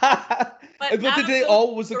but did they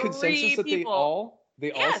all was the consensus that they all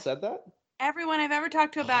said that? Everyone I've ever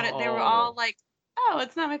talked to about it, they were all like, "Oh,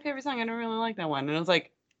 it's not my favorite song. I don't really like that one." And I was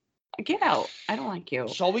like, "Get out! I don't like you."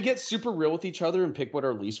 Shall we get super real with each other and pick what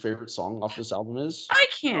our least favorite song off this album is? I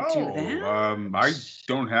can't do that. I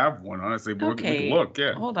don't have one, honestly. But we can look.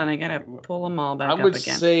 Yeah. Hold on, I gotta pull them all back up again. I would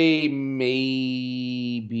say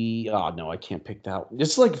maybe. Oh no, I can't pick that one.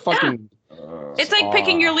 It's like fucking. It's like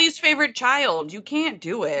picking your least favorite child. You can't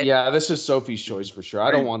do it. Yeah, this is Sophie's choice for sure. I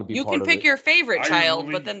don't want to be. You can pick your favorite child,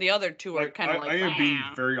 but then the other 2 are kind of like. I am being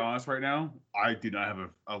very honest right now. I do not have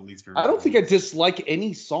a least favorite. I don't think I dislike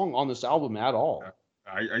any song on this album at all.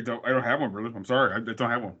 I don't have one really. I'm sorry. I don't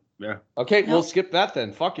have one. Yeah. Okay, we'll skip that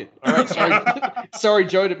then. Fuck it. All right. Sorry, sorry,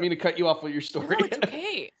 Joe. Didn't mean to cut you off with your story. No, it's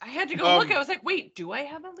okay. I had to go look. I was like, wait, do I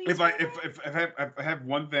have a least? If I have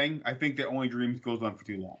one thing, I think that Only Dreams goes on for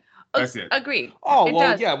too long. That's it. Agreed. Oh,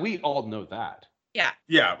 well, yeah, we all know that. Yeah.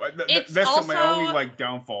 Yeah, but that's also, my only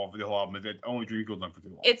downfall for the whole album is that Only Dreams goes on for too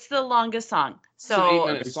long. It's the longest song. So it's an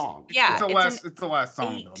 8-minute song. Yeah. It's the last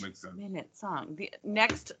song though, makes sense. 8-minute song. The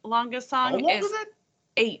next longest song is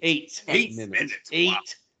 8. 8 minutes. 8. Wow.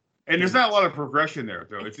 And there's not a lot of progression there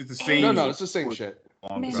though. It's just the same. No, it's the same shit.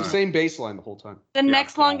 It's the same bass line the whole time. The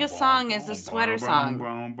next longest song is the Sweater Song.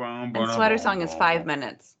 And Sweater Song is 5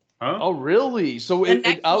 minutes. Huh? Oh, really? So the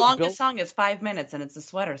next longest song is 5 minutes, and it's a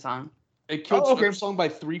Sweater Song. It killed Sweater Song by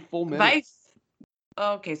 3 full minutes.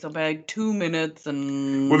 Okay, so by 2 minutes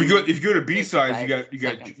and. Well, if you go to B sides,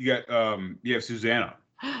 you have Susanna.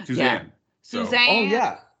 Suzanne. Suzanne. Oh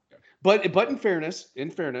yeah. But in fairness,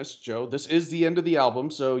 Joe, this is the end of the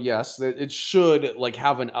album, so yes, it should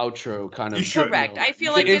have an outro kind of. Correct. I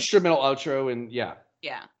feel like the instrumental outro and yeah.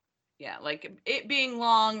 Yeah, like it being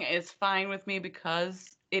long is fine with me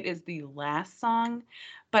because it is the last song.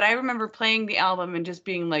 But I remember playing the album and just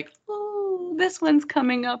being like, "Ooh, this one's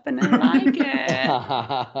coming up, and I like it."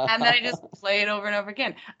 And then I just play it over and over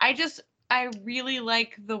again. I really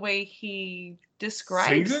like the way he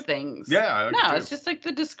describes things. Yeah, it's just like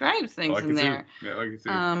the describes things in there. Yeah, I like it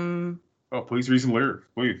too. Oh, please read some lyrics,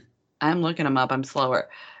 please. I'm looking them up. I'm slower.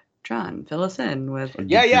 John, fill us in with.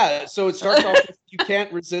 Yeah. So it starts off with, you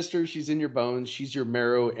can't resist her. She's in your bones. She's your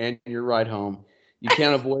marrow and your ride home. You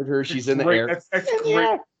can't avoid her. She's in the air. That's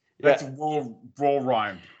great. That's roll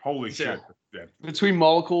rhyme. Holy shit. Yeah. Between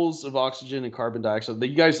molecules of oxygen and carbon dioxide.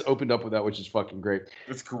 You guys opened up with that, which is fucking great.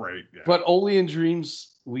 It's great. Yeah. But only in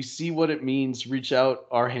dreams we see what it means. Reach out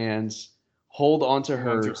our hands, hold on to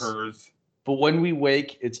hers. But when we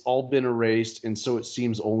wake, it's all been erased, and so it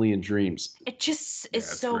seems only in dreams. It just is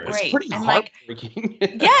so great. It's pretty heartbreaking.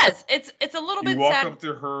 Yes, it's a little bit sad. You walk up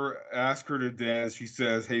to her, ask her to dance. She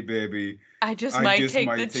says, "Hey, baby, I just might take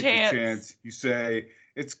the chance." You say,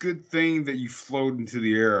 "It's a good thing that you float in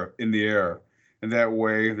the air, and that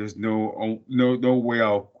way there's no way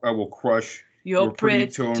I will crush your pretty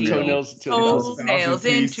toenails into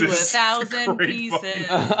 1,000 pieces."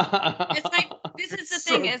 This is the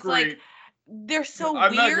thing. It's great. Like they're so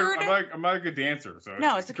weird. I'm not a good dancer, so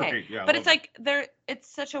no, it's okay. Yeah, but it's like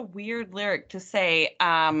it's such a weird lyric to say.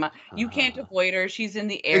 You can't avoid her. She's in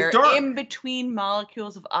the air, in between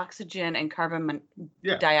molecules of oxygen and carbon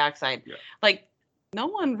dioxide. Yeah. Like no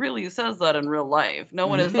one really says that in real life. No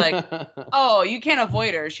one is like, oh, you can't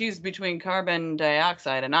avoid her. She's between carbon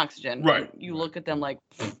dioxide and oxygen. Right. And you look at them like,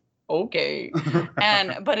 okay.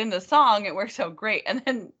 But in the song, it works out great. And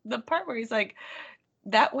then the part where he's like,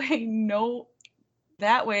 that way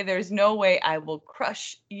there's no way I will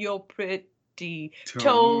crush your pretty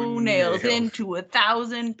toenails into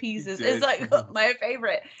 1,000 pieces. It's like my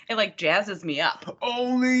favorite. It like jazzes me up.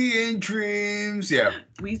 Only in dreams. Yeah.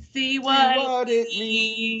 We see what it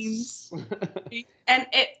means. And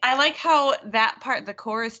I like how that part, the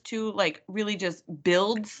chorus too, like really just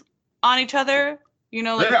builds on each other. You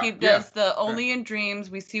know, like he does the only in dreams,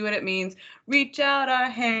 we see what it means. Reach out our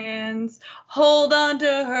hands, hold on to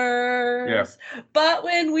hers. Yeah. But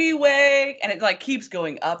when we wake, and it like keeps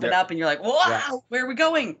going up and up, and you're like, wow, where are we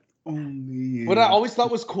going? What I always thought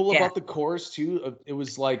was cool about the chorus too, it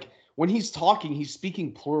was like when he's talking, he's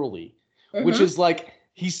speaking plurally, which is like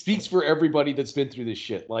he speaks for everybody that's been through this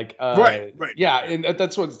shit. Like, right. Yeah, and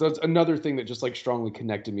that's another thing that just like strongly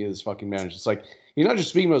connected me to this fucking man. It's just like he's not just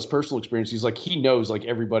speaking about his personal experience. He's like he knows like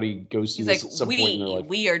everybody goes through this at some point in their life.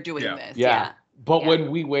 We are doing this. Yeah. But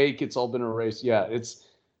when we wake, it's all been erased. Yeah, it's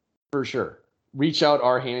for sure. Reach out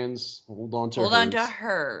our hands, hold on to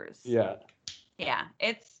hers. Yeah. Yeah,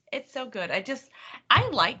 it's so good. I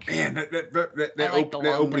like. Man,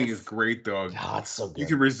 that opening is great though. Oh, it's so good. You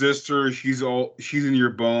can resist her. She's in your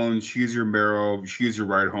bones. She's your marrow. She's your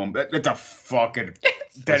ride home. That's a fucking.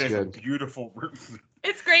 That is a beautiful.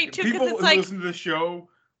 It's great too. People it's who listen to the show,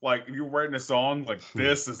 like if you're writing a song, like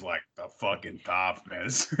this is like the fucking top, man.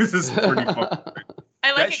 This is pretty fucking great.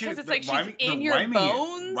 I like it because it's like she's in your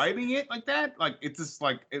bones. Writing it like that, like it's just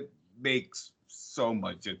like it makes so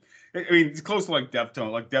much. I mean, it's close to like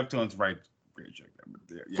Deftones. Like Deftones, right?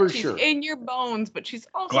 For she's sure. in your bones, but she's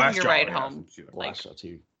also your ride home. Glassjaw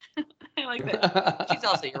too. I like that. She's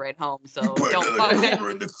also your ride home, so don't fuck that.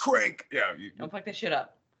 In the crank. Yeah. Don't fuck this shit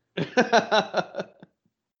up.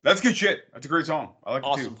 That's good shit. That's a great song. I like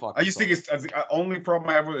it too. I just think it's the only problem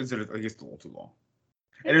I have with it is that I think it's a little too long.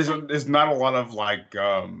 And there's not a lot of like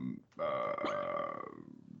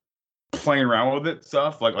playing around with it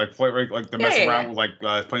stuff like the messing around with like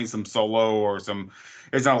playing some solo or some.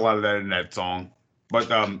 There's not a lot of that in that song, but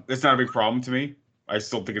it's not a big problem to me. I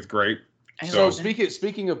still think it's great. So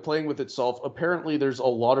speaking of playing with itself, apparently there's a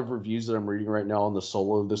lot of reviews that I'm reading right now on the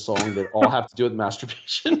solo of the song that all have to do with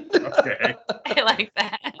masturbation. Okay. I like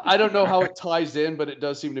that. I don't know how it ties in, but it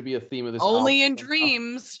does seem to be a theme of this. Only in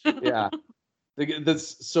dreams. Yeah.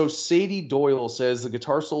 So Sadie Doyle says the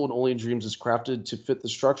guitar solo in Only in Dreams is crafted to fit the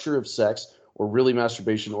structure of sex or really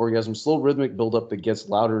masturbation orgasm, slow rhythmic buildup that gets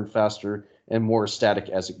louder and faster and more static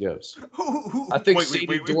as it goes. I think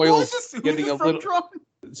Sadie Doyle's getting a little.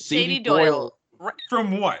 Sadie Doyle.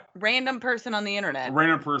 From what? Random person on the internet.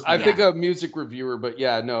 Random person. I think a music reviewer, but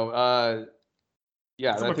yeah, no.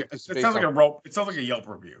 Yeah, it sounds like a Yelp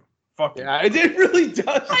review. Fuck yeah, it really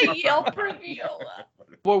does. A Yelp review.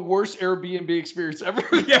 But worst Airbnb experience ever.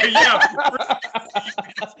 Yeah.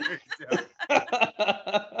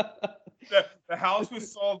 The house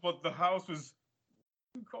was sold, but the house was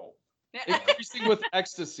too cold. Increasing with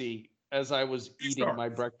ecstasy as I was eating my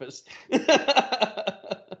breakfast. I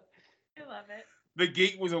love it. The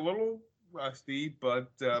gate was a little rusty,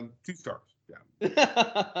 but 2 stars. Yeah.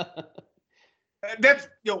 That's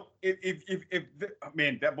if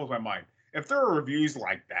man, that blows my mind. If there are reviews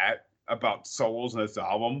like that about solos in this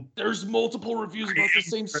album, there's multiple reviews about the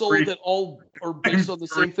same solo that all are based on the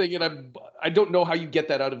same thing, and I don't know how you get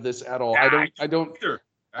that out of this at all. I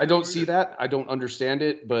don't see that. I don't understand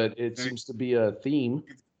it, but it seems to be a theme.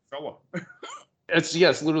 Solo. It's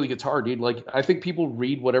literally guitar, dude. Like I think people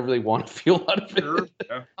read whatever they want to feel out of it. Sure.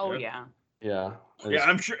 Yeah. Yeah. Yeah,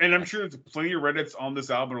 I'm sure there's plenty of Reddits on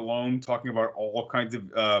this album alone talking about all kinds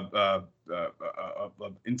of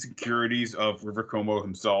insecurities of River Como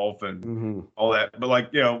himself and all that. But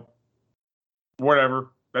like,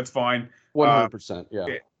 whatever, that's fine. 100%. Yeah.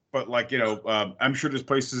 But like, I'm sure there's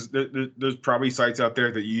places there's probably sites out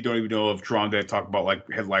there that you don't even know of Tron that talk about like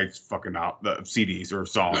headlights fucking out the CDs or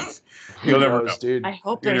songs. You'll never know, dude. I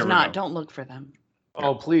hope there's not. Don't look for them.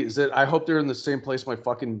 Oh please! I hope they're in the same place my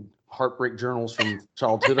fucking heartbreak journals from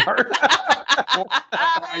childhood are.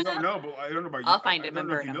 I don't know, but I don't know about you. I'll find it. I don't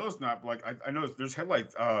know if you know it's not, but like I know there's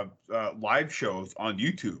headlights live shows on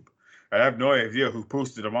YouTube. I have no idea who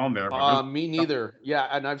posted them on there. Me neither. Yeah,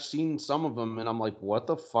 and I've seen some of them, and I'm like, what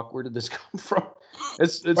the fuck? Where did this come from?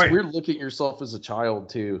 It's weird looking at yourself as a child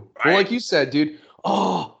too. Well, like you said, dude.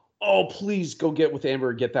 Oh, please go get with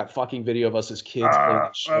Amber and get that fucking video of us as kids playing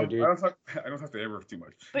that show, dude. I don't talk to Amber too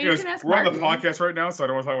much. But you can ask we're Martin. on the podcast right now, so I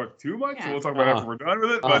don't want to talk about it too much. Yeah. So we'll talk about it after we're done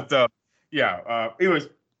with it. But anyways,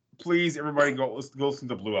 please everybody go listen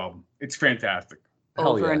to the Blue album. It's fantastic.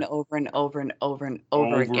 Over and over and over and over and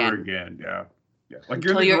over again. Yeah. Like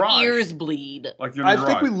until your ears bleed. Like I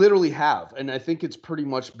think we literally have, and I think it's pretty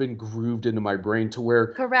much been grooved into my brain to where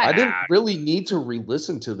correct. I didn't really need to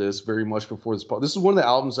re-listen to this very much before this. This is one of the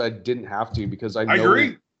albums I didn't have to because I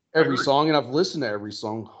know every song, and I've listened to every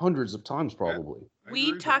song hundreds of times probably. Yeah,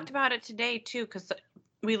 we talked about it today too because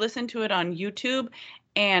we listened to it on YouTube,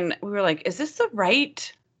 and we were like, "Is this the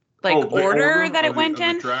right order that it went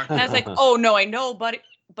in?" And I was like, "Oh no, I know,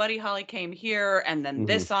 Buddy Holly came here, and then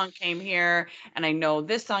this song came here, and I know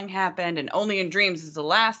this song happened, and Only in Dreams is the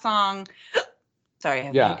last song." Sorry, I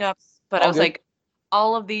have hiccups. But I was like,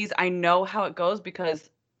 all of these, I know how it goes because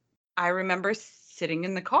I remember sitting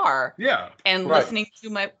in the car and listening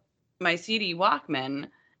to my CD Walkman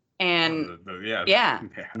And yeah.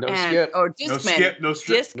 No skip. Or Discman. No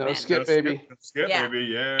skip, no skip, baby. No skip, baby.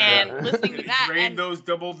 Yeah. And listening to that, drain and those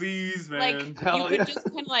double D's, man. like you could just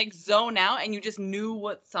kind of like zone out, and you just knew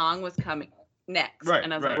what song was coming next. Right.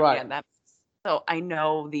 And I was like, right. yeah, that's so I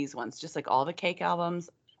know these ones, just like all the Cake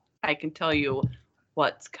albums. I can tell you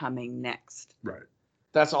what's coming next. Right.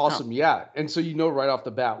 That's awesome. Yeah. And so you know right off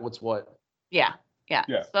the bat what's what. Yeah.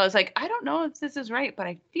 So I was like, I don't know if this is right, but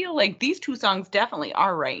I feel like these two songs definitely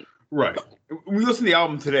are right. Right. When we listen to the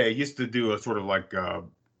album today, I used to do a sort of like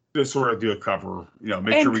just sort of do a cover,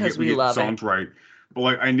 make sure we get the songs right. But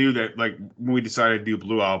like I knew that like when we decided to do a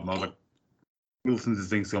Blue album, I was like, we listen to this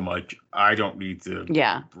thing so much, I don't need to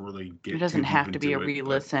really get. It doesn't have to be a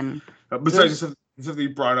re-listen. Besides the stuff that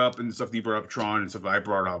you brought up and the stuff that you brought up, Tron, and stuff that I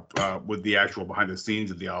brought up with the actual behind the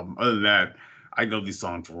scenes of the album. Other than that, I know these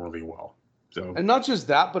songs really well. So. And not just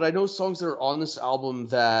that, but I know songs that are on this album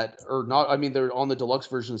that are not. I mean, they're on the deluxe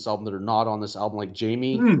version of this album that are not on this album, like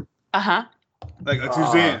Jamie. Like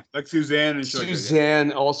Suzanne, and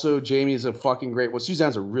Suzanne. Also, Jamie is a fucking great one.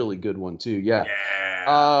 Suzanne's a really good one too. Yeah.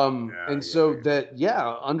 Under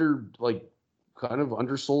like kind of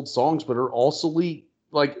undersold songs, but are also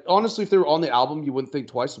like honestly, if they were on the album, you wouldn't think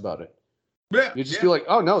twice about it. Yeah. You just be like,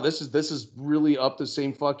 oh no, this is really up the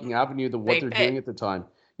same fucking avenue than what they're doing at the time.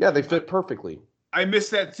 Yeah, they fit perfectly. I miss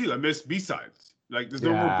that too. I miss B-sides. Like, there's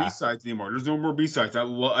no more B-sides anymore. There's no more B-sides.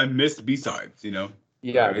 I missed B-sides.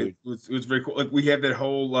 Yeah, it was very cool. Like we had that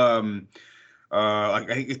whole like I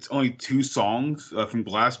think it's only 2 songs from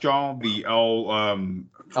Glassjaw. The L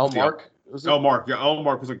Mark. L Mark. Yeah, L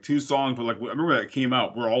Mark was like 2 songs, but like I remember that came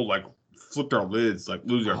out, we're all like flipped our lids, like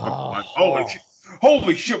losing our fucking mind.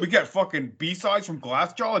 Holy shit, we got fucking B-sides from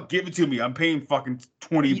Glassjaw. Like, give it to me. I'm paying fucking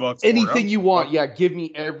 $20. Anything you want. Yeah, give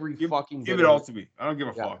me every fucking. Give it all to me. I don't give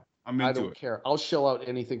a fuck. I'm into it. I don't care. I'll shell out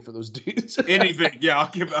anything for those dudes. Anything. Yeah, I'll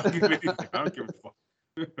give anything. I don't give a fuck.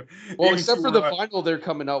 Well, except for the vinyl they're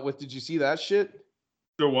coming out with. Did you see that shit?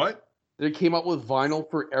 The what? They came out with vinyl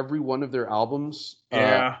for every one of their albums.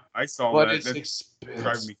 Yeah, I saw but that. It's expensive.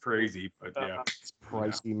 Driving me crazy, but yeah. It's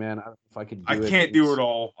pricey, man. I don't know if I could do it. I can't do it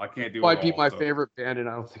all. I can't do it all. Might be my favorite band, and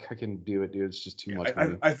I don't think I can do it, dude. It's just too much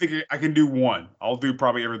money. I think I can do one. I'll do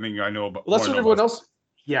probably everything I know about. Well, that's what everyone else.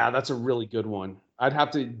 Yeah, that's a really good one. I'd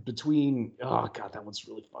have to oh god, that one's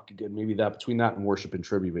really fucking good. Maybe between that and Worship and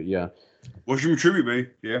Tribute, but yeah. Worship and Tribute, baby.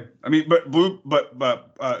 Yeah. I mean, but blue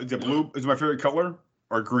is it blue is my favorite color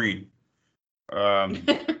or green?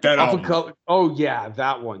 That album. Oh yeah,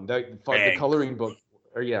 that one. The coloring book.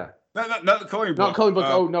 Or yeah. Not the coloring book. Not coloring book.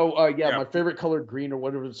 Oh no. My favorite color, green or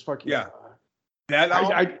whatever it's fucking. Yeah. That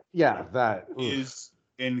album. That is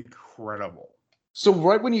incredible. So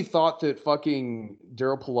right when you thought that fucking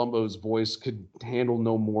Daryl Palumbo's voice could handle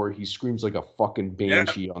no more, he screams like a fucking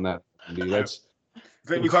banshee on that, dude. That's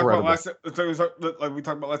we talked about last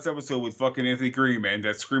episode with fucking Anthony Green, man.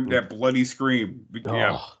 That scream, that bloody scream.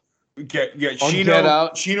 Yeah. Get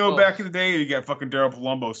Chino back in the day, and you got fucking Daryl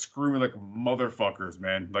Palumbo screaming like motherfuckers,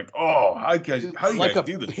 man. Like, how do you guys do this? Like a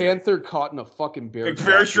panther caught in a fucking bear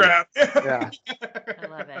trap. Yeah. I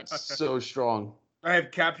love it. So strong. I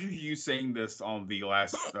have captured you saying this on the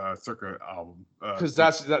last Circa album. Because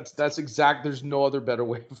that's exact. There's no other better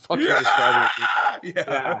way to fucking describe it.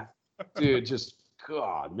 Yeah. Dude, just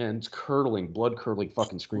God, man, it's blood curdling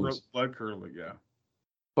fucking screams. Blood curdling, yeah.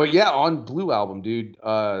 But yeah, on Blue album, dude.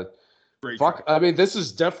 Great fuck. track. I mean, this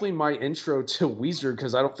is definitely my intro to Weezer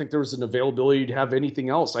because I don't think there was an availability to have anything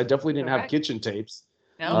else. I definitely didn't have kitchen tapes.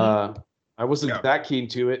 No. I wasn't that keen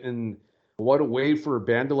to it, and what a way for a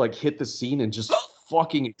band to like hit the scene and just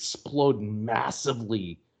fucking explode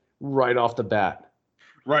massively right off the bat.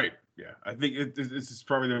 Right. Yeah. I think this is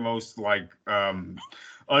probably the most like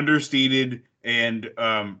understated and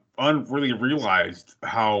unreally realized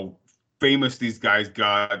how famous these guys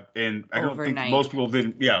got, and I don't think most people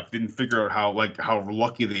didn't figure out how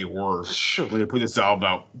lucky they were when they put this album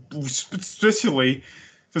out. Specifically,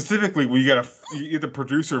 when you get the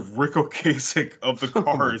producer of Rick Ocasek of the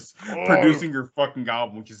Cars producing your fucking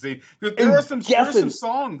album, which is there are some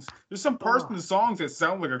songs. There's some parts in the songs that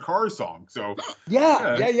sound like a Cars song. So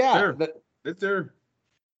yeah.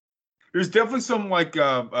 There's definitely some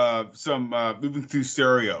moving through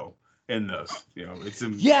stereo in this. It's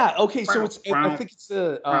okay. So I think it's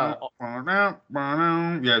it's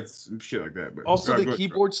shit like that. But also the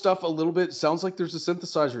keyboard stuff a little bit sounds like there's a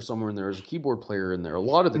synthesizer somewhere in there. There's a keyboard player in there a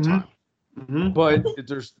lot of the time, but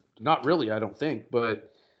there's not really. I don't think,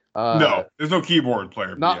 but no, there's no keyboard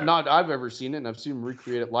player. Not I've ever seen it, and I've seen him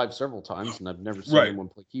recreate it live several times, and I've never seen anyone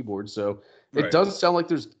play keyboard. So it does sound like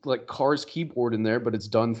there's like Cars keyboard in there, but it's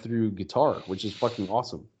done through guitar, which is fucking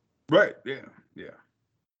awesome. Right. Yeah.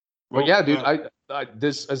 Well, yeah, dude. I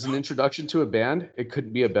this as an introduction to a band, it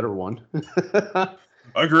couldn't be a better one.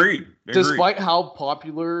 Agreed. Despite how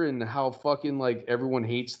popular and how fucking like everyone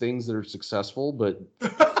hates things that are successful, but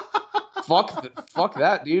fuck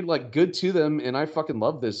that, dude. Like, good to them, and I fucking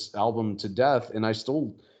love this album to death. And I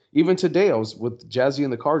still, even today, I was with Jazzy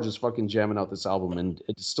in the car just fucking jamming out this album, and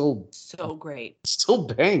it's still so great. It still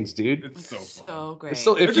bangs, dude. It's so great. It's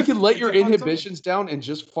still, if you can let your inhibitions down and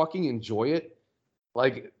just fucking enjoy it,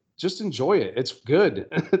 like just enjoy it. It's good.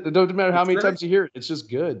 It doesn't matter how many times you hear it. It's just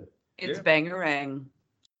good. It's bangerang.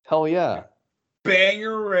 Hell yeah.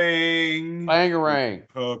 Bangerang. Bangerang.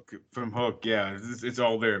 Hook from Hook. Yeah, it's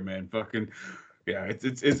all there, man. Fucking yeah,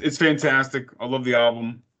 it's fantastic. I love the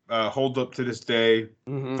album. Holds up to this day.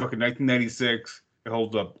 Mm-hmm. Fucking 1996. It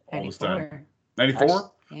holds up all this time. 94.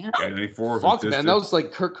 94? Yeah. 94. Fuck, man. That was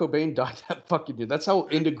like Kurt Cobain died that fucking dude. That's how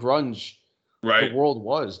into grunge the world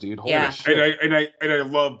was, dude. Holy shit. And I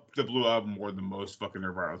love the Blue Album more than most fucking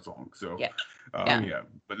Nirvana songs. So yeah.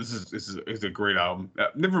 But this is a great album.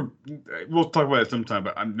 We'll talk about it sometime,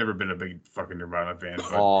 but I've never been a big fucking Nirvana fan.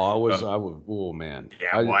 But, oh man.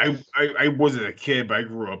 Yeah, I wasn't a kid, but I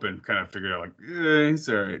grew up and kind of figured out like, it's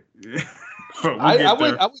all right. I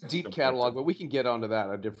went deep catalog, but we can get onto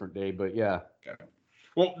that a different day. But yeah.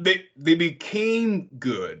 Well, they became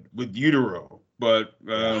good with Utero, but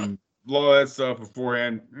a lot of that stuff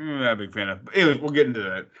beforehand, not a big fan of. But anyways, we'll get into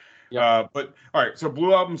that. Yeah. But all right, so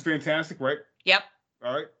Blue Album's fantastic, right? Yep.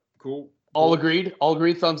 All right, cool. All agreed. All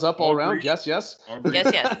agreed. Thumbs up all around. Agreed. Yes. Yes.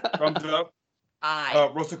 Thumbs up.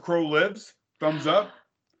 Aye. Russell Crowe lives. Thumbs up.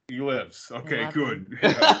 He lives. Okay, good.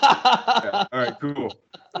 All right, cool.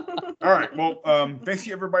 All right. Well, thanks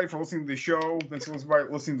to everybody for listening to the show. Thanks for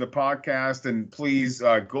listening to the podcast. And please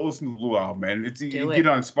go listen to the Blue Album, man. Get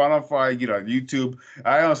on Spotify, get on YouTube.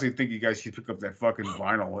 I honestly think you guys should pick up that fucking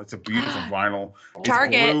vinyl. It's a beautiful vinyl.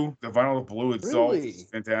 Target. Blue. The vinyl is blue itself. Really? It's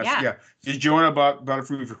fantastic. Yeah. Did Joanna bought it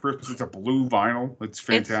for me for Christmas? It's a blue vinyl. It's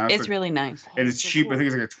fantastic. It's really nice. And it's cheap. I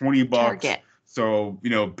think it's like $20. Target. So,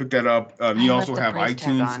 pick that up. You also have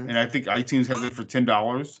iTunes, and I think iTunes has it for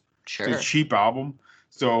 $10. Sure. It's a cheap album.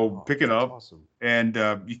 So pick it up. Awesome. And,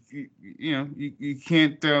 you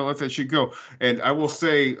can't let that shit go. And I will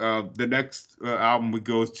say the next album we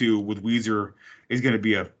go to with Weezer is going to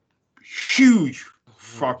be a huge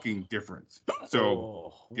fucking difference.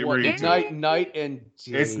 So get ready. Night and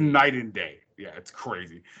day. It's night and day. Yeah, it's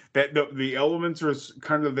crazy. That the elements are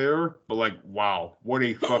kind of there, but like, wow, what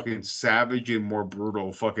a fucking savage and more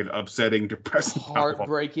brutal, fucking upsetting, depressing,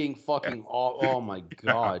 heartbreaking, fucking. Oh my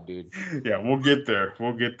god, dude. Yeah, we'll get there.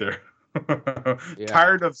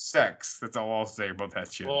 Tired of sex. That's all I'll say about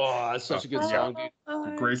that shit. Oh, that's such a good song,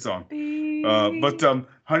 dude. Great song. But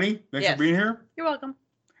honey, thanks for being here. You're welcome.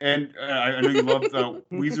 And I know you love the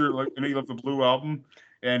Weezer. I know you love the Blue Album.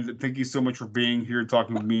 And thank you so much for being here,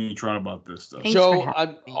 talking with me and Tron about this stuff. Joe,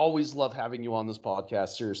 I always love having you on this podcast.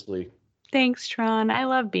 Seriously. Thanks, Tron. I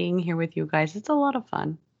love being here with you guys. It's a lot of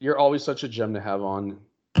fun. You're always such a gem to have on.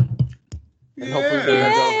 And hopefully we'll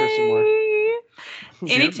have on for some more.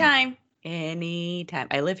 Anytime.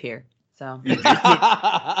 I live here, so.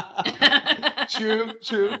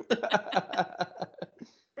 True.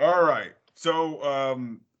 All right. So,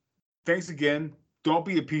 thanks again. Don't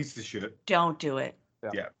be a piece of shit. Don't do it.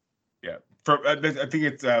 Yeah. I think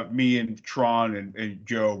it's me and Tron and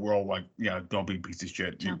Joe. We're all like, don't be a piece of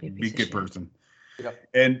shit. Be a good person. Yep.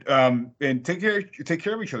 And take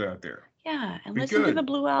care of each other out there. Yeah, and listen to the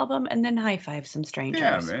Blue Album and then high five some strangers.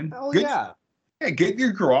 Yeah, man. Hell yeah. Yeah, get in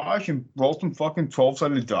your garage and roll some fucking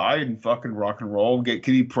 12-sided die and fucking rock and roll. Get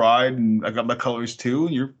Kitty Pryde and I Got My Colors too,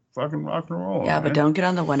 and you're fucking rock and roll. Yeah, man. But don't get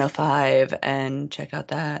on the 105 and check out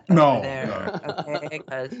that. No. Okay,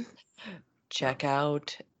 because check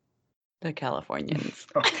out the Californians.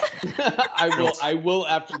 I will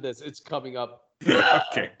after this. It's coming up.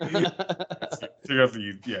 Okay. Check out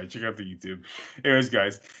the YouTube. Anyways,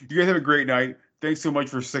 guys, you guys have a great night. Thanks so much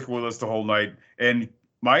for sticking with us the whole night. And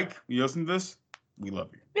Mike, you listen to this? We love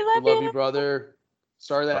you. We love you, brother.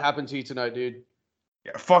 Sorry that happened to you tonight, dude.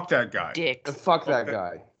 Yeah, fuck that guy. Dick. Fuck that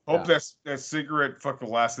guy. Hope that cigarette fucking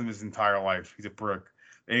lasts him his entire life. He's a prick.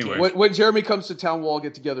 Anyway. When Jeremy comes to town, we'll all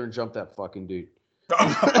get together and jump that fucking dude.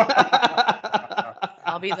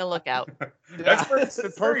 I'll be the lookout. That's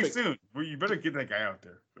very soon. Well, you better get that guy out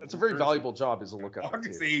there. That's a very valuable job as a lookout.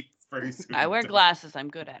 August 8th, very soon. I wear glasses. I'm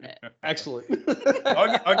good at it. Excellent.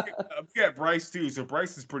 I'll get Bryce too. So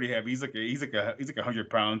Bryce is pretty heavy. He's like 100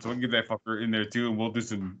 pounds. So we can get that fucker in there too, and we'll do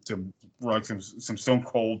some Stone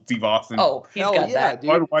Cold Steve Austin. Oh, he's got that.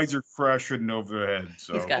 Budweiser crash shouldn't over the head.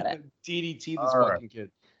 So he's got it. DDT this fucking kid.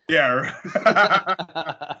 Yeah.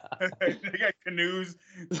 They got canoes.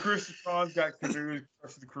 Chris Khan's got canoes.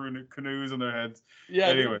 Canoes on their heads. Yeah.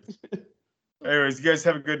 Anyways, you guys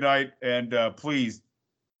have a good night, and please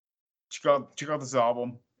check out this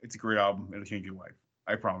album. It's a great album. It'll change your life.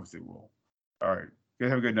 I promise it will. All right. You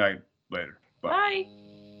guys have a good night. Later. Bye.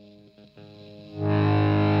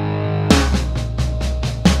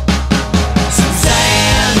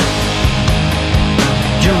 Suzanne,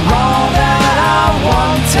 you're all that I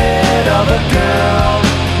wanted.